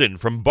Rosen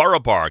from Borough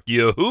Park.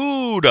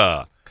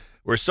 Yehuda!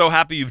 We're so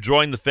happy you've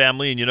joined the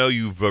family, and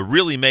you've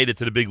really made it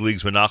to the big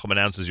leagues when Nachum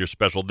announces your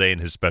special day in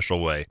his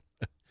special way.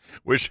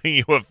 Wishing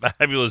you a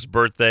fabulous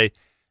birthday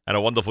and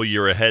a wonderful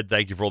year ahead.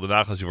 Thank you for all the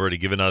nachas you've already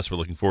given us. We're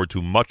looking forward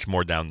to much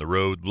more down the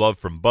road. Love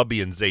from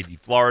Bubby and Zadie,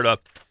 Florida.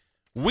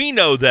 We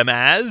know them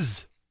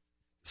as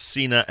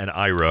Sina and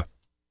Ira.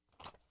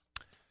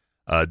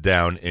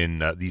 Down in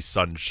the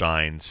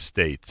Sunshine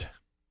State.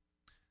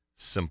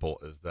 Simple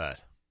as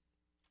that.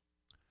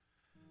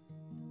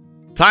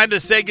 Time to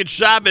say good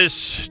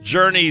Shabbos.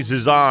 Journeys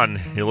is on.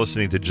 You're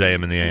listening to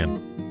JM in the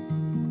AM.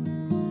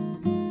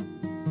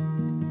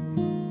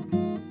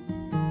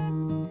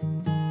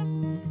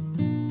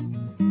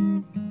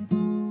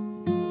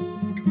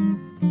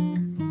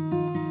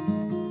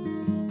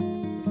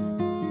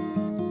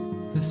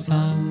 The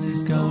sun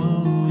is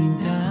going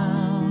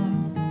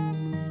down.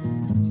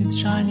 It's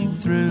shining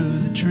through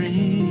the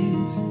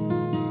trees.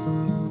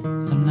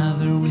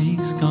 Another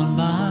week's gone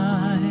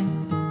by,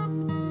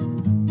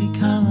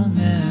 become a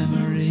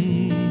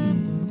memory.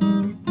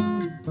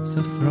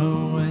 So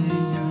throw away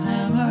your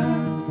hammer.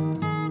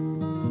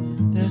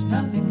 There's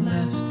nothing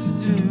left to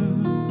do.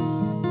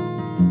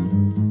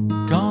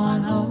 Go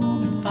on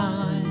home and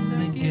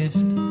find a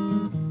gift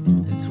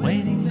that's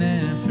waiting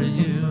there for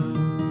you.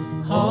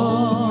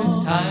 Oh, it's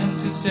time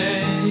to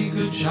say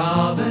good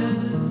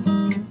Shabbos,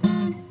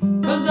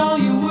 'cause all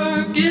your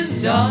work is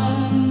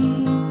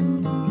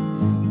done.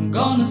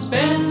 Gonna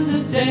spend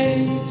a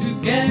day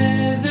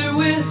together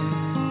with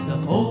the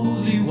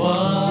Holy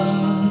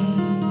One.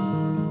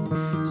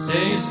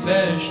 Say a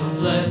special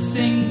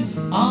blessing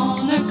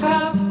on a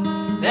cup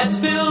that's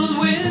filled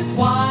with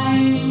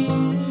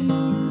wine.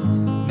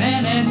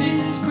 Man and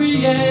his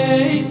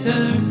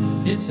Creator,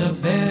 it's a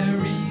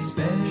very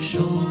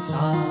special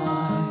sign.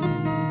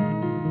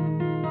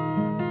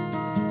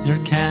 Your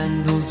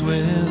candles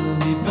will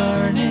be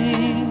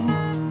burning.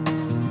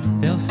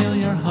 They'll fill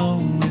your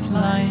home with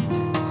light.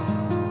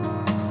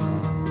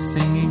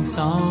 Singing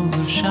songs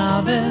of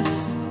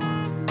Shabbos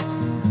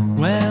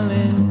well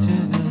into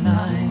the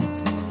night.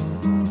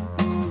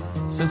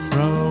 So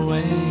throw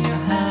away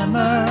your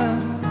hammer.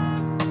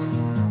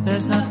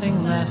 There's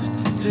nothing left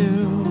to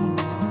do.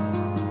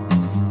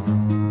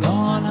 Go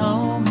on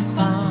home and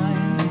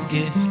find a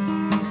gift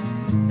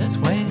that's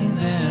waiting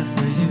there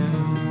for you.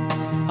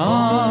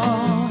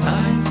 Oh, it's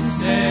time to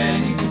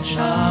say good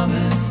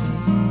Shabbos,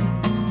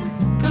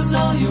 'cause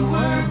all your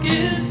work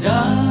is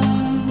done.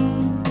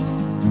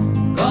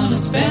 Gonna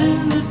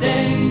spend the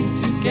day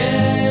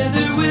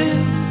together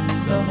with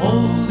the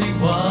Holy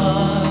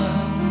One.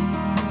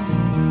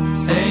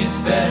 Say a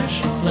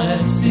special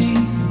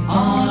blessing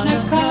on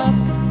a cup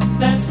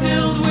that's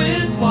filled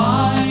with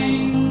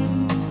wine.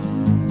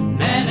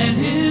 Man and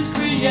his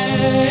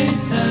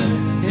Creator,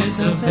 it's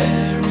a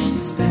very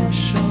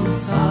special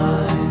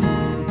sign.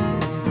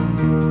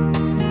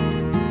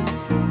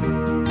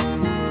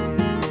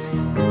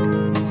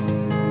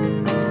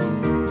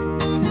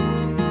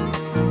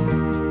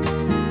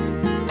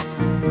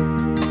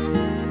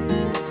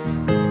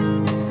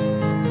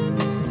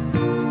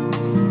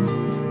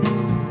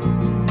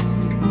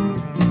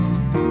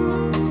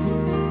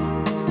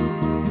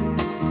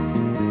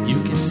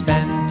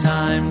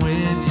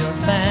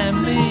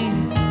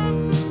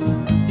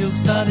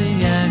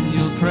 Study and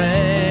you'll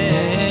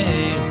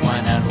pray.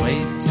 Why not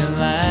wait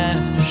till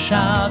after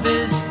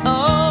Shabbos?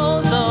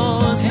 Oh,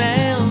 those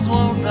nails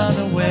won't run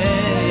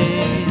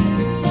away.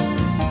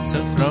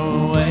 So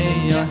throw away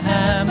your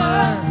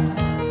hammer.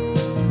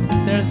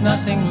 There's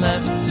nothing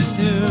left to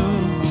do.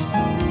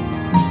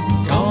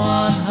 Go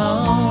on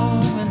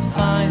home and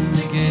find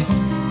the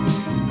gift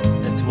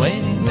that's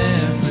waiting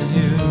there for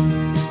you.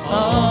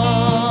 Oh,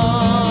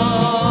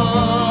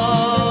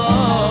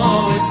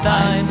 it's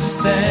time to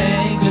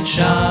say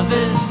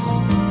Shabbos,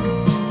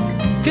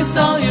 'cause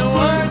all your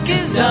work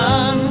is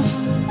done.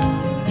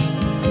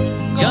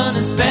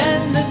 Gonna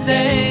spend the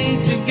day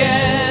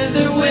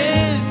together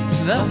with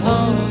the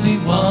Holy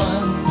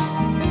One.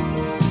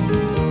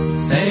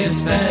 Say a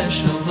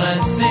special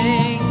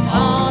blessing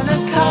on a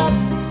cup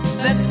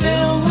that's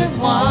filled with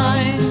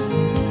wine.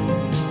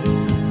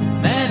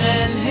 Man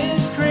and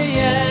his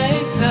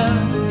Creator,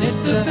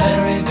 it's a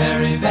very,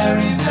 very,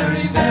 very,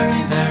 very,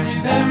 very, very,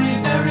 very,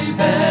 very,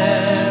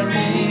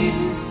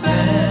 very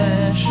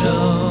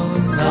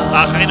special sign.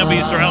 Achaynu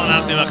b'Yisrael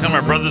and Avnei Lachem,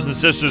 our brothers and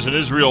sisters in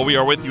Israel, we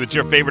are with you. It's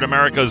your favorite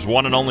America's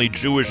one and only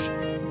Jewish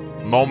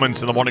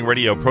Moments in the Morning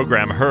radio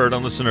program, heard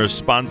on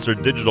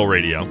listeners-sponsored digital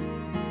radio.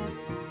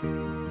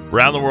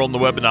 Around the world on the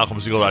web at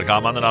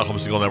NachumSegal.com, on the Nachum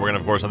Segal Network, and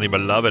of course on the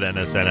beloved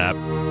NSN app.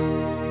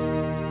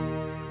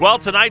 Well,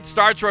 tonight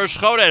starts Rosh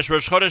Chodesh.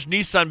 Rosh Chodesh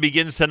Nisan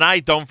begins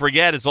tonight. Don't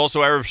forget, it's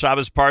also Erev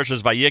Shabbos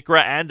Parshas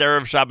Vayikra and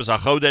Erev Shabbos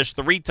HaChodesh.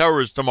 3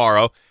 Torahs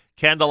tomorrow.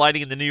 Candle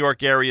lighting in the New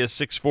York area,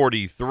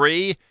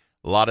 6:43.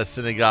 A lot of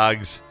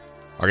synagogues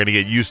are going to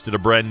get used to the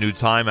brand new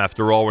time.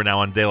 After all, we're now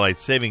on daylight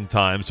saving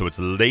time, so it's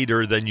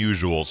later than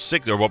usual.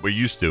 Or what we're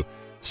used to.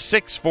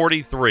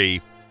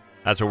 6:43.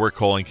 That's what we're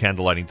calling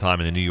candle lighting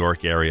time in the New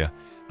York area.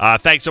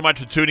 Thanks so much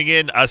for tuning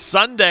in.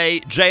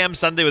 Sunday, JM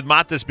Sunday with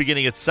Matis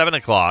beginning at 7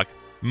 o'clock.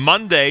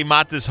 Monday,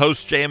 Matis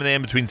hosts JM and the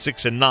AM between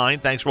 6 and 9.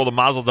 Thanks for all the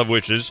Mazel Tov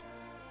wishes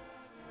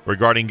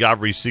regarding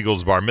Gavri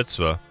Siegel's bar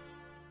mitzvah.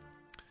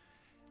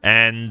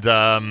 And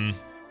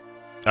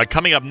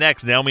coming up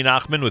next, Naomi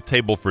Nachman with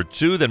Table for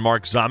Two, then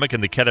Mark Zamek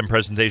and the Kedem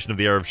presentation of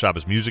the Erev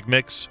Shabbos Music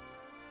Mix.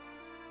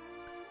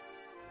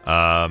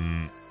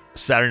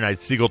 Saturday night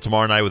Siegel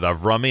tomorrow night with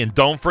Avrami. And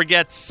don't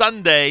forget,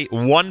 Sunday,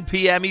 1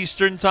 p.m.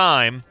 Eastern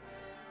Time,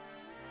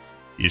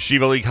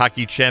 Yeshiva League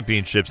Hockey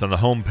Championships on the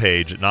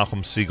homepage at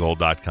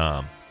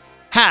NachumSegal.com.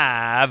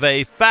 Have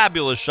a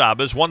fabulous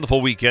Shabbos,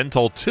 wonderful weekend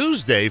till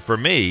Tuesday for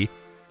me.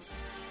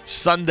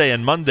 Sunday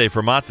and Monday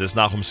for Matis.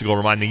 Nachum Segal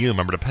reminding you,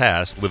 remember the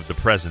past, live the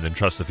present, and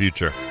trust the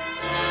future.